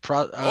Cub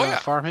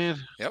farmhand.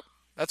 Yep.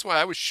 That's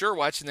why I was sure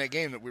watching that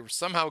game that we were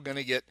somehow going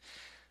to get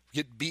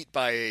beat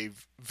by a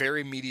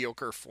very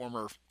mediocre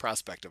former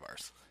prospect of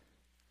ours.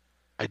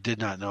 I did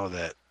not know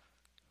that.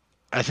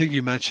 I think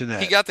you mentioned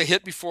that. He got the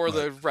hit before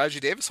the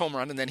Raji Davis home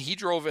run, and then he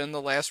drove in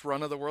the last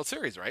run of the World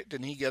Series, right?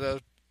 Didn't he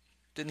after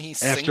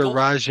single?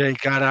 Rajay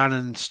got on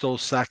and stole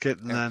second,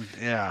 and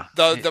then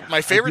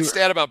My favorite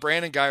stat about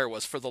Brandon Geyer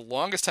was for the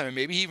longest time, and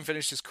maybe he even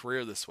finished his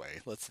career this way.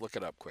 Let's look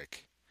it up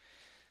quick.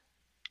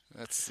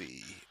 Let's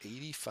see,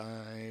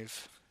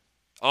 85.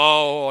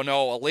 Oh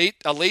no,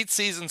 a late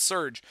season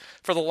surge.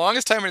 For the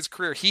longest time in his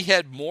career, he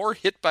had more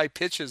hit by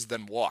pitches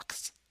than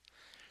walks.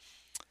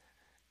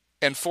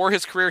 And for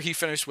his career, he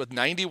finished with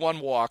 91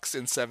 walks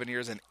in 7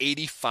 years and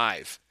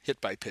 85 hit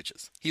by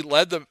pitches. He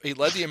led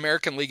the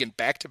American League in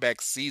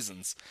back-to-back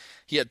seasons.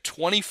 He had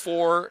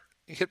 24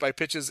 hit by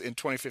pitches in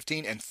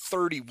 2015 and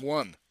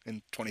 31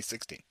 in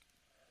 2016.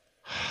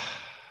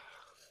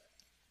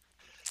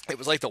 It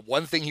was like the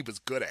one thing he was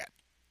good at.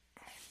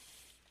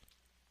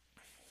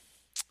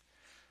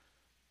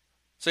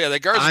 So yeah, the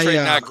Garza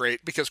trade not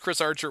great because Chris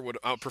Archer would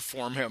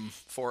outperform him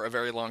for a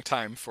very long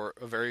time for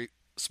a very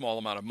small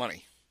amount of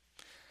money.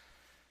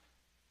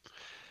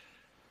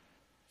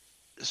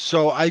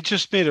 So I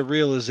just made a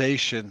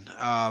realization,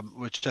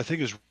 which I think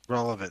is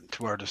relevant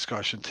to our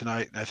discussion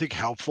tonight, and I think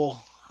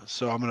helpful.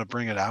 So I'm going to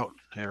bring it out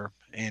here,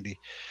 Andy,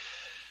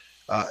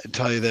 and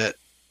tell you that,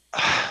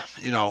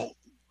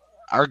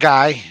 our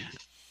guy,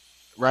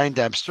 Ryan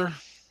Dempster,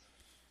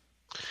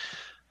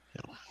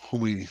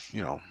 whom we,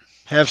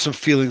 have some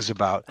feelings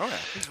about. Oh yeah,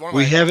 he's one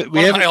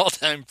of my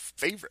all-time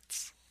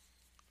favorites.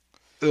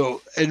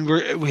 Oh, and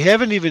we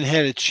haven't even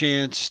had a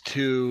chance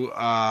to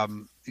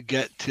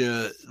get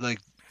to like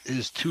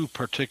his 2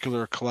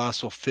 particular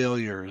colossal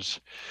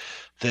failures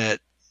that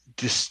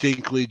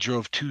distinctly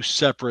drove 2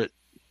 separate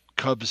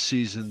Cubs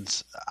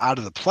seasons out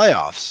of the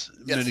playoffs.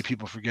 Yes. Many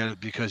people forget it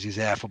because he's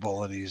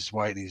affable and he's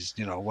white and he's,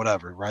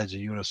 whatever, rides a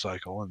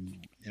unicycle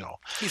and,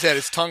 He's had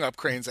his tongue up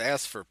Crane's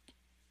ass for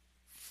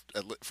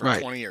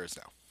right. 20 years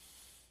now.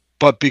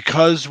 But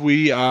because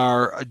we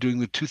are doing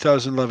the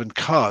 2011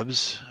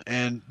 Cubs,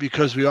 and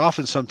because we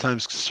often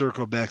sometimes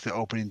circle back to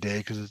opening day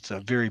because it's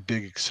a very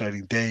big,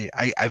 exciting day,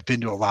 I've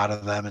been to a lot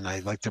of them, and I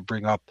like to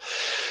bring up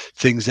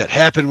things that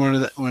happen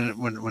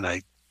when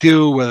I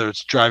do, whether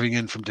it's driving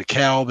in from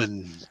DeKalb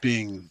and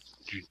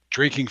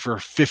drinking for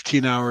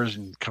 15 hours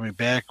and coming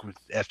back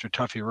after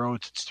Tuffy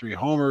Roads, it's 3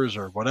 homers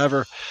or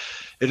whatever.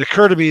 It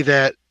occurred to me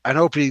that on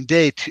opening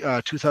day,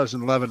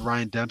 2011,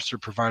 Ryan Dempster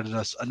provided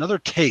us another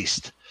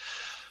taste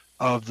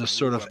of the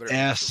sort of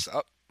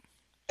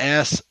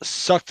ass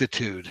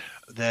suctitude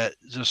that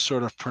just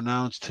sort of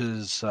pronounced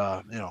his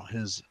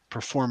his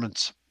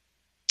performance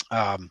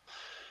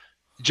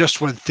just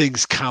when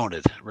things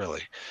counted,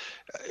 really.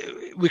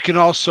 We can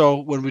also,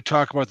 when we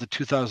talk about the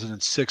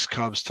 2006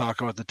 Cubs,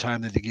 talk about the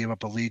time that he gave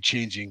up a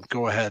lead-changing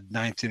go-ahead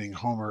 9th inning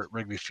homer at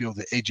Wrigley Field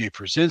to A.J.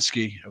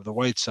 Pierzynski of the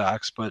White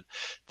Sox, but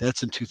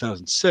that's in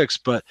 2006.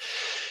 But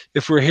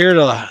if we're here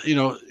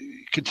to,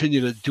 continue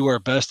to do our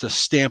best to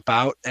stamp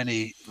out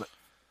any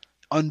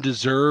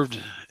undeserved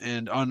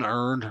and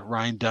unearned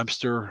Ryan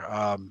Dempster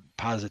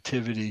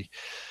positivity,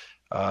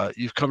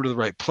 you've come to the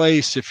right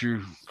place. If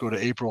you go to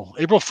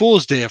April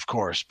Fool's Day, of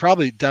course,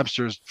 probably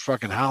Dempster's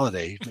fucking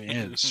holiday,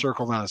 and it's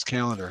circled on his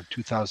calendar in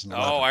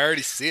 2011. Oh, I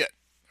already see it.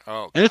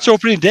 Oh, and it's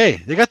opening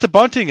day. They got the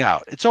bunting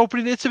out. It's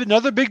opening. It's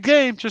another big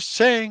game. Just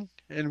saying.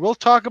 And we'll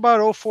talk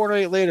about 04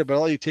 and 08 later, but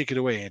I'll let you take it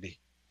away, Andy.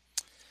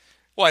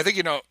 Well, I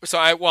think So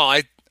I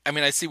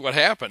see what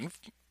happened.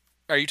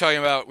 Are you talking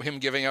about him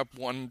giving up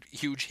one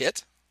huge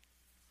hit?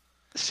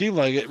 Seemed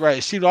like it, right?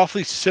 It seemed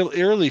awfully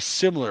eerily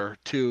similar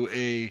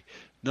to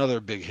another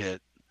big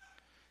hit.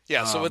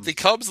 Yeah, so with the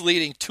Cubs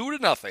leading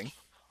 2-0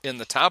 in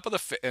the top of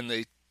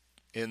the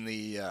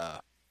they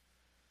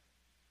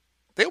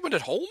opened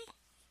at home.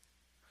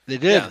 They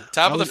did. Yeah,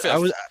 top of the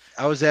fifth.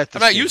 I was at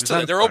this I'm not game. used to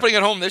that. They're opening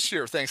at home this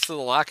year thanks to the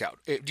lockout.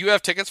 Do you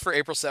have tickets for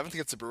April 7th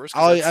against the Brewers?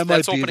 I might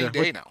That's be opening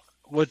there. day now.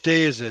 What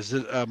day is this?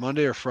 Is it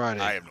Monday or Friday?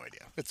 I have no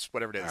idea. It's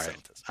whatever day the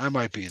 7th is. I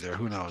might be there.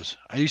 Who knows?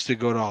 I used to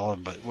go to all of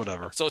them, but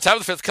whatever. So top of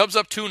the fifth, Cubs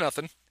up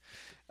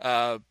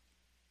 2-0.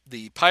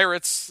 The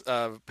Pirates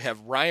have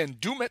Ryan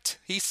Dumit.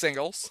 He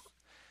singles.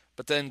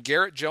 But then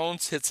Garrett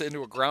Jones hits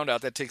into a ground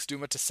out that takes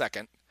Dumit to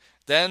second.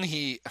 Then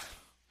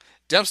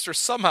Dempster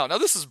somehow, now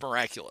this is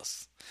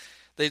miraculous.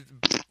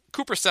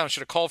 Cooperstown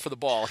should have called for the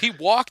ball. He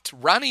walked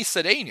Ronnie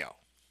Cedeno.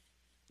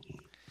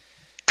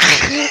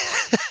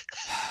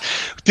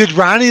 Did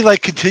Ronnie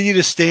continue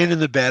to stand in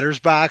the batter's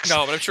box?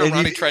 No, but I'm sure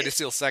Ronnie tried to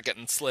steal second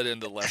and slid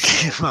into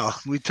left. Well,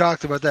 we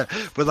talked about that,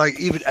 but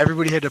even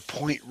everybody had to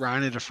point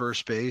Ronnie to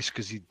first base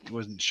because he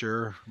wasn't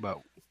sure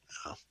about.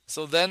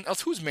 So then,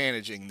 who's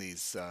managing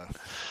these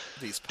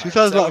Pirates?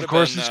 2012, of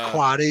course, it's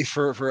Quaddy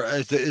for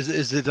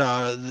is it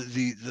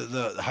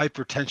the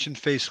hypertension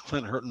face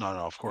Clint Hurdle? No,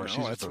 of course,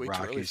 he's with the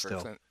Rockies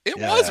still. It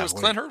was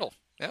Clint Hurdle.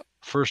 Yep.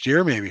 First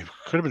year maybe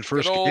could have been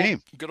first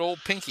game. Good old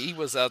Pinky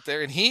was out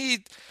there, and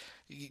he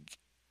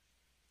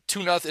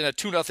 2-0 in a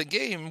 2-0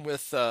 game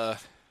with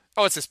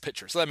it's his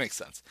pitcher, so that makes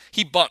sense.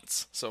 He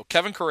bunts. So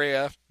Kevin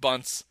Correa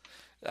bunts.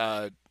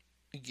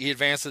 He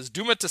advances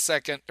Dumit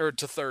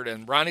to third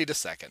and Ronnie to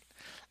second.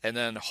 And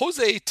then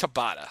Jose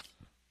Tabata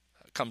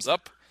comes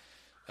up.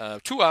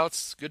 2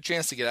 outs, good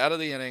chance to get out of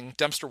the inning.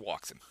 Dempster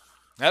walks him.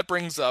 That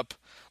brings up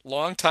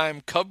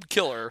longtime Cub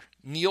killer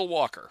Neil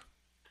Walker.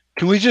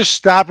 Can we just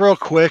stop real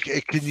quick?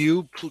 Can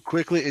you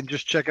quickly and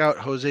just check out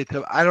Jose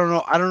Tabata? I don't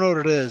know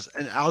what it is,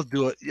 and I'll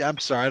do it. Yeah, I'm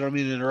sorry, I don't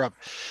mean to interrupt.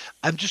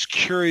 I'm just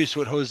curious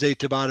what Jose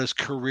Tabata's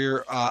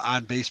career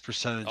on base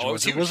percentage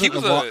was. He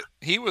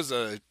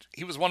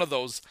was one of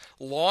those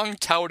long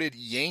touted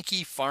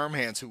Yankee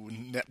farmhands who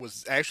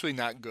was actually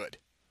not good.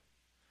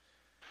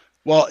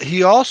 Well,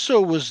 he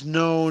also was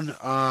known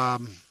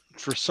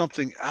for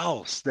something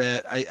else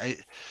that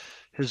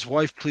his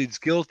wife pleads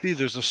guilty.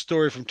 There's a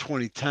story from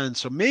 2010,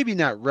 so maybe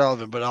not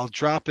relevant, but I'll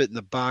drop it in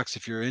the box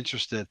if you're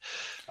interested.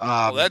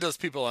 Well, that does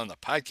people on the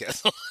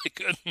podcast.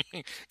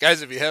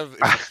 Guys, if you have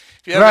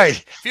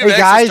right.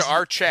 access to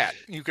our chat,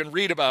 you can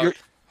read about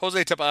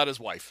Jose Tabata's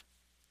wife.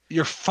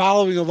 You're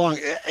following along.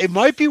 It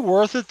might be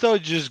worth it, though.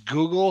 Just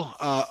Google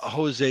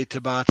Jose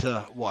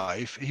Tabata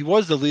wife. He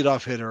was the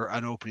leadoff hitter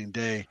on opening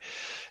day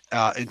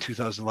in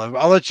 2011.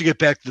 I'll let you get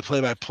back to the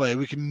play-by-play.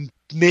 We can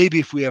maybe,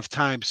 if we have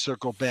time,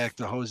 circle back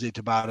to Jose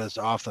Tabata's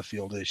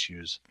off-the-field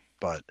issues.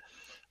 But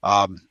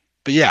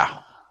yeah.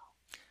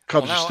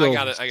 Cubs are still...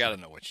 I gotta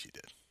know what she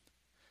did.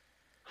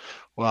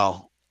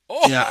 Well,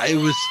 yeah, it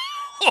was...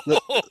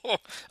 All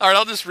right,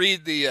 I'll just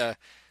read the... all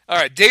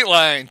right,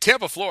 Dateline,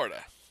 Tampa,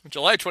 Florida.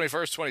 July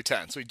 21st,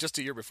 2010, so just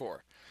a year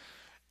before.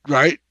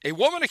 Right. A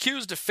woman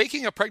accused of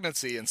faking a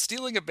pregnancy and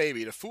stealing a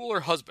baby to fool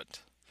her husband,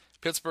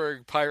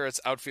 Pittsburgh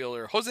Pirates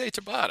outfielder Jose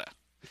Tabata,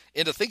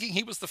 into thinking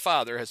he was the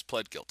father, has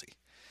pled guilty.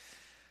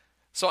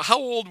 So how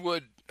old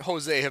would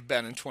Jose have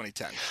been in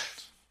 2010?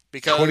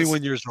 Because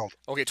 21 years old.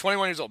 Okay,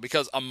 21 years old.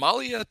 Because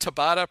Amalia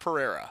Tabata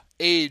Pereira,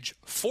 age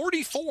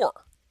 44,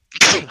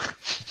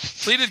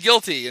 pleaded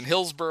guilty in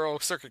Hillsborough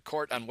Circuit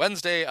Court on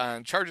Wednesday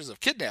on charges of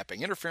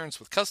kidnapping, interference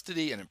with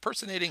custody, and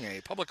impersonating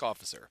a public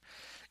officer.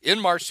 In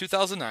March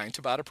 2009,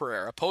 Tabata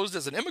Pereira posed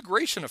as an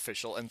immigration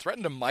official and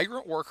threatened a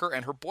migrant worker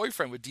and her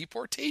boyfriend with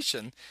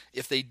deportation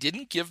if they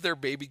didn't give their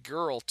baby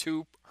girl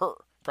to her,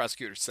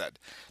 prosecutors said.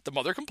 The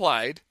mother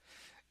complied,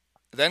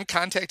 then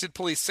contacted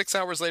police 6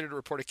 hours later to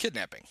report a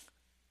kidnapping.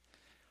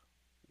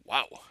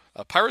 Wow.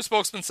 A Pirate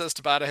spokesman says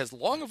Tabata has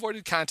long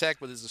avoided contact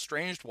with his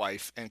estranged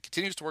wife and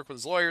continues to work with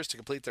his lawyers to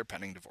complete their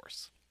pending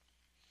divorce.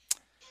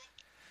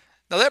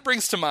 Now that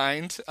brings to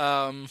mind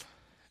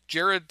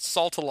Jared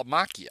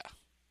Saltalamacchia.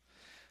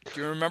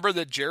 Do you remember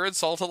that Jared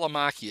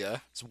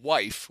Saltalamacchia's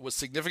wife was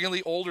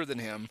significantly older than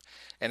him,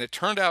 and it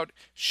turned out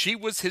she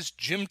was his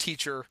gym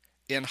teacher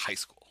in high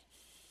school?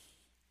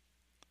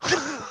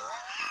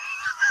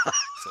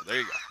 So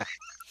there you go.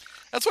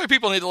 That's why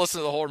people need to listen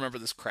to the whole Remember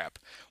This crap.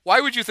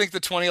 Why would you think the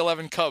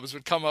 2011 Cubs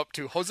would come up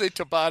to Jose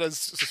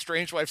Tabata's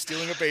estranged wife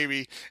stealing a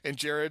baby and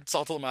Jared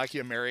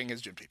Saltalamacchia marrying his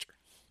gym teacher?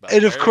 But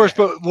and of course,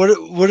 but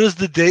what is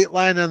the date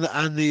line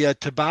on the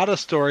Tabata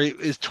story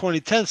is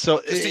 2010,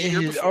 so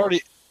it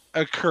already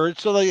occurred.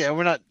 So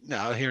we're not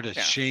now here to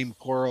shame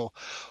poor old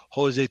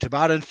Jose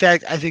Tabata. In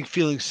fact, I think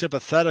feeling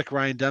sympathetic,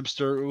 Ryan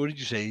Dempster, what did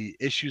you say? He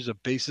issues a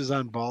bases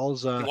on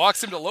balls. He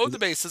walks him to load the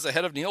bases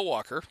ahead of Neil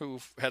Walker,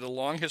 who had a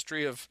long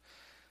history of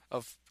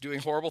doing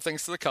horrible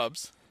things to the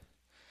Cubs.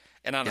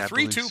 And on a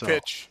 3-2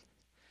 pitch,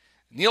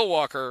 Neil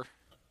Walker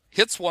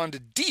hits one to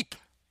deep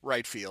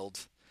right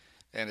field,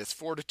 and it's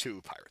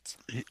 4-2 Pirates.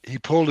 He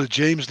pulled a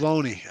James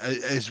Loney,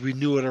 as we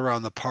knew it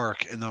around the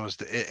park, and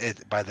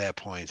by that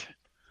point.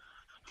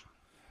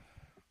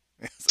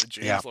 So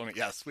James Loney,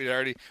 yes, we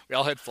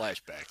all had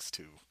flashbacks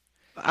to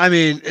I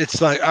mean,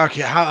 it's like,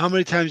 okay, how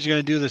many times are you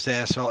going to do this,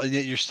 asshole? And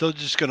yet you're still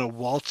just going to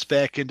waltz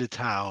back into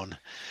town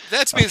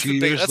That's a me. Is the few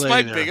big. years That's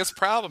my later. biggest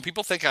problem.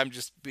 People think I'm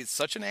just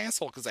such an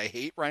asshole because I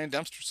hate Ryan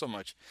Dempster so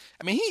much.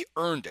 I mean, he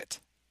earned it.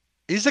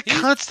 He's a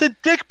He's constant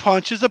dick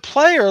punch as a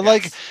player.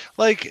 yes.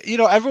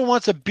 Everyone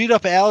wants to beat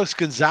up Alex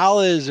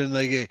Gonzalez and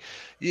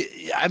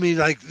I mean,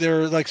 like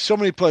there are like so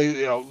many players.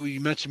 You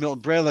mentioned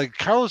Milton Brad. Like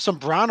Carlos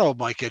Zambrano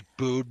might get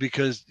booed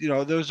because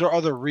those are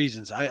other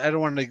reasons. I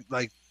don't want to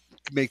like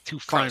make too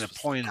fine Carlos a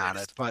was the point on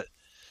it, greatest. but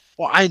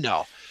well, I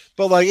know.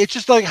 But like it's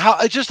just like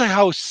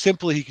how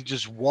simply he can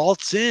just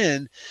waltz in,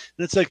 and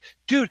it's like,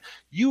 dude,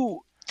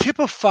 you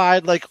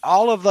typified like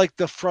all of like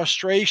the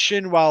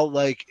frustration while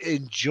like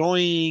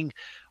enjoying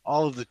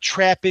all of the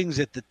trappings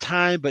at the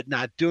time, but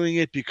not doing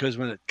it because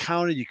when it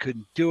counted, you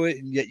couldn't do it,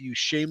 and yet you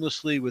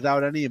shamelessly,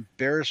 without any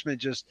embarrassment,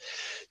 just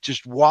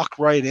walk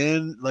right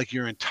in like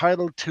you're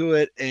entitled to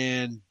it,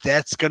 and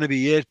that's going to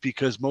be it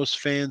because most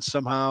fans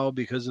somehow,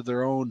 because of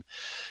their own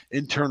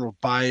internal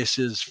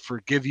biases,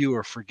 forgive you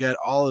or forget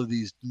all of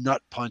these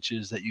nut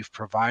punches that you've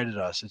provided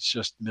us. It's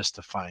just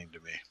mystifying to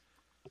me.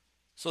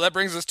 So that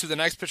brings us to the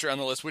next pitcher on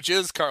the list, which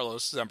is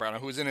Carlos Zambrano,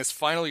 who is in his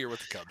final year with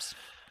the Cubs.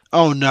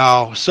 Oh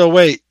no! So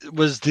wait,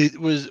 was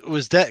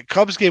that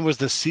Cubs game was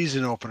the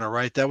season opener,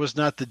 right? That was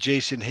not the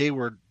Jason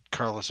Hayward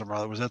Carlos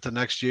Zambrano. Was that the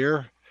next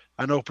year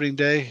on opening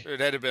day? It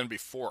had to have been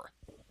before,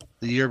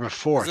 The year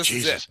because before? this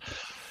is it. Jesus.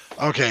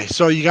 Okay,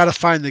 so you got to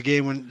find the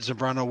game when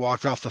Zambrano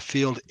walked off the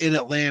field in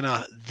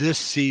Atlanta this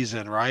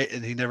season, right?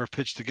 And he never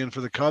pitched again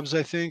for the Cubs,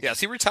 I think. Yes,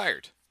 he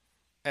retired,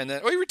 and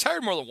then he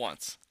retired more than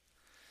once.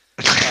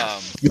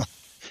 Um,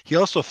 He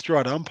also threw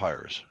out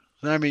umpires.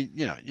 I mean,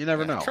 you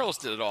never know. Carlos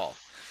did it all.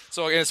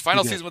 So in his He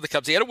final did. season with the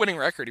Cubs, he had a winning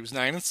record. He was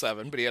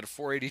 9-7, but he had a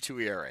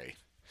 4.82 ERA.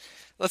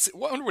 Let's see. I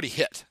wonder what he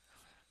hit.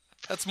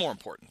 That's more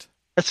important.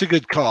 That's a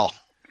good call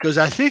because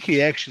I think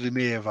he actually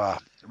may have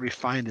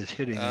refined his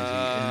hitting as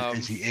Um,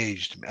 he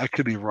aged. I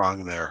could be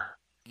wrong there.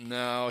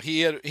 no,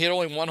 he had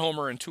only one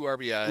homer and two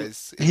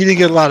RBIs He didn't in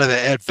get a lot of the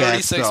at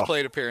bats 36 though.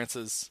 plate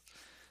appearances.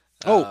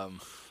 Oh,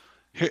 Um,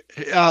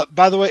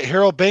 by the way,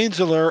 Harold Baines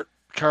alert.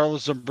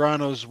 Carlos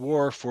Zambrano's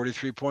WAR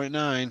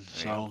 43.9.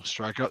 So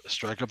strike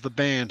up the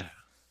band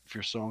if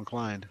you're so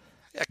inclined.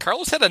 yeah,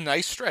 Carlos had a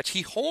nice stretch.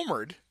 He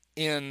homered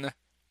in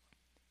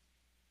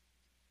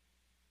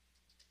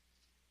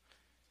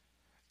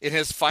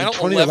his In final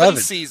 11 2011,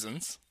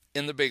 seasons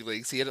in the big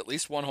leagues. He had at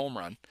least one home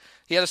run.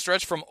 He had a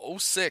stretch from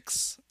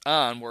 '06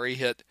 on where he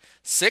hit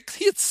six.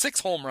 He had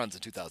 6 home runs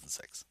in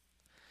 2006.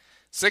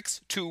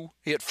 6-2.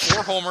 He had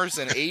 4 homers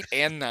in 8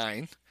 and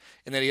 9.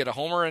 And then he had a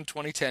homer in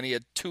 2010. He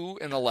had 2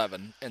 in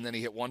 11. And then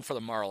he hit one for the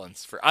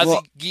Marlins, for well,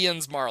 Ozzie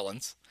Guillen's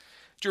Marlins.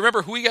 Do you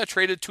remember who he got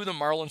traded to the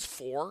Marlins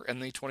for in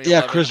the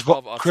yeah,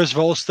 2011-12 Chris offseason?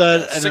 Volstad,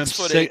 Yeah, and I'm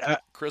 6'8", sick.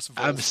 Chris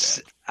I'm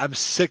Volstad. I'm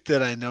sick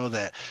that I know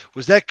that.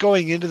 Was that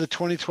going into the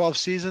 2012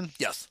 season?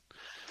 Yes.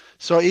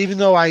 So even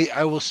though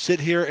I will sit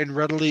here and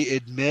readily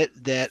admit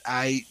that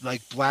I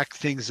like black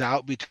things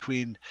out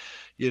between,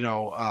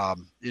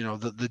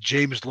 the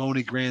James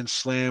Loney Grand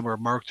Slam or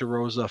Mark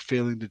DeRosa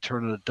failing to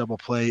turn a double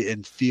play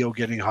and Theo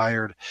getting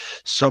hired,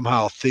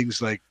 somehow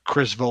things like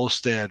Chris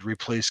Volstad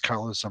replaced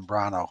Carlos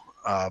Zambrano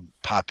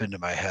pop into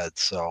my head.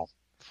 So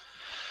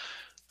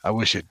I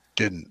wish it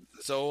didn't.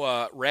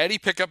 So Ratty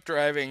pickup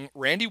driving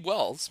Randy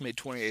Wells made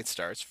 28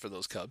 starts for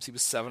those Cubs. He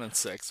was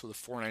 7-6 with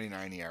a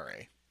 4.99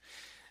 ERA.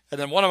 And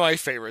then one of my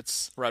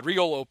favorites,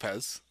 Rodrigo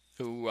Lopez,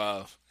 who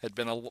had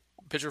been a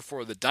pitcher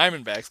for the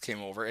Diamondbacks,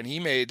 came over and he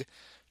made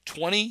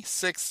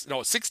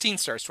 16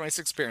 starts,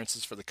 26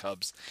 appearances for the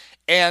Cubs.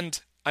 And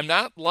I'm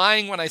not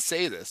lying when I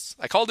say this.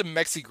 I called him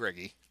Mexi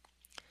Greggy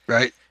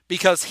Right.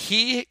 because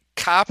he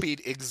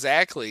copied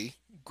exactly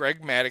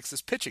Greg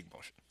Maddox's pitching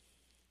motion.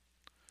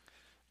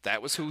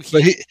 That was who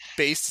But he he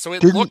based. So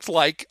it didn't. looked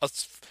like a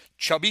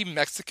chubby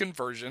Mexican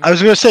version I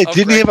was going to say, of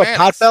didn't he Greg have a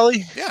pot Maddox.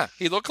 belly? Yeah,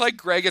 he looked like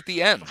Greg at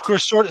the Of end.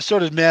 course, sort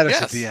of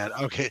Maddox at the Yes, end.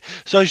 Okay,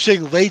 so you're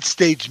saying late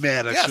stage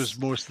Maddox yes. was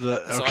most of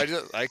the. So Okay,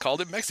 I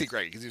called him Mexi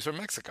Greg because he's from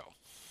Mexico.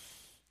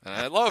 And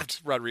I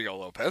loved Rodrigo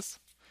Lopez.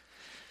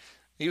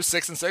 He was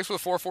 6-6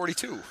 with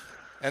 4.42.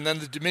 And then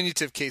the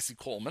diminutive Casey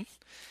Coleman.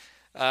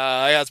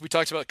 As we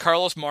talked about,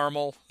 Carlos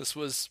Marmol. This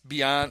was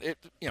beyond it.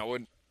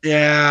 When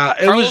yeah,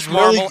 it Carlos was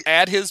really. Marmol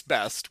at his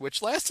best,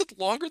 which lasted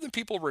longer than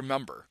people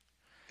remember.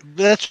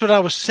 That's what I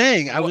was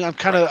saying. What I'm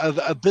kind right of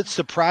a bit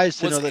surprised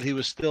to was know that he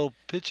was still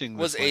pitching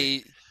was this late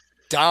a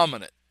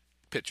dominant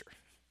pitcher.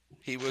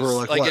 He for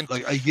was like what,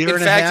 like a year in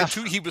and a fact, half.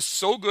 he was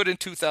so good in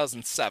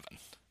 2007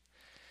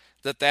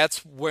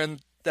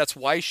 that's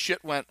why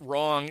shit went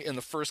wrong in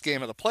the first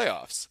game of the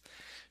playoffs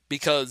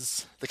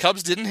because the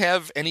Cubs didn't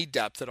have any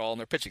depth at all in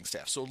their pitching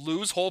staff. So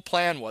Lou's whole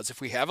plan was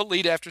if we have a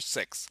lead after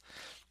 6,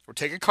 we're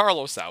taking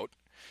Carlos out.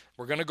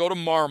 We're going to go to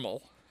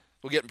Marmol.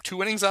 We'll get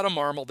 2 innings out of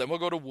Marmol, then we'll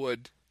go to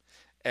Wood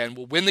and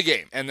we'll win the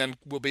game. And then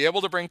we'll be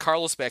able to bring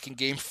Carlos back in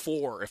game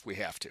 4 if we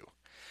have to.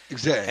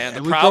 Exactly, And the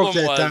and we broke problem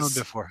that down was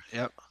before.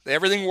 Yep.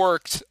 everything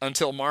worked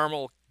until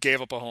Marmol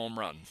gave up a home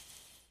run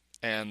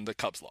and the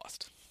Cubs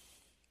lost.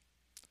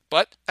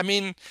 But I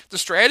mean, the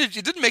strategy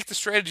it didn't make the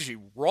strategy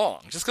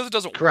wrong. Just because it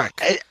doesn't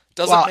Correct. work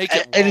doesn't make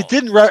it And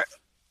wrong.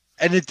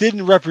 it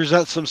didn't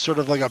represent some sort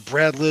of like a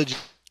Brad Lidge,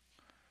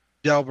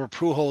 Albert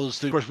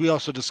Pujols. Of course, we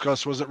also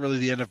discussed wasn't really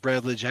the end of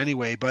Brad Lidge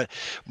anyway, but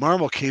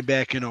Marmol came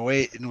back in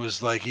 '08 and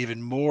was like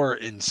even more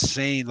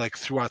insane like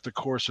throughout the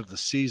course of the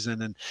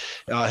season. And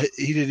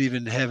he didn't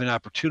even have an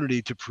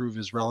opportunity to prove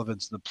his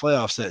relevance in the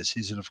playoffs that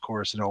season, of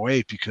course, in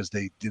 '08 because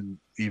they didn't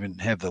even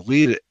have the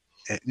lead,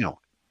 at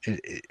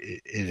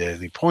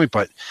any point.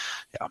 But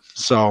yeah,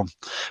 so,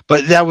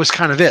 but that was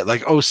kind of it.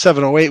 Like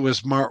 07, '08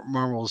 was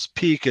Marmol's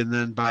peak. And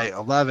then by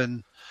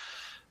 11,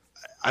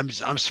 I'm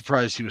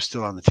surprised he was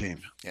still on the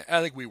team. Yeah,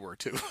 I think we were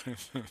too.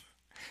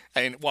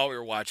 And while we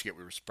were watching it,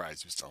 we were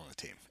surprised he was still on the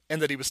team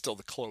and that he was still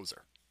the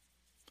closer.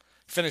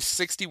 Finished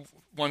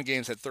 61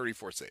 games, had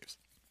 34 saves.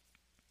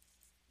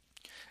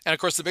 And of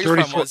course, the biggest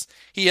problem was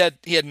he had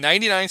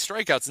 99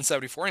 strikeouts in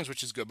 74 innings,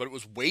 which is good, but it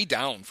was way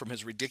down from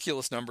his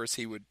ridiculous numbers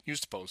he would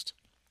used to post.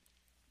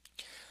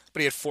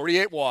 But he had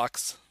 48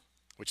 walks,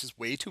 which is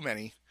way too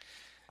many,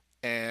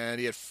 and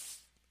he had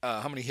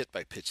how many hit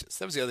by pitches?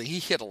 That was the other thing. He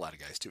hit a lot of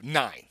guys too,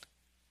 9.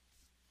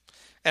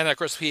 And of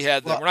course,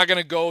 we're not going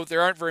to go.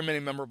 There aren't very many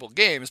memorable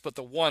games, but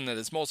the one that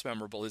is most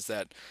memorable is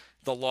that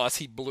the loss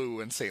he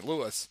blew in St.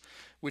 Louis,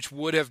 which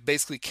would have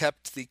basically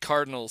kept the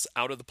Cardinals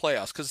out of the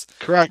playoffs. Because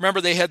remember,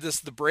 they had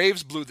the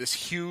Braves blew this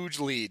huge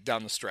lead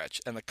down the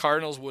stretch, and the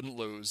Cardinals wouldn't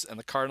lose, and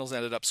the Cardinals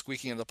ended up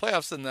squeaking in the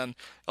playoffs, and then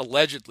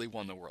allegedly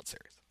won the World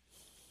Series.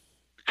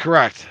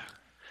 Correct.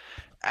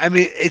 I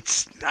mean,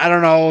 I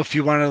don't know if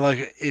you want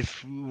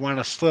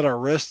to slit our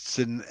wrists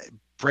and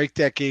break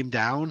that game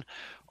down.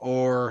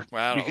 Or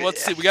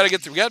let's see. We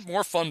got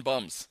more fun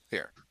bums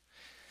here.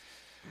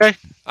 Okay.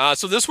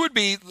 So this would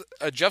be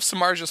Jeff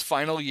Samardzij's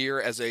final year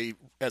as a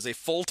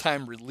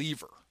full-time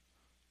reliever.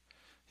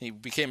 He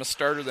became a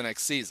starter the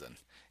next season,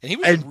 and he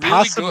was really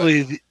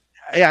possibly good.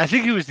 I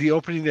think he was the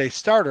opening day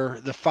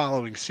starter the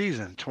following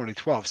season,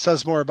 2012.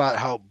 Says more about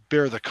how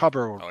bare the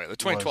cupboard. Oh yeah, the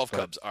 2012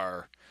 Cubs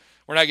are.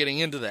 We're not getting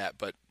into that,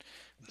 but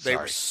they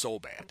were so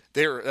bad.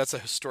 That's a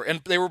history,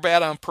 and they were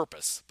bad on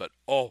purpose. But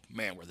oh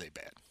man, were they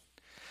bad.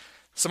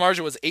 Samardzija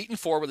was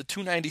 8-4 with a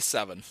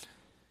 297.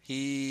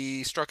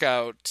 He struck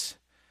out.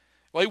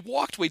 Well, he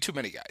walked way too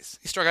many guys.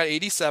 He struck out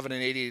 87 in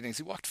 88 innings.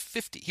 He walked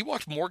 50. He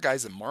walked more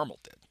guys than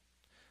Marmol did,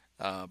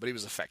 but he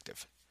was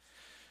effective.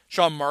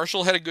 Sean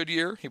Marshall had a good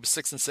year. He was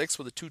 6-6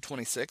 with a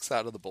 226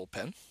 out of the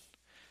bullpen.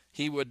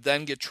 He would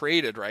then get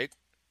traded right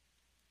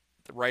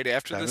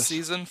after this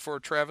season for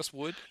Travis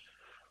Wood.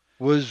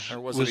 Was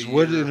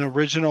Wood an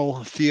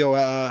original Theo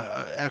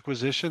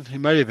acquisition? He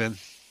might have been.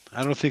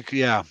 I don't think.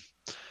 Yeah.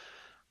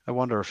 I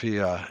wonder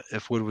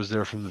if Wood was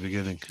there from the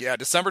beginning. Yeah,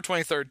 December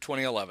 23rd,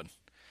 2011.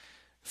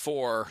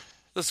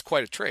 This is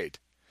quite a trade.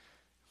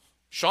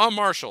 Sean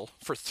Marshall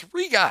for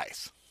 3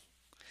 guys.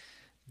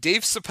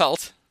 Dave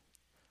Sapelt,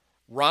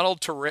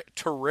 Ronald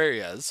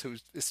Torreyes, who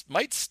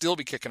might still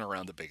be kicking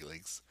around the big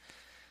leagues,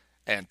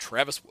 and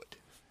Travis Wood,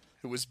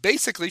 who was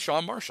basically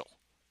Sean Marshall.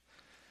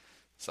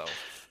 So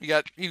you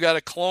got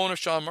a clone of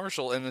Sean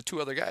Marshall and the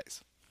 2 other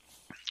guys.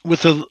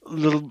 With a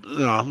little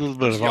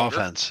bit of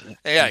offense.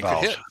 Yeah, he could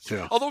hit.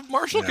 Too. Although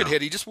Marshall could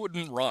hit, he just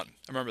wouldn't run.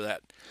 I remember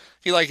that.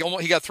 He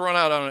got thrown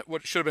out on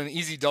what should have been an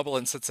easy double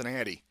in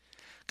Cincinnati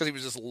because he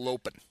was just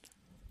loping.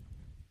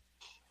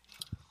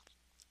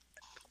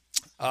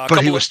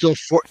 But he was still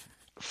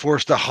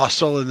forced to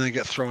hustle and then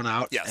get thrown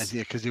out. Yes,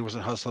 because he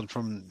wasn't hustling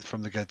from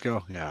the get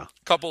go. Yeah.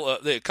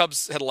 The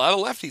Cubs had a lot of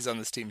lefties on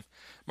this team.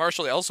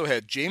 Marshall also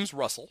had James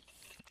Russell.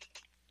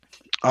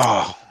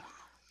 Oh.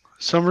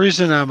 Some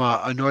reason I'm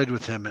annoyed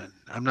with him, and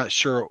I'm not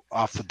sure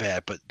off the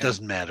bat, but it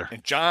doesn't matter.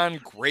 And John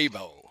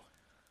Graybo.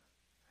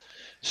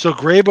 So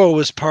Graybo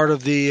was part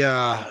of the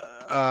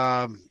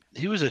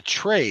he was a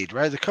trade,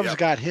 right? The Cubs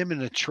got him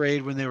in a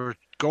trade when they were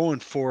going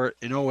for it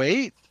in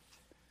 08.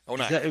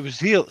 09. It was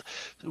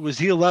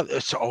the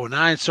 11. So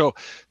 09. So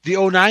the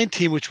 09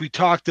 team, which we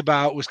talked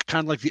about, was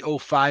kind of like the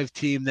 05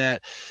 team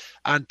that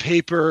on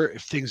paper,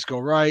 if things go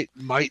right,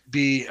 might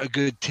be a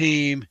good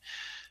team.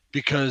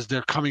 Because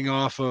they're coming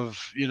off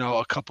of,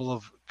 a couple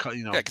of,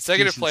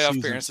 consecutive playoff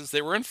appearances.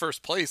 They were in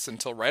first place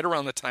until right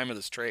around the time of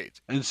this trade.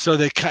 And so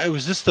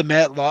was this the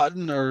Matt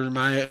Lawton or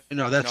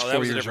that's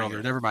 4 years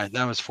older. Never mind.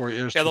 That was 4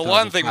 years. Yeah, the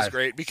Lawton thing was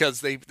great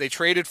because they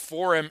traded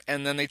for him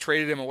and then they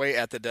traded him away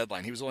at the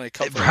deadline. He was only a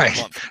Cub for a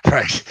month.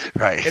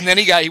 Right. And then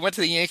he went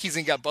to the Yankees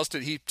and got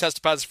busted. He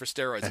tested positive for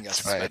steroids and got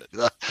suspended.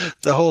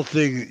 The whole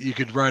thing, you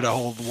could write a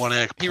whole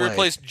one-act play. He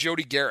replaced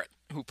Jody Garrett,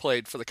 who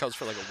played for the Cubs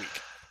for like a week.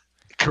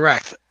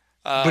 Correct.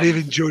 But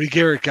even Jody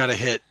Garrett got a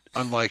hit,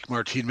 unlike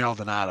Martin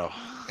Maldonado.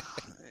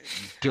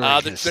 The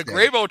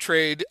Graybo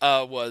trade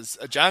was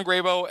John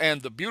Graybo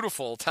and the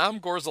beautiful Tom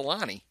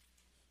Gorzolani.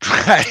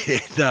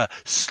 Right. The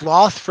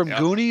sloth from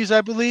Goonies,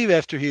 I believe,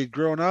 after he had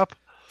grown up.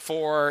 Do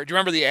you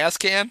remember the ass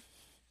can?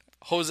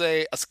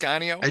 Jose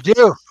Ascanio? I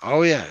do.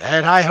 Oh, yeah. I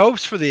had high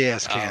hopes for the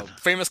ass can.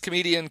 Famous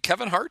comedian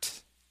Kevin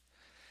Hart.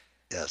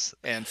 Yes.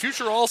 And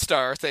future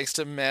All-Star, thanks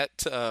to Mike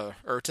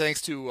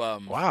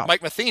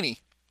Matheny.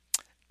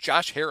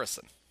 Josh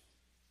Harrison.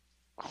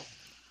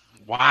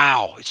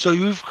 Wow.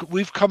 So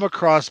we've come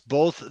across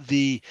both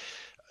the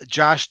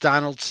Josh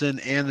Donaldson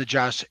and the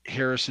Josh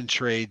Harrison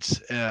trades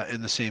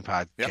in the same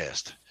Yep.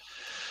 podcast.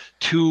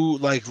 Two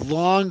like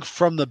long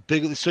from the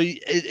big. So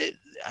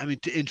I mean,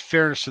 in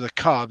fairness to the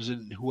Cubs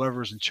and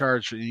whoever's in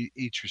charge for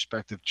each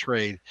respective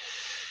trade,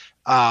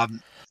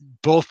 um,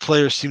 both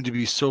players seem to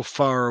be so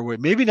far away.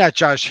 Maybe not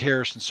Josh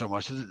Harrison so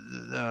much.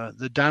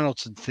 The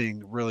Donaldson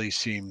thing really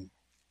seemed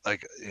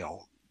like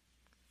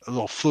a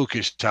little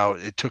flukish how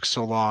it took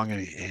so long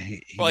and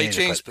he Well, he made it.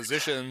 changed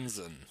positions,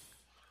 and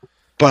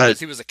But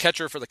he was a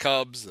catcher for the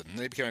Cubs, and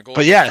they became a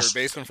but third yes,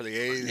 baseman for the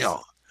you A's.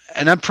 know,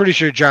 and I'm pretty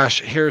sure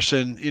Josh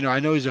Harrison. I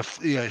know he's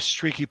a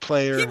streaky He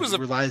player. was He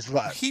relies a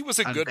lot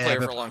a on good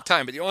player for BABIP. a long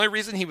time, but the only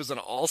reason he was an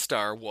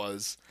all-star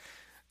was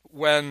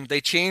when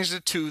they changed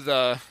it to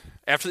the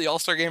after the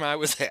all-star game I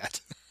was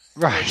at.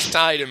 The Reds Right.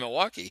 tied in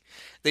Milwaukee.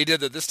 They did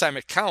that this time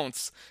it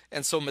counts,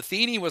 and so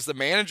Matheny was the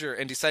manager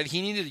and decided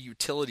he needed a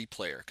utility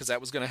player because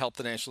that was going to help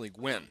the National League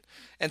win.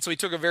 And so he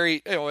took a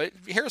very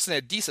Harrison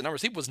had decent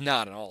numbers. He was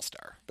not an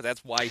all-star, but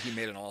that's why he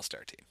made an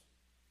all-star team.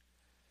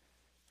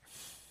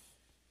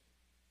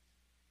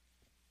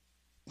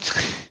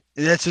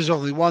 That's his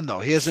only one though.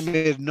 He hasn't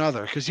made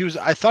another because he was.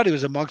 I thought he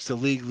was amongst the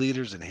league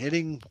leaders in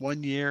hitting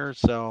one year.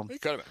 So He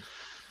could have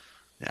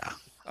yeah,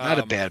 been. not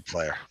a bad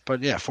player,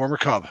 but yeah, former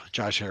Cub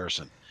Josh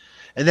Harrison,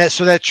 and that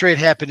trade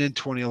happened in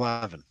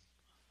 2011.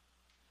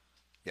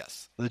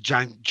 Yes. The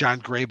John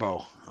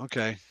Grabo.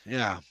 Okay,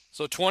 yeah.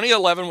 So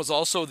 2011 was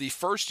also the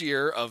first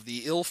year of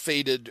the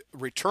ill-fated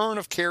return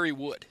of Kerry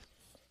Wood.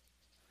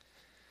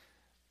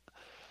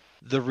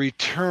 The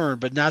return,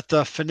 but not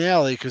the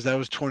finale because that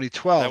was That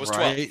 2012, was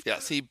 12. right?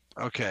 Yes,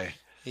 Okay.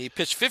 he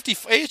pitched 50.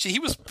 Actually,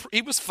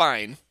 he was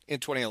fine in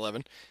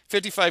 2011.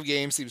 55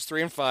 games. He was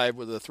 3-5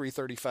 with a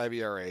 3.35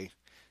 ERA.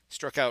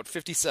 Struck out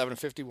 57 and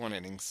 51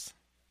 innings.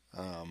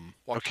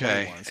 Walked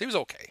Okay. 21. So he was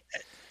okay.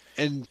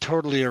 And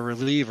totally a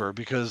reliever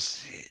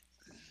because,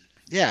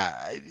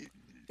 yeah.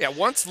 Yeah,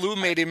 once Lou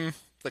made him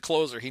the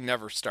closer, he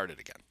never started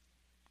again.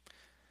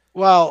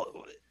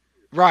 Well,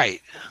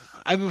 right.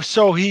 I mean,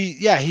 so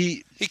He I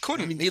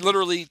couldn't. mean, He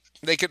literally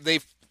he could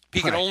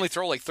right. only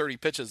throw like 30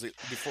 pitches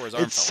before his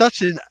arm It's fell out.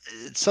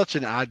 such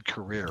an odd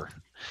career.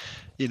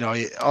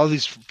 All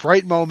these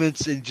bright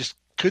moments and just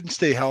couldn't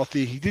stay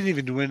healthy. He didn't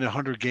even win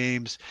 100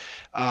 games,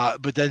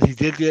 but then he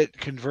did get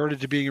converted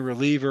to being a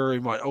reliever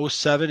in what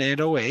 '07 and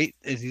 '08,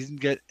 and he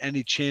didn't get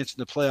any chance in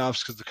the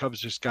playoffs because the Cubs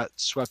just got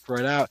swept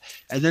right out.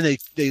 And then they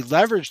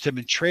leveraged him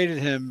and traded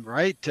him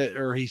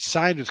or he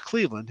signed with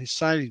Cleveland.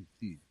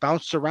 He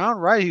bounced around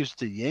right. He was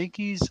the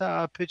Yankees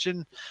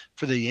pitching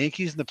for the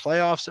Yankees in the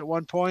playoffs at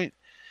one point.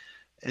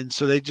 And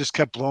so they just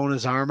kept blowing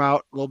his arm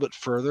out a little bit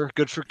further.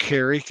 Good for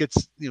Kerry. Gets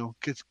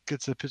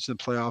a pitch in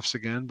the playoffs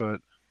again,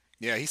 but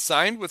Yeah, he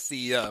signed with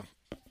the.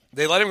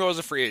 They let him go as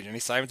a free agent. He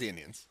signed with the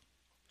Indians,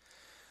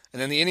 and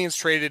then the Indians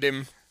traded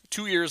him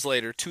 2 years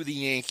later to the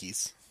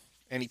Yankees,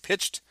 and he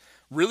pitched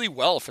really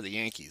well for the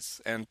Yankees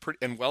and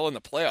well in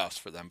the playoffs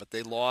for them. But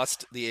they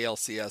lost the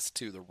ALCS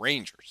to the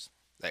Rangers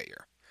that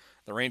year.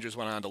 The Rangers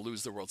went on to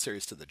lose the World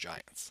Series to the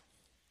Giants.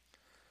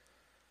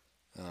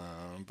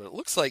 But it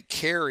looks like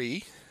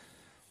Kerry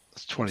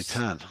it's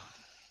 2010.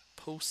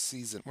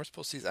 postseason. Where's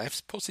postseason? I have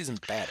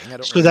postseason batting. I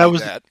don't So really that need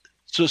was that.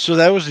 so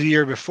that was the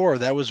year before.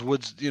 That was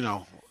Woods.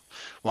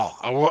 Well,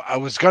 I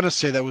was gonna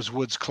say that was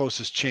Woods'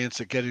 closest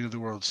chance at getting to the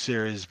World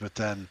Series, but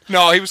then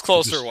No, he was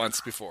closer just once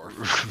before.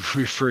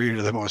 refer you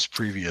to the most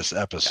previous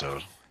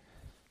episode.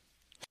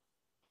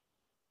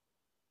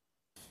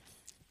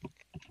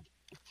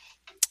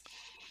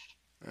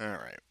 All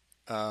right.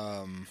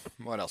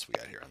 What else we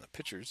got here on the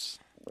pitchers?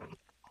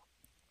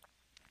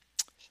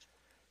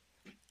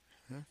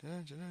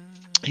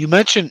 You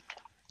mentioned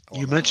Oh,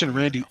 you no, mentioned no,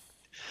 Randy. no.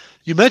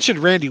 You mentioned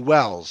Randy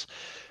Wells.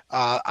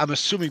 I'm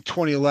assuming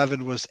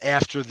 2011 was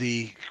after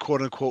the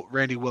quote unquote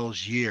Randy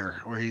Wells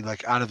year, where he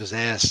like out of his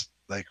ass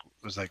like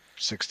was like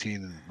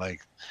 16 and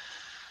like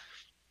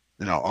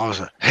all of a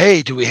sudden,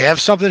 hey, do we have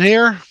something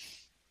here?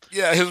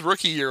 Yeah, his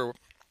rookie year.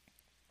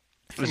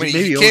 I Was mean,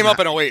 it he maybe came 09? up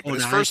in 08, but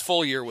his 09? first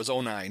full year was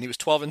 09. He was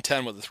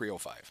 12-10 with a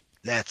 3.05.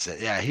 That's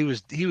it. Yeah, he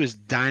was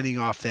dining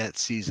off that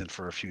season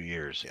for a few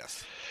years.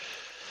 Yes.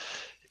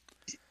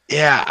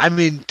 Yeah, I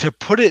mean to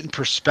put it in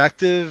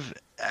perspective,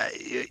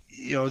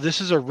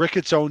 this is a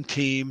Ricketts owned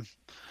team.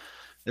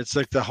 It's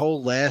like the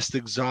whole last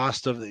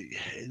exhaust of the.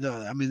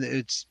 I mean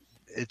it's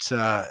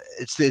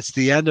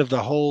the end of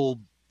the whole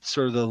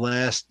sort of the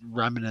last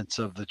remnants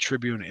of the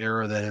Tribune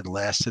era that had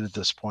lasted at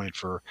this point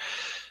for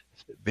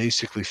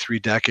basically 3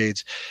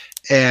 decades,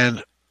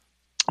 and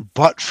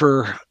but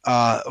for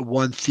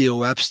one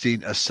Theo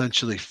Epstein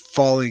essentially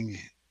falling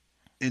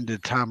into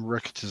Tom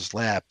Ricketts'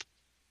 lap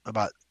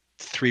about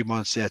 3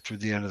 months after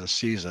the end of the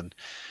season,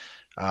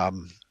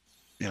 um,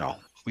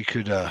 we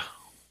could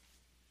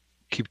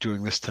keep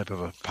doing this type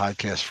of a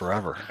podcast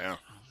forever. Yeah.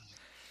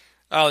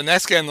 Oh, the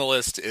next guy on the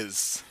list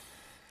is,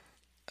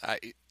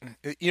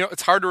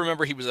 it's hard to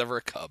remember he was ever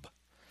a Cub.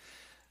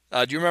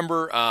 Do you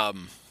remember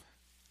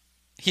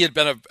he had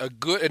been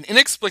an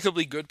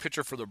inexplicably good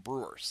pitcher for the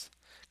Brewers?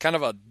 kind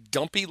of a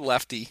dumpy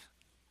lefty,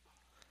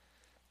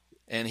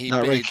 and he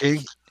Not Ray made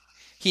King.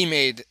 he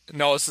made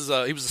no.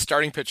 He was a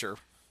starting pitcher.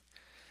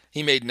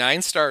 He made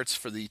 9 starts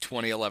for the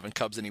 2011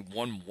 Cubs, and he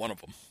won one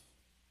of them.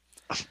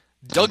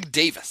 Doug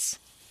Davis.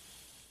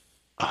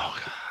 Oh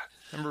God.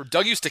 Remember,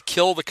 Doug used to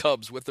kill the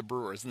Cubs with the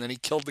Brewers, and then he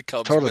killed the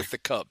Cubs Totally. with the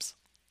Cubs.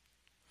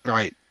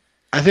 Right.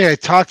 I think I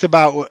talked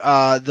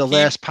about the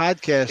last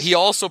podcast. He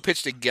also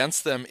pitched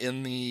against them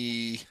in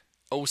the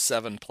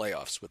 07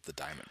 playoffs with the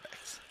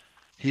Diamondbacks.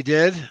 He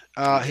did.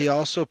 He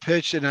also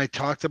pitched, and I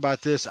talked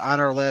about this on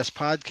our last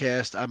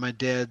podcast on my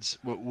dad's,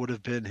 what would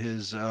have been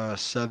his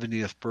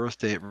 70th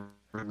birthday at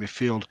Wrigley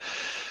Field,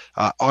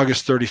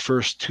 August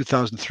 31st,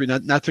 2003.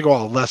 Not to go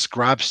all Les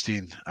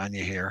Grobstein on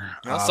you here.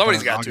 Well,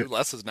 somebody's got to.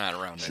 Les is not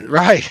around anymore.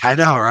 Right, I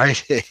know,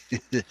 right?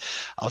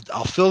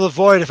 I'll fill the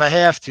void if I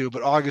have to,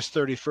 but August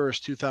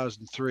 31st,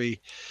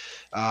 2003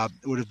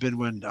 would have been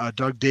when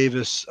Doug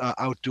Davis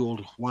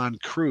outdueled Juan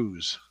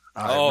Cruz.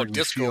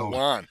 Disco Field.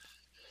 Juan.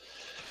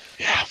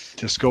 Yeah,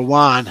 Disco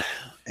Juan.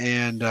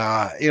 And,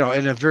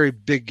 in a very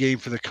big game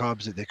for the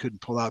Cubs that they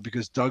couldn't pull out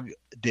because Doug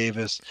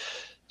Davis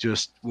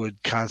just would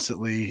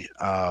constantly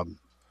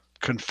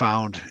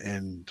confound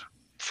and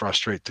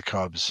frustrate the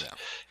Cubs.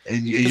 Yeah.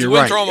 And you're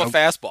right. Throw them a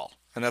fastball,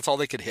 and that's all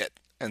they could hit.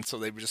 And so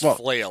they would just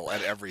flail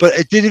at everything. But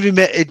it didn't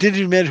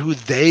even matter who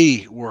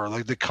they were.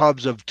 Like the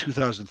Cubs of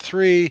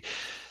 2003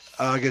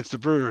 against the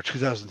Brewers, or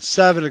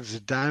 2007 against the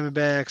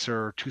Diamondbacks,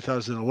 or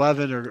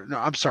 2011, or no,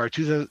 I'm sorry,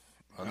 2011.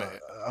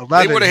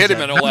 They would have hit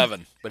him in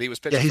 11, but he was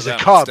pitching. Yeah, he's for a them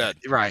Cub. instead.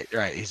 Right.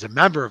 He's a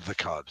member of the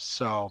Cubs.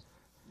 So.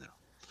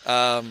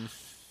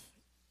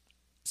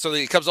 So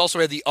the Cubs also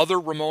had the other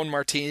Ramon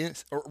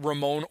Ortiz,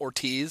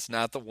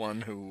 not the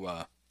one who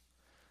was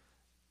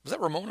that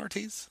Ramon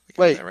Ortiz?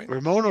 Wait, that right?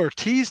 Ramon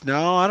Ortiz?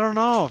 No, I don't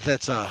know if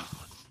that's a.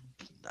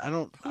 I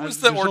don't. Who was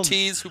the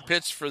Ortiz who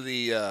pitched for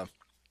the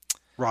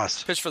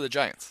Russ? Pitched for the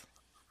Giants.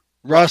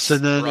 Russ,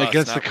 and then Russ,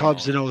 against the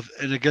Cubs Ramon.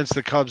 against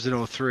the Cubs in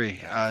 03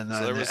 on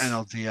So the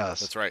NLDS.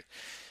 That's right.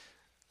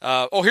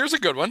 Here's a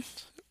good one.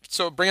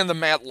 So bringing the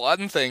Matt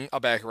Lawton thing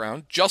back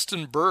around,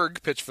 Justin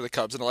Berg pitched for the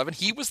Cubs in 11.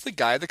 He was the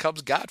guy the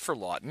Cubs got for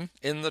Lawton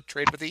in the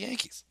trade with the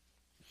Yankees.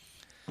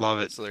 Love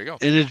it. So there you go.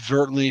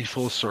 Inadvertently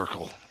full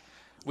circle.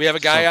 We have a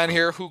guy on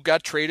here who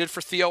got traded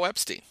for Theo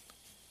Epstein.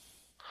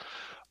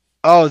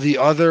 Oh, the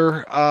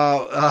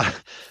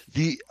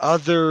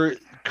other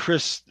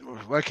Chris.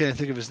 Why can't I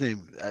think of his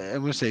name?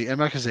 I'm not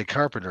gonna say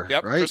Carpenter.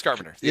 Yep, right? Chris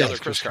Carpenter. The other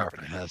Chris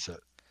Carpenter. That's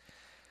it.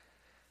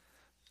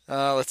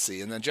 Let's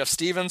see. And then Jeff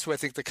Stevens, who I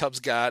think the Cubs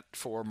got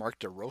for Mark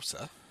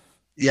DeRosa.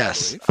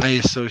 Yes, I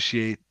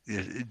associate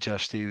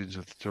Jeff Stevens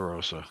with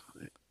DeRosa.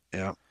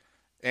 Yeah.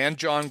 And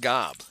John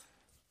Gobb.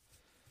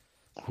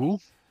 Who?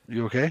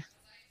 You okay?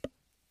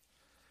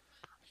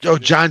 Oh,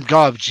 John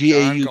Gobb.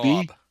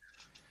 G-A-U-B?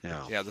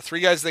 Yeah, the 3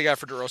 guys they got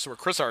for DeRosa were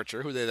Chris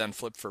Archer, who they then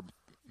flipped for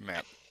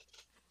Matt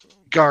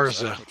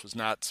Garza, which was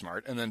not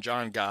smart, and then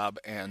John Gobb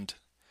and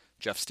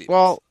Jeff Stevens.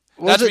 Well,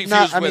 not to be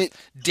confused with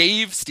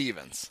Dave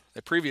Stevens,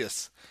 the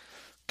previous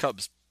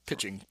Cubs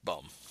pitching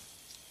bum.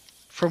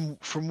 From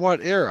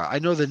what era? I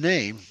know the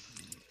name.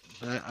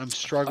 I'm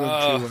struggling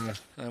to.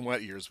 And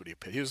what years would he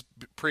pitch? He was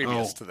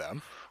previous to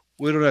them.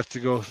 We don't have to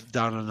go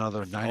down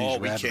another 90s Oh,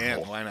 we rabbit can.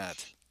 hole. Why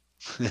not?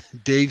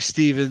 Dave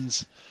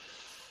Stevens.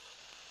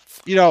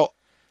 He was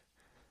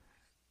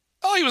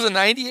a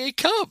 98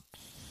 Cub.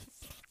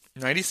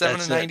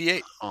 97 and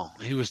 98. Oh,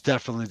 he was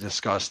definitely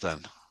discussed then.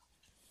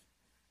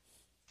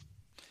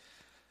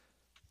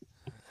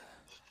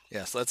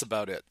 Yes, that's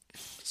about it.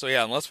 So,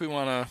 yeah, unless we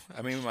want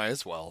to, we might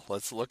as well.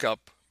 Let's look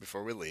up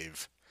before we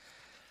leave.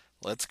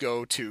 Let's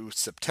go to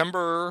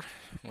September.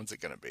 When's it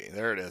going to be?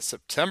 There it is.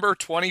 September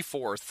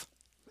 24th,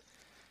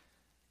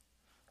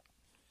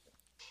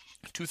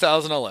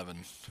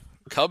 2011.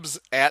 Cubs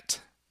at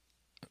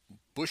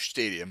Busch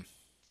Stadium.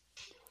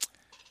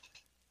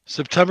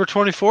 September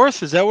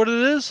 24th? Is that what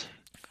it is?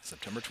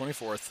 September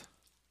 24th.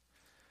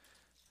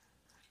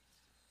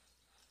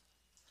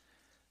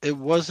 It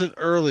wasn't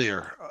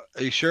earlier.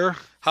 Are you sure?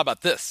 How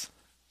about this?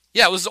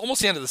 Yeah, it was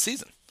almost the end of the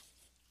season.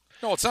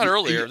 No, it's not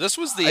earlier. This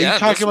was the end.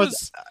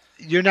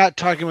 You're not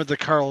talking about the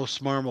Carlos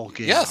Marmol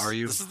game, yes, are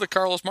you? This is the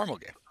Carlos Marmol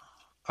game.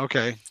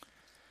 Okay.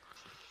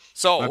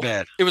 So my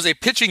bad. It was a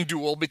pitching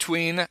duel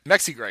between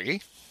Mexi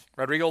Greggy,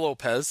 Rodrigo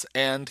Lopez,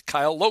 and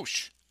Kyle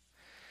Loesch.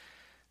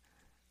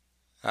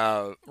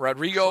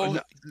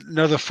 Rodrigo...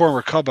 Another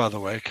former Cub, by the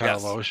way,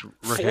 Kyle yes.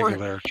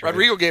 Loesch.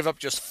 Rodrigo gave up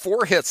just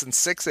 4 hits in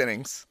 6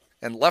 innings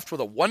and left with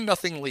a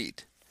 1-0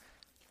 lead.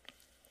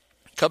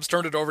 Cubs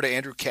turned it over to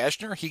Andrew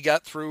Kashner. He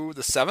got through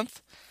the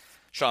 7th.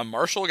 Sean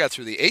Marshall got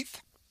through the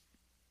 8th.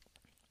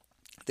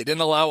 They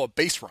didn't allow a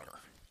base runner.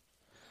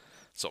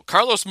 So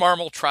Carlos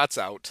Marmol trots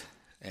out,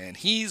 and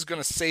he's going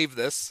to save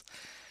this.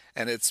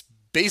 And it's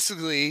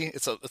basically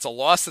it's a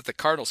loss that the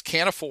Cardinals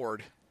can't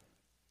afford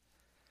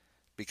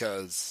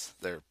because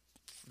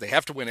they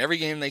have to win every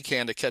game they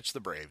can to catch the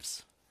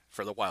Braves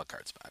for the wild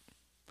card spot.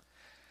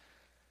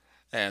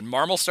 And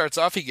Marmol starts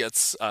off. He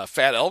gets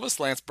Fat Elvis,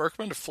 Lance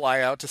Berkman, to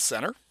fly out to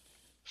center.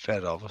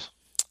 Fat Elvis.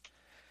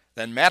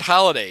 Then Matt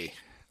Holliday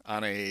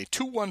on a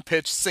 2-1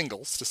 pitch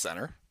singles to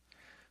center.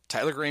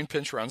 Tyler Green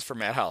pinch runs for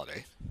Matt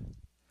Holliday.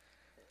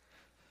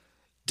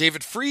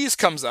 David Freese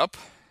comes up,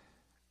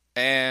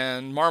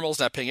 and Marmol's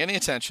not paying any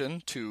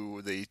attention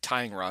to the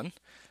tying run.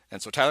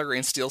 And so Tyler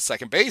Green steals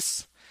second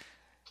base,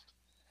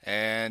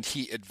 and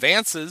he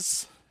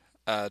advances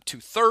to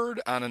third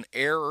on an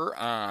error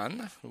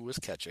on, who was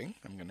catching?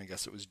 I'm going to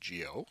guess it was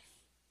Gio.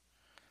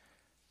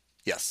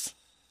 Yes.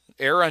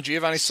 Error on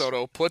Giovanni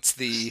Soto puts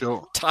the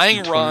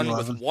tying run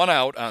with one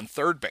out on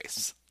third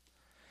base.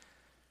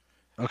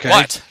 Okay.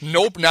 But,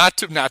 nope, not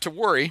to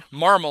worry.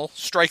 Marmol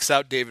strikes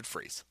out David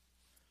Freese.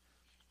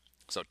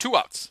 So 2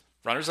 outs.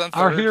 Runners on third.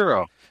 Our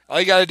hero. All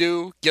you got to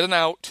do, get an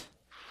out,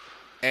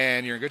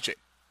 and you're in good shape.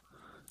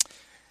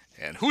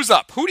 And who's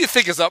up? Who do you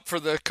think is up for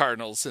the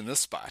Cardinals in this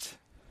spot?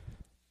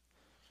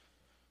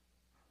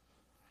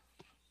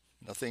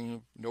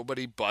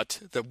 Nobody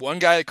but the one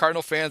guy the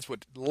Cardinal fans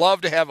would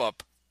love to have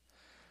up,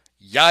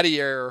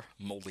 Yadier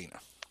Molina.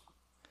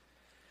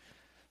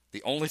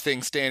 The only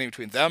thing standing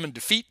between them and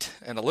defeat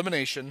and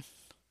elimination.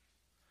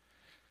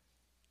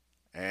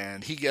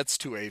 And he gets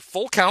to a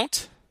full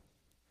count,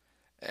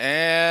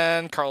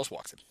 and Carlos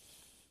walks him.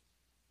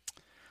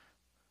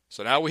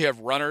 So now we have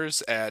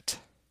runners at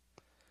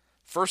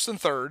first and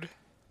third.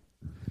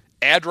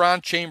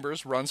 Adron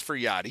Chambers runs for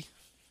Yadi.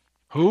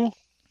 Who?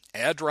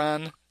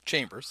 Adron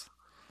Chambers.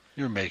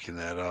 You're making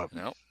that up.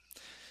 No.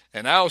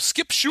 And now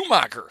Skip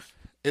Schumacher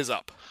is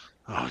up.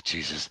 Oh,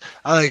 Jesus.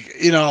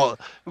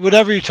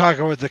 Whatever you're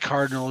talking with the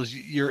Cardinals,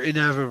 you're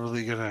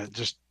inevitably going to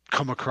just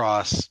come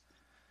across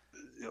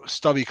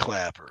Stubby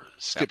Clapp or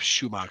Skip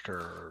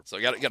Schumacher. So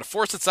you got to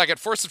force it second,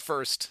 force it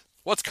first.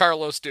 What's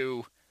Carlos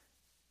do?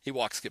 He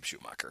walks Skip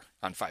Schumacher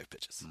on 5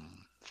 pitches.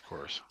 Of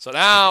course. So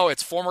now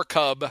it's former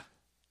Cub.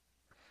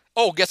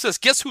 Oh, guess this.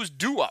 Guess who's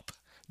due up?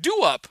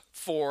 Due up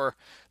for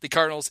the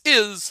Cardinals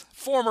is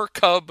former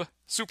Cub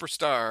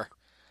superstar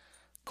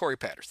Corey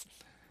Patterson.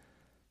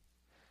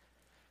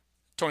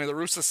 Tony La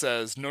Russa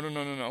says,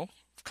 no,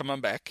 come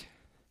on back.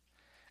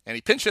 And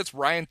he pinch hits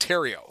Ryan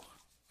Theriot,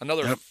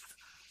 another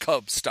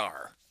Cub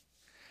star.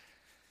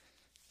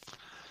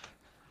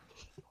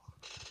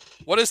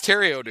 What does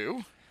Theriot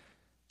do?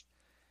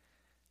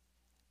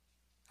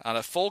 On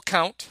a full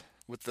count,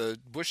 with the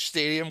Busch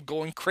Stadium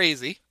going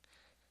crazy,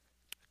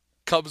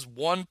 Cubs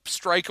 1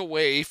 strike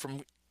away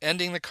from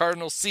ending the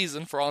Cardinals'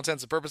 season for all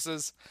intents and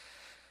purposes.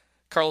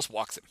 Carlos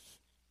walks him.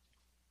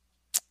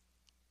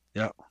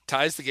 Yep.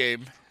 Ties the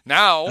game.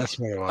 Now, That's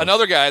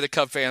another guy that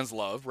Cub fans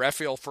love,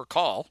 Rafael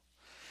Furcal,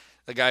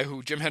 the guy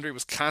who Jim Hendry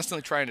was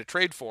constantly trying to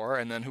trade for,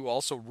 and then who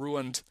also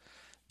ruined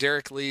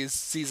Derek Lee's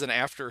season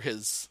after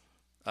his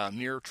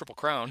near Triple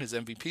Crown, his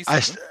MVP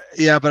season.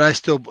 But I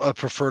still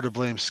prefer to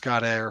blame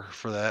Scott Ayer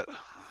for that.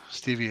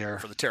 Stevie Ayer.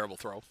 For the terrible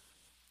throw.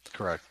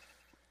 Correct.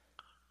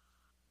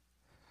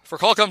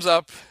 Furcal comes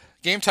up,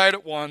 game tied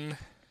at 1.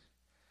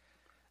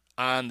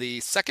 On the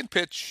second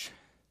pitch,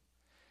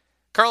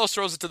 Carlos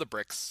throws it to the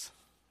bricks.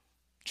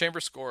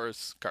 Chambers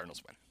scores,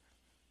 Cardinals win.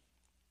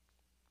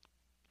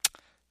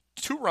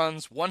 2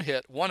 runs, 1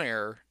 hit, 1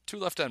 error, 2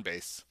 left on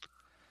base.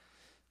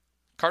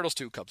 Cardinals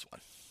 2, Cubs 1.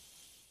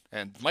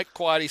 And Mike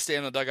Quade staying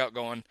in the dugout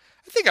going,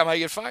 I think I might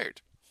get fired.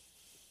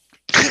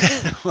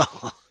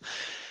 Well,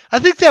 I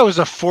think that was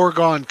a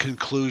foregone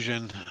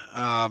conclusion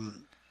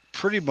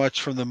pretty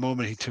much from the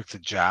moment he took the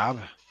job.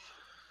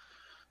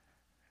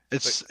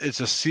 It's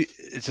a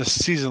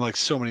season like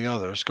so many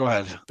others. Go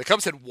ahead. The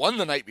Cubs had won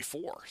the night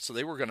before, so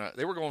they were going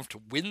to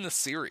win the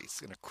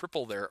series, going to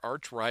cripple their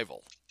arch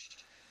rival,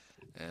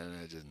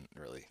 and it didn't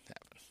really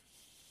happen.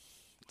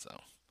 So,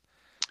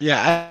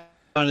 yeah,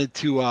 I wanted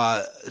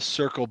to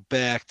circle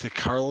back to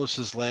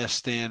Carlos's last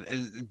stand.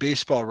 And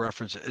Baseball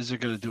Reference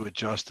isn't going to do it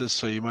justice,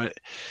 so you might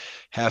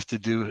have to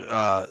do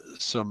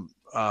some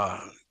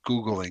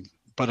Googling.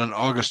 But on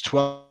August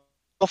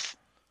 12th.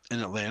 In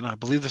Atlanta. I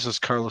believe this is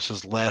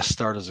Carlos's last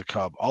start as a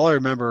Cub. All I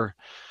remember,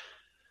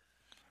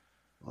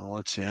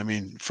 let's see. I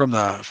mean, from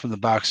the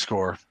box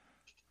score,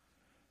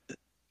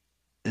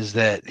 is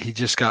that he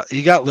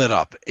got lit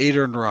up. 8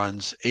 earned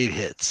runs, 8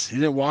 hits. He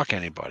didn't walk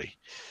anybody.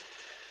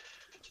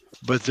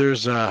 But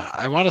there's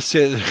I want to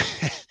say,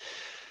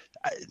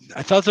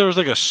 I thought there was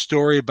like a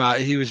story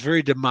about he was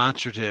very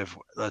demonstrative.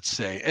 Let's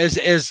say,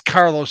 as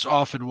Carlos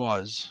often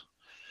was.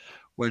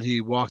 When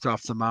he walked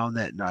off the mound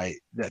that night,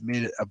 that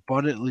made it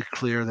abundantly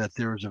clear that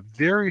there was a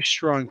very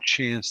strong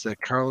chance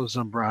that Carlos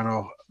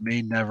Zambrano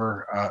may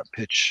never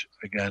pitch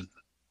again,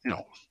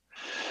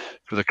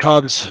 for the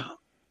Cubs.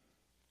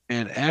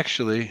 And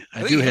actually,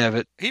 I do have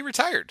it. He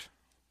retired,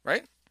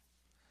 right?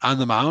 On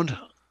the mound,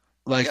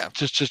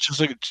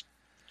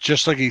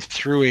 just like he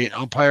threw an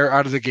umpire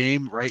out of the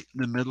game right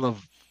in the middle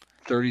of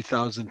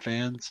 30,000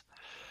 fans.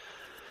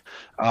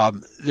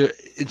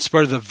 In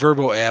spite of the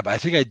Verbo app, I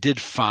think I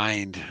did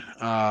find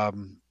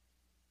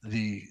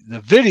the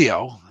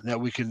video that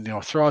we can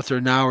throw out there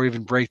now or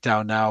even break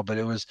down now. But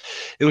it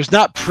was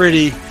not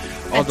pretty.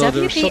 Although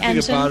there was something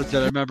about it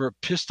that I remember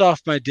pissed off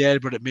my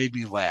dad, but it made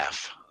me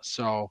laugh.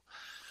 So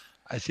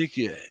I think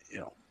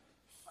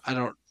I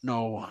don't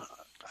know.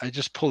 I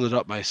just pulled it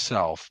up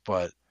myself,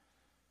 but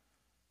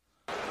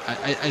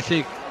I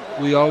think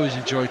we always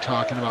enjoy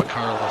talking about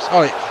Carlos.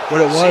 Oh, wait,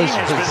 what it was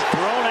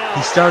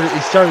he started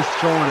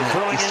throwing it.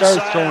 He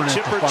started throwing it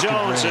at the fucking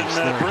Braves.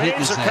 They were hitting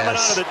his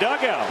ass.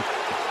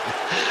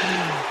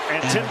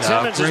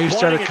 And Braves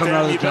started coming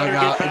out of the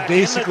dugout. And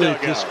basically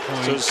at this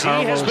point,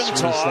 Carlos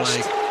was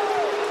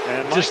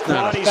like just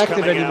not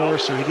effective anymore,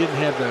 so he didn't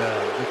have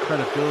the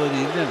credibility,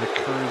 he didn't have the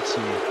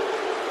currency,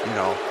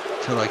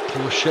 to like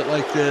pull shit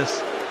like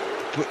this.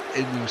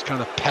 And he was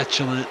kind of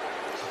petulant.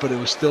 But it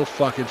was still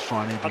fucking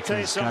funny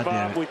because,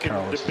 goddamn it,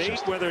 Carlos was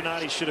just whether or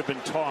not he should have been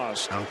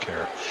tossed. I don't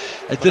care.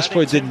 At this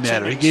point, it didn't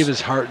matter. He gave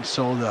his heart and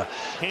soul to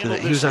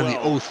he was on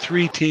the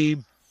 03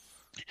 team.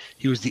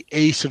 He was the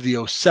ace of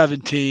the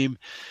 07 team.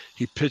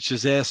 He pitched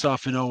his ass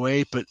off in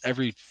 08, but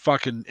every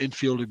fucking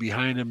infielder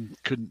behind him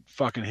couldn't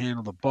fucking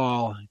handle the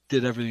ball. He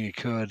did everything he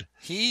could.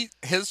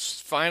 His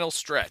final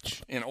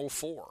stretch in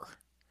 04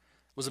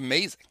 was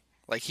amazing.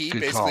 Like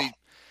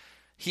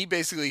he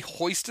basically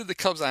hoisted the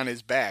Cubs on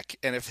his back,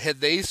 and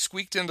had they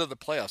squeaked into the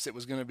playoffs, it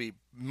was going to be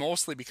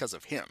mostly because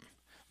of him.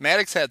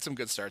 Maddox had some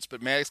good starts,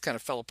 but Maddox kind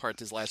of fell apart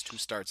his last two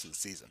starts of the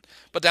season.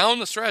 But down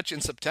the stretch in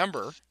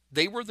September,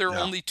 they were their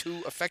only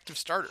two effective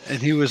starters.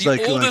 And he was the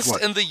like oldest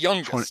what, and the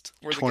youngest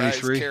were the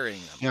 23? Guys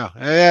carrying them.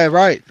 Yeah,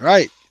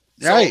 right.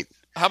 So,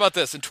 how about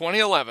this? In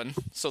 2011,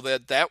 so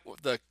that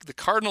the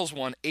Cardinals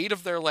won 8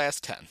 of their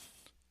last 10.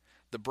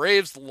 The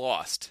Braves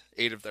lost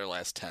 8 of their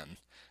last 10.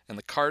 And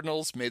the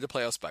Cardinals made the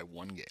playoffs by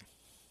 1 game.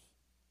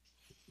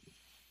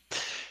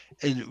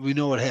 And we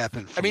know what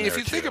happened. I mean, if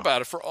you think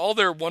about it, for all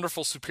their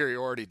wonderful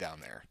superiority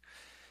down there,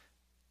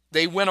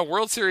 they win a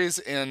World Series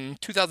in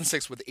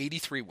 2006 with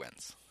 83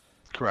 wins.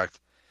 Correct.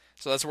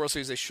 So that's a World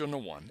Series they shouldn't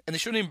have won. And they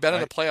shouldn't have been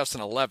in the playoffs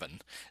in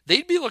 11.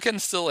 They'd be looking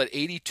still at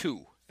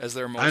 82 as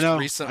their most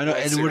recent I know.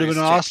 World And Series it would have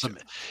been awesome.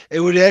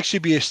 It would actually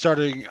be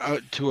starting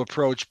to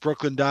approach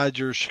Brooklyn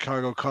Dodgers,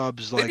 Chicago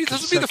Cubs, like maybe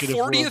this would be the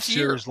 40th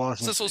year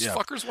losses. since those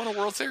fuckers won a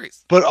World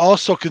Series. But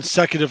also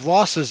consecutive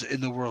losses in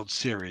the World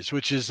Series,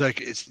 which is like,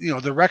 it's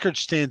the record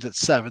stands at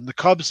 7. The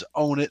Cubs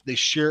own it. They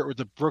share it with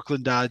the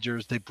Brooklyn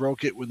Dodgers. They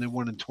broke it when they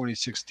won in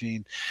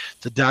 2016.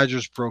 The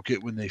Dodgers broke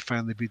it when they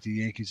finally beat the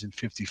Yankees in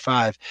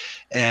 55.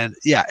 And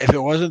yeah, if it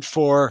wasn't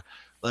for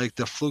like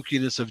the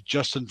flukiness of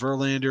Justin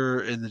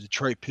Verlander and the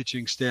Detroit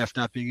pitching staff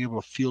not being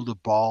able to field a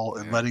ball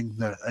and letting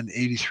an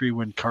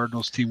 83-win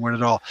Cardinals team win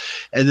it all.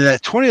 And then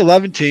that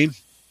 2011 team,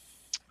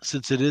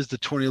 since it is the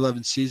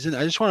 2011 season,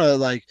 I just want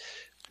to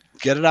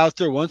get it out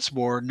there once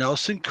more.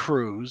 Nelson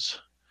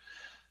Cruz,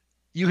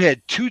 you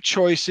had 2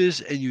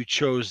 choices and you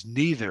chose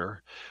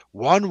neither.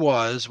 One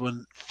was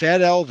when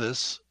Fat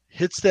Elvis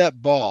hits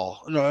that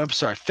ball. No, I'm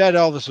sorry. Fat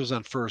Elvis was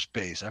on first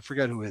base. I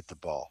forgot who hit the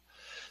ball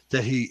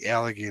that he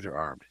alligator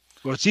armed.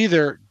 Well, it's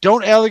either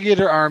don't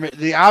alligator arm it.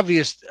 The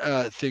obvious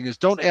thing is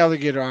don't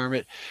alligator arm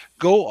it.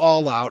 Go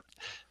all out.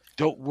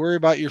 Don't worry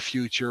about your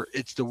future.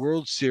 It's the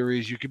World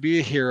Series. You can be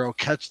a hero.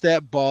 Catch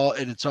that ball,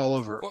 and it's all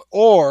over.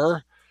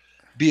 Or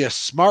be a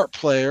smart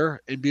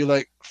player and be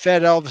like,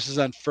 Fat Elvis is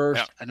on first.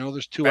 Yeah. I know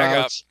there's 2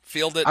 outs.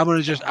 Field it. I'm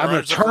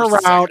gonna turn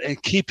around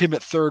and keep him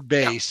at third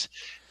base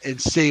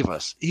and save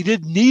us. He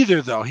did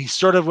neither, though. He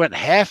sort of went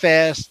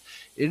half-assed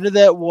into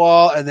that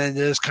wall, and then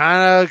just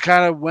kind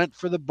of went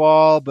for the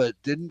ball, but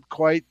didn't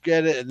quite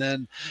get it. And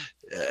then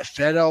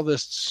Fat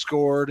Elvis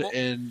scored,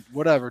 and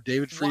whatever.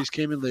 David Freese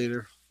came in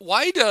later.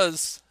 Why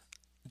does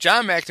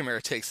John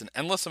McNamara takes an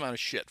endless amount of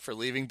shit for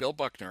leaving Bill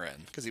Buckner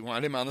in because he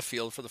wanted him on the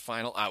field for the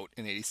final out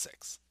in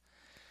 '86?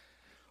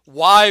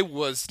 Why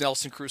was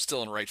Nelson Cruz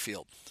still in right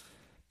field?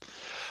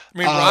 I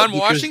mean, Ron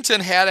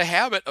Washington had a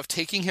habit of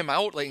taking him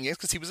out late in games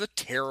because he was a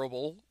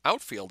terrible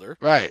outfielder.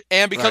 Right.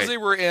 And because they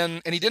were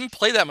in, and he didn't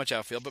play that much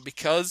outfield, but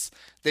because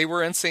they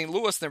were in St.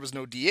 Louis and there was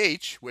no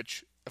DH,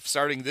 which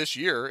starting this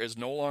year is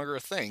no longer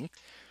a thing,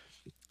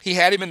 he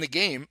had him in the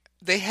game.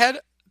 They had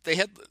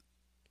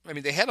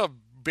a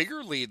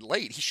bigger lead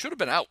late. He should have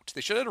been out. They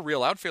should have had a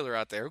real outfielder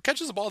out there who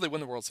catches the ball, they win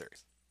the World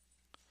Series.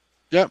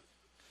 Yep.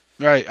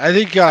 Right. I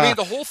think.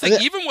 The whole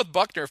thing, even with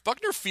Buckner, if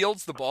Buckner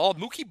fields the ball,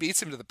 Mookie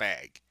beats him to the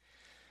bag.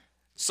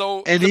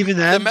 So even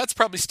then, the Mets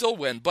probably still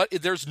win, but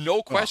there's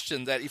no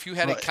question that if you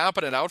had a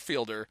competent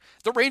outfielder,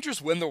 the Rangers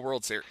win the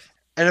World Series.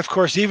 And of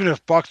course, even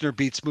if Buckner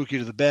beats Mookie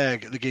to the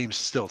bag, the game's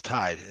still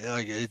tied.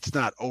 Like, it's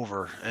not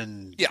over,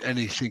 and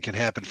anything can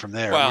happen from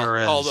there.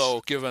 Well,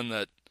 although given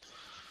that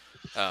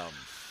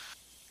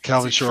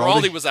Calvin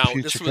Schiraldi was out,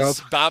 this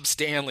was Bob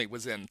Stanley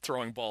was in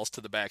throwing balls to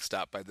the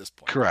backstop by this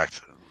point.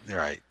 Correct. You're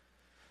right.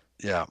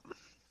 Yeah.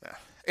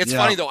 It's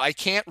funny, though. I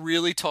can't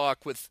really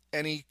talk with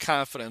any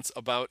confidence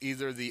about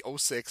either the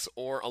 06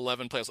 or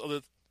 11 playoffs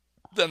other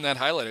than that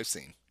highlight I've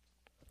seen.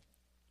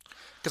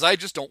 Because I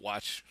just don't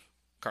watch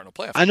Cardinal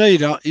playoffs. I know you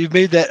don't. You've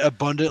made that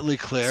abundantly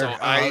clear. So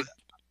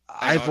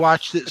I've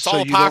watched it, it's so all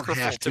you don't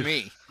apocryphal have to.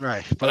 Me.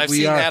 Right. But I've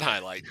seen that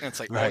highlight, and it's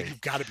like, oh,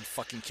 you've got to be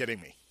fucking kidding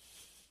me.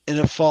 And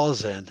it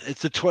falls in.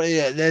 It's the 20.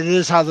 That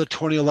is how the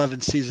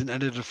 2011 season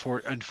ended.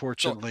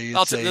 Unfortunately,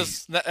 so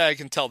I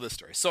can tell this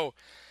story. So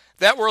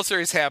that World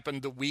Series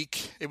happened the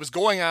week it was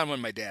going on when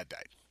my dad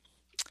died.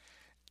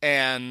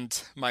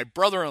 And my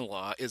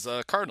brother-in-law is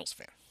a Cardinals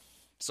fan.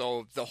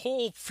 So the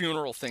whole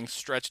funeral thing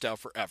stretched out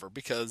forever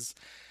because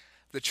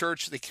the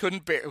church, they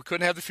couldn't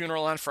have the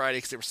funeral on Friday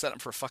because they were setting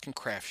up for a fucking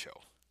craft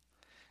show.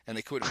 And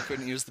they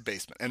couldn't use the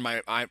basement. And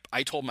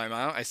I told my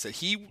mom, I said,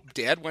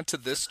 Dad went to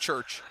this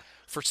church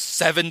for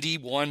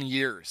 71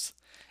 years.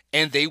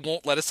 And they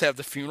won't let us have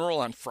the funeral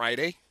on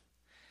Friday?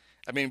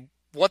 I mean,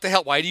 what the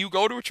hell? Why do you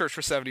go to a church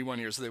for 71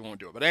 years if they won't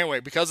do it? But anyway,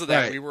 because of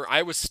that, Right.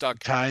 I was stuck.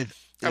 Tied.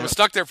 I was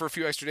stuck there for a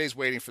few extra days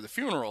waiting for the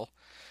funeral.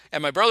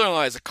 And my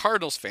brother-in-law is a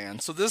Cardinals fan,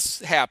 so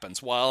this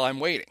happens while I'm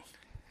waiting.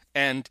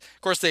 And,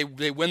 of course, they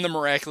win the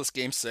miraculous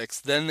Game 6.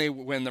 Then they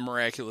win the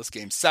miraculous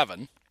Game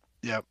 7.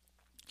 Yep.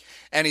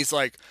 And he's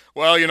like,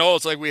 well,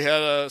 it's like we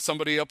had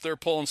somebody up there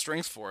pulling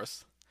strings for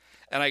us.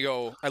 And I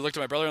looked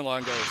at my brother-in-law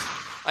and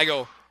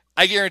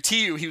I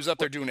guarantee you he was up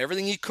there doing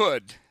everything he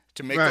could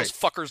to make those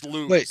fuckers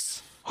lose.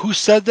 Wait, who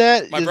said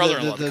that? My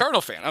brother-in-law, the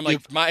Cardinal fan. I'm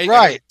like,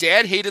 my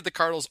dad hated the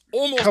Cardinals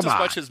almost as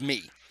much as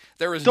me.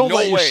 There is no way.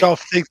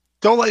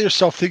 Don't let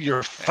yourself think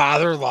your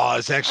father-in-law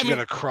is actually going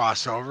to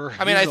cross over.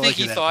 I mean, I think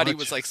he thought he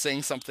was like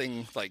saying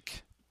something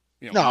like,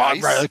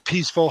 nice. Right, like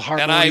peaceful,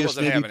 harmonious,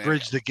 maybe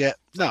bridge the gap.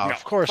 No,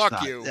 of course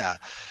not. You. Yeah,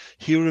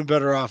 he would have been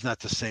better off not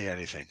to say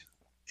anything.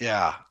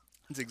 Yeah,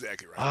 that's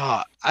exactly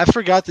right. I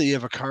forgot that you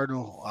have a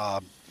Cardinal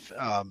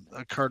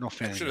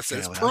fan. I should have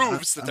said it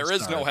proves that there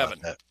is no heaven.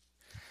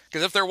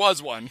 Because if there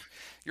was one,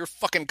 your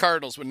fucking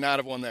Cardinals would not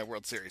have won that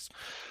World Series.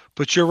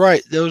 But you're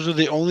right; those are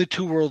the only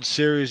two World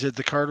Series that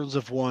the Cardinals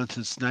have won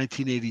since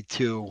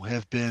 1982.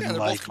 Have been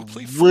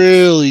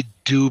really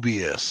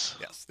dubious.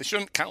 Yes, they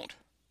shouldn't count.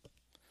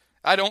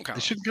 I don't count.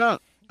 They shouldn't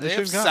count. They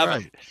have 7.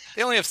 Right.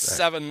 They only have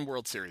 7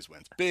 World Series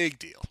wins. Big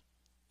deal.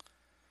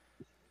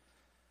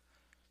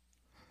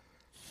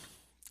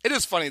 It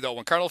is funny, though,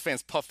 when Cardinal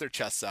fans puff their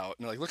chests out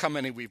and they're like, look how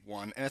many we've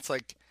won. And it's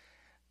like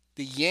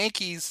the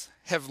Yankees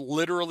have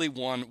literally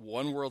won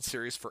 1 World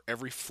Series for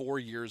every 4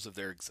 years of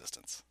their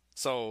existence.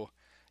 So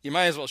you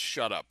might as well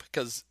shut up.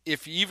 Because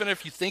even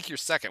if you think you're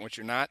second, which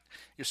you're not,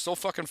 you're so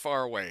fucking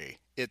far away,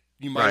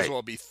 you might as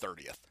well be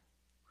 30th.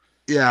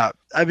 Yeah,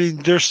 I mean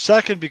they're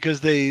second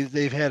because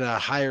they've had a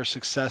higher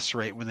success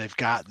rate when they've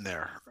gotten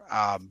there,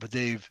 but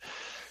they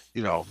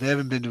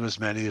haven't been to as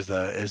many as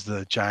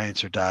the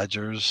Giants or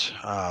Dodgers.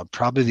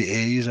 Probably the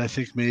A's, I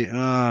think. Maybe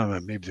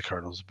the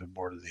Cardinals have been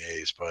more to the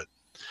A's, but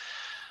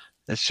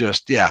it's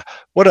just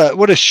what a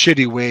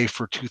shitty way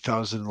for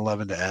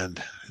 2011 to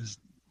end.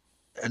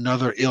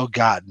 Another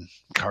ill-gotten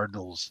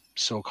Cardinals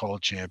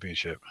so-called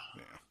championship.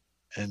 Yeah.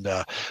 And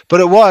but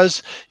it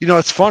was,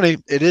 it's funny.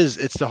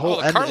 It's the whole.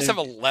 The Cardinals have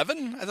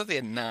 11. I thought they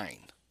had 9.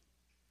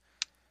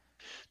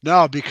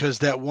 No, because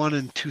that one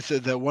with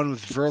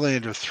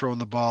Verlander throwing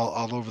the ball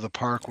all over the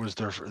park was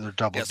their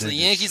double. Yeah, so the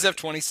Yankees have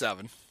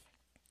 27.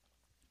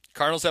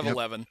 Cardinals have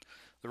 11.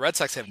 The Red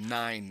Sox have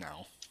 9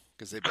 now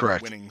because they've been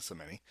winning so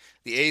many.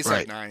 The A's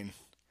have 9.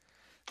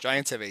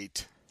 Giants have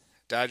 8.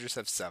 Dodgers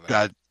have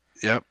 7.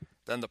 Yep.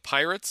 Then the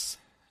Pirates,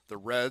 the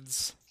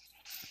Reds.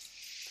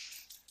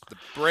 The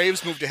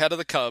Braves moved ahead of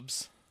the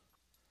Cubs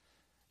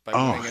by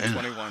winning in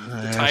 21.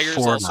 The Tigers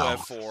also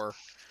have 4.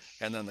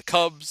 And then the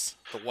Cubs,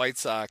 the White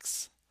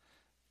Sox.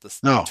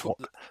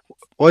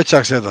 White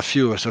Sox have the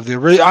fewest of the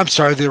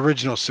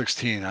original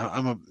 16.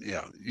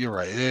 You're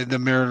right. The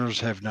Mariners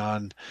have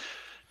none.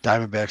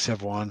 Diamondbacks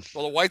have 1.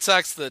 Well, the White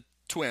Sox, the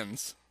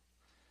Twins,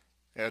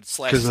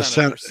 slash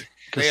Senators.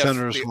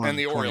 And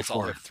the Orioles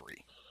all have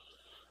 3.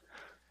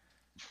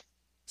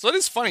 So it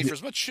is funny, for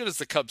as much shit as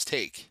the Cubs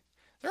take,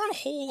 there aren't a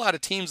whole lot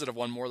of teams that have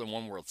won more than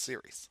 1 World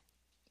Series.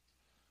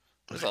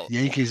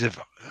 Yankees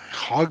have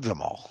hogged them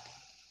all.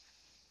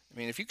 I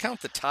mean, if you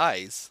count the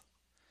ties,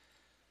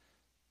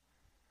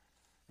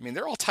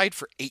 they're all tied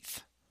for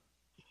 8th.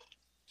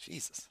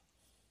 Jesus.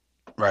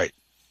 Right.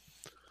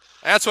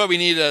 That's why we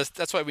need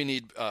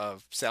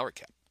salary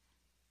cap.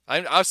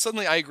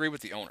 I agree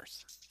with the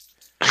owners.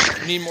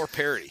 We need more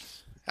parity.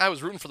 I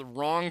was rooting for the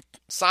wrong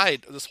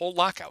side of this whole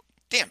lockout.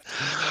 Damn it.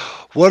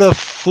 What a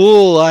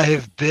fool I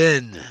have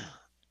been.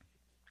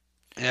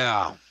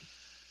 Yeah.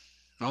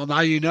 Well, now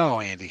you know,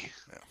 Andy.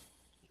 Yeah.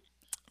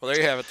 Well,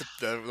 there you have it.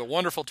 The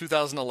wonderful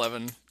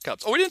 2011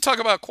 Cubs. Oh, we didn't talk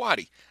about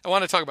Quaddy. I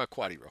want to talk about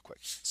Quaddy real quick.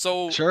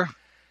 So, sure.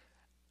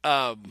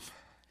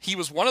 He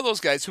was one of those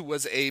guys who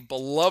was a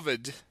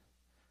beloved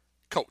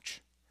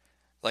coach.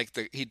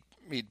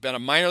 He'd been a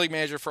minor league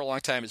manager for a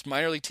long time. His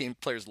minor league team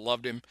players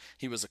loved him.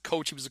 He was a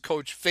coach.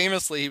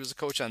 Famously, he was a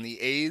coach on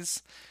the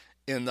A's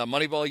in the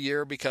Moneyball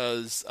year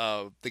because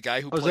the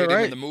guy who played him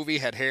in the movie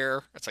had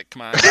hair. It's like,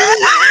 come on.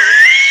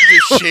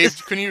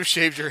 Couldn't you have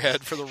shaved your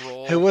head for the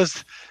role? It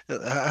was,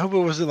 I hope it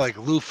wasn't like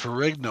Lou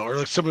Ferrigno or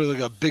like somebody like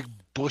a big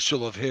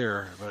bushel of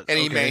hair. But, and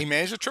he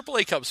managed the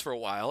AAA Cubs for a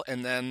while,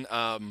 and then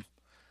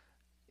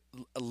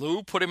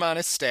Lou put him on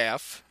his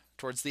staff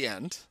towards the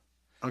end.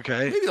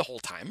 Okay. Maybe the whole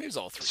time. Maybe it was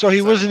all 3. So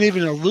he wasn't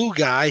even a Lou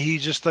guy. He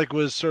just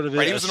was sort of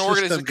he was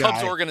a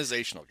Cubs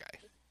organizational guy.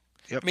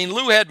 Yep.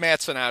 Lou had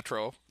Matt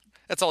Sinatra.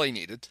 That's all he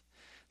needed.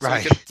 So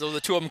right. So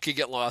the two of them could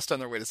get lost on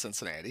their way to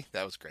Cincinnati.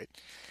 That was great.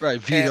 Right.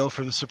 Vito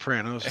from The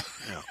Sopranos.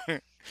 Yeah.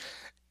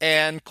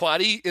 And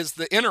Quaddy is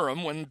the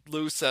interim when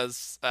Lou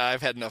says,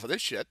 I've had enough of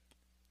this shit.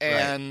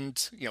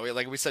 And,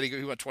 like we said,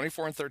 he went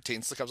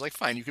 24-13. So the Cubs like,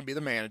 fine, you can be the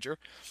manager.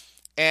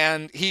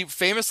 And he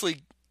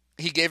famously,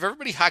 he gave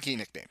everybody hockey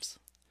nicknames.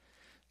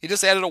 He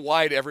just added a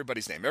Y to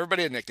everybody's name.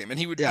 Everybody had a nickname. And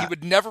he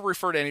would never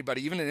refer to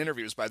anybody, even in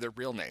interviews, by their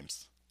real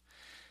names.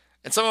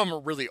 And some of them are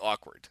really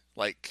awkward,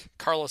 like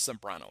Carlos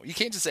Zambrano. You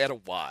can't just add a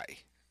Y.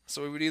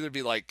 So it would either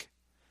be like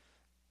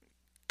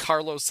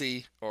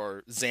Carlosy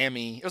or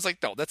Zammy. It was like,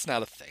 no, that's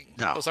not a thing.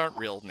 No. Those aren't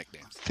real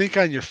nicknames. Think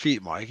on your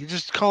feet, Mike. You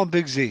just call him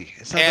Big Z.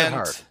 It's not that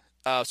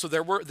hard. So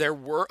there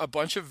were a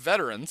bunch of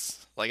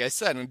veterans, like I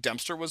said, and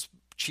Dempster was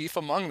chief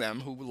among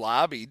them, who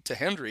lobbied to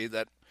Hendry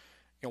that,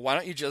 why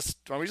don't we just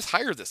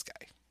hire this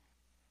guy?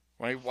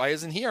 Why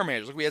isn't he our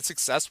manager? Like, we had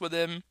success with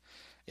him,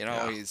 and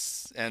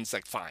it's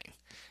like, fine.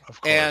 Of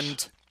course.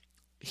 And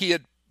he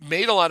had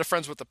made a lot of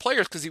friends with the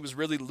players because he was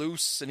really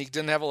loose and he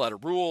didn't have a lot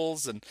of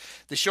rules. And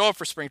they show up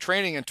for spring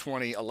training in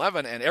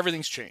 2011 and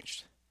everything's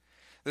changed.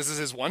 This is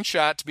his one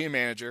shot to be a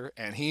manager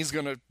and he's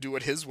going to do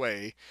it his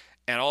way.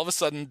 And all of a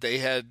sudden they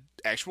had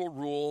actual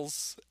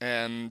rules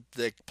and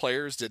the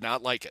players did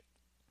not like it.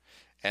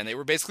 And they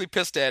were basically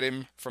pissed at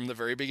him from the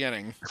very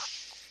beginning.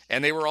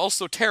 And they were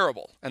also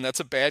terrible. And that's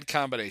a bad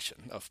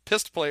combination of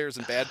pissed players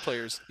and bad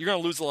players. You're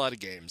going to lose a lot of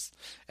games.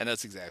 And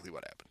that's exactly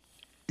what happened.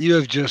 You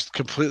have just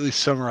completely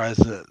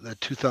summarized the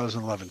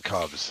 2011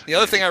 Cubs. The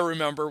other thing I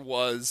remember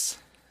was,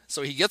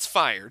 so he gets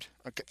fired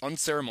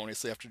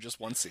unceremoniously after just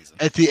one season.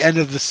 At the end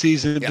of the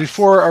season,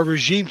 before a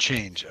regime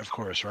change, of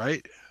course,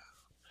 right?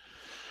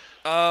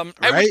 I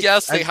would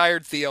guess they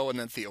hired Theo and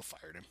then Theo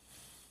fired him.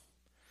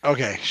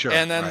 Okay, sure.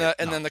 And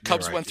then the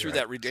Cubs went through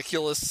that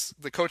ridiculous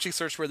coaching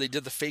search where they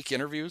did the fake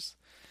interviews.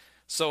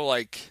 So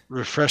like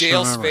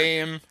Dale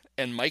Spame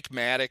and Mike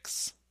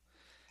Maddox.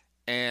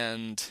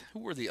 And who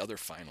were the other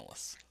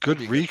finalists? Good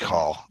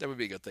recall. That would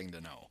be a good thing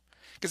to know.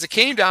 Because it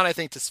came down, I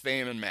think, to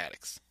Spame and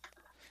Maddox.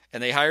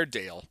 And they hired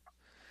Dale.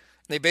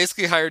 And they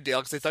basically hired Dale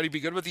because they thought he'd be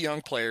good with the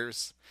young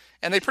players.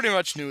 And they pretty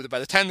much knew that by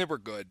the time they were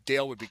good,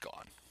 Dale would be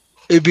gone.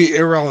 It'd be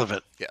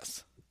irrelevant.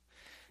 Yes.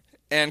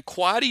 And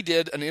Quaddy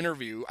did an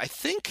interview, I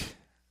think,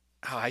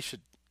 I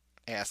should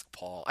ask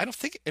Paul. I don't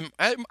think, it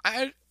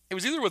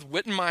was either with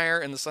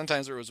Wittenmeyer in the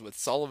Sun-Times or it was with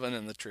Sullivan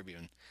in the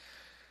Tribune.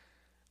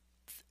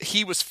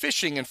 He was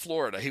fishing in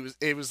Florida.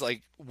 It was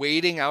like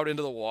wading out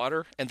into the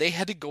water, and they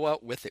had to go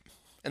out with him.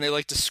 And they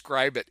like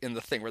describe it in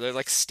the thing where they're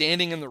like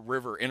standing in the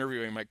river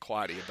interviewing Mike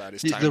Quaddy about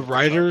his time. The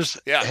writers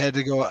had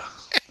to go out.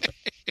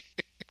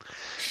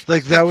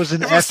 Like that was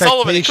an affectation.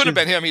 Sullivan, it could have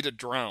been him. He'd have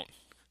drowned.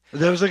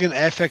 There was like an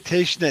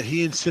affectation that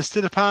he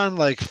insisted upon,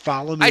 like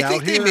follow me out here. I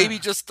think they maybe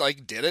just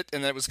like did it,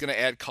 and that was going to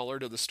add color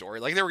to the story.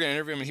 Like they were going to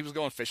interview him, and he was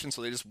going fishing,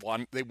 so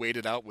they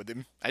waited out with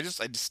him. I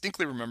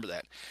distinctly remember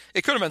that.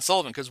 It could have been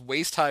Sullivan because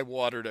waist high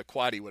water to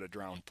Quaddy would have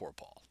drowned poor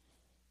Paul.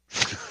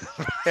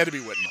 Had to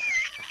be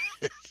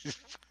Whitmire.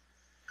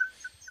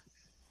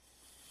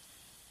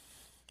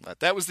 But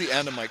that was the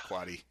end of Mike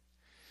Quaddy.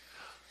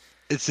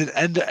 It's an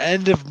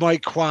end of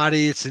Mike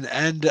Quaddy. It's an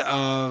end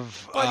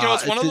of. Well,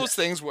 it's one of those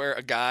things where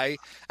a guy.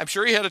 I'm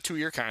sure he had a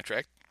 2-year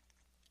contract.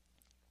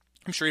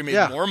 I'm sure he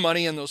made more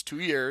money in those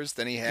 2 years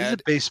than he had. He's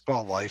a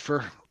baseball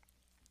lifer.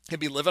 He'd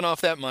be living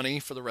off that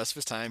money for the rest of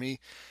his time. He,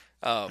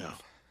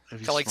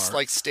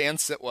 like Stan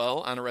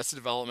Sitwell on Arrested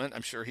Development.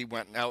 I'm sure he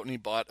went out and he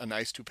bought a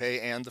nice toupee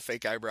and the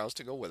fake eyebrows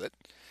to go with it.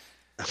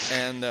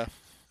 And I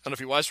don't know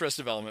if you watched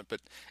Arrested Development,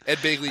 but Ed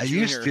Begley Jr.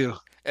 Used to.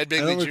 Ed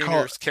Begley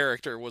Jr.'s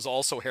character was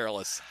also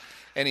hairless.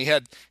 And he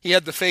had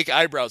the fake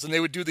eyebrows, and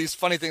they would do these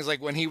funny things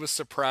like when he was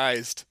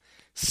surprised,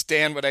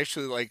 Stan would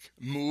actually like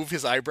move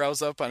his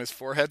eyebrows up on his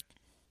forehead,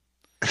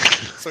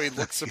 so he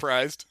looked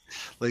surprised.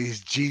 Like he's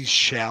Gene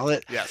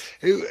Shalit. Yes.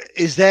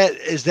 Is that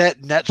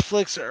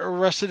Netflix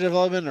Arrested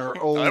Development or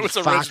old that was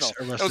Fox?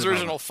 That was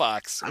original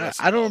Fox.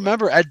 I don't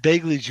remember Ed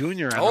Begley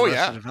Jr. on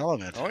Arrested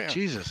Development. Oh yeah.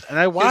 Jesus, and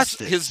I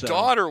watched it. His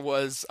daughter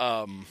was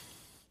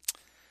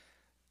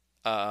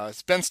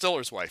it's Ben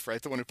Stiller's wife,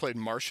 right? The one who played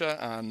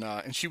Marcia on,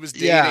 and she was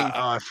dating. Yeah,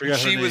 I forgot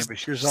her name, but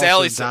she was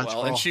Sally also in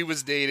Sitwell, and she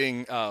was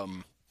dating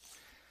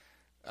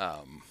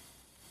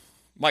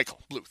Michael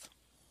Bluth.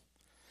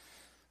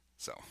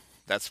 So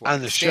that's why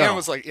on the Stan show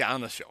was like,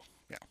 on the show.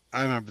 Yeah,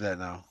 I remember that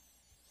now.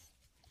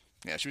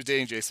 Yeah, she was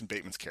dating Jason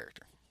Bateman's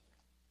character.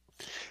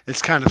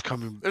 It's kind of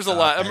coming. There's a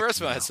lot.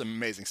 Arrested has some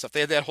amazing stuff.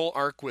 They had that whole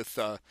arc with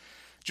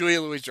Julia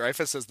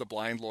Louis-Dreyfus as the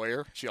blind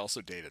lawyer. She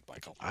also dated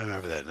Michael. I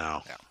remember that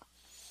now. Yeah.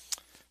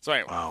 So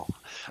anyway. Wow.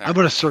 I'm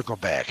going to circle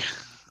back.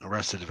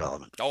 Arrested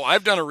Development. Oh,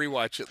 I've done a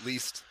rewatch at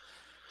least.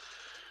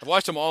 I've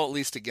watched them all at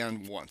least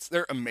again once.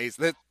 They're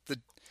amazing.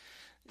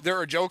 There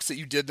are jokes that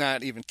you did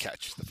not even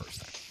catch the first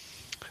time.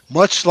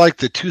 Much like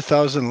the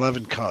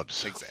 2011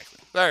 Cubs. Exactly.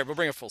 All right, we'll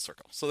bring it full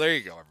circle. So there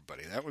you go,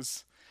 everybody. That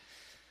was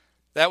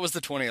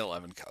the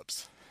 2011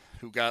 Cubs,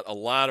 who got a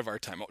lot of our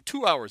time.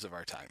 2 hours of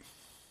our time.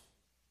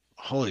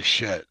 Holy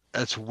shit.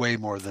 That's way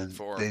more than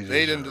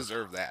they didn't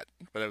deserve that,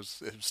 but it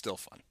was still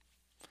fun.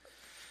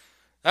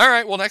 All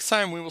right, well, next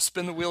time we will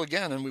spin the wheel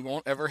again, and we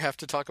won't ever have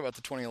to talk about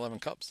the 2011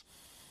 Cubs.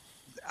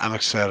 I'm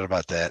excited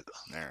about that.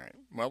 All right.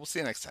 Well, we'll see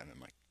you next time then,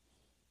 Mike.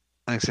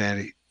 Thanks,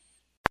 Andy.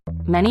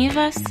 Many of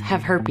us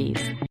have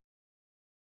herpes.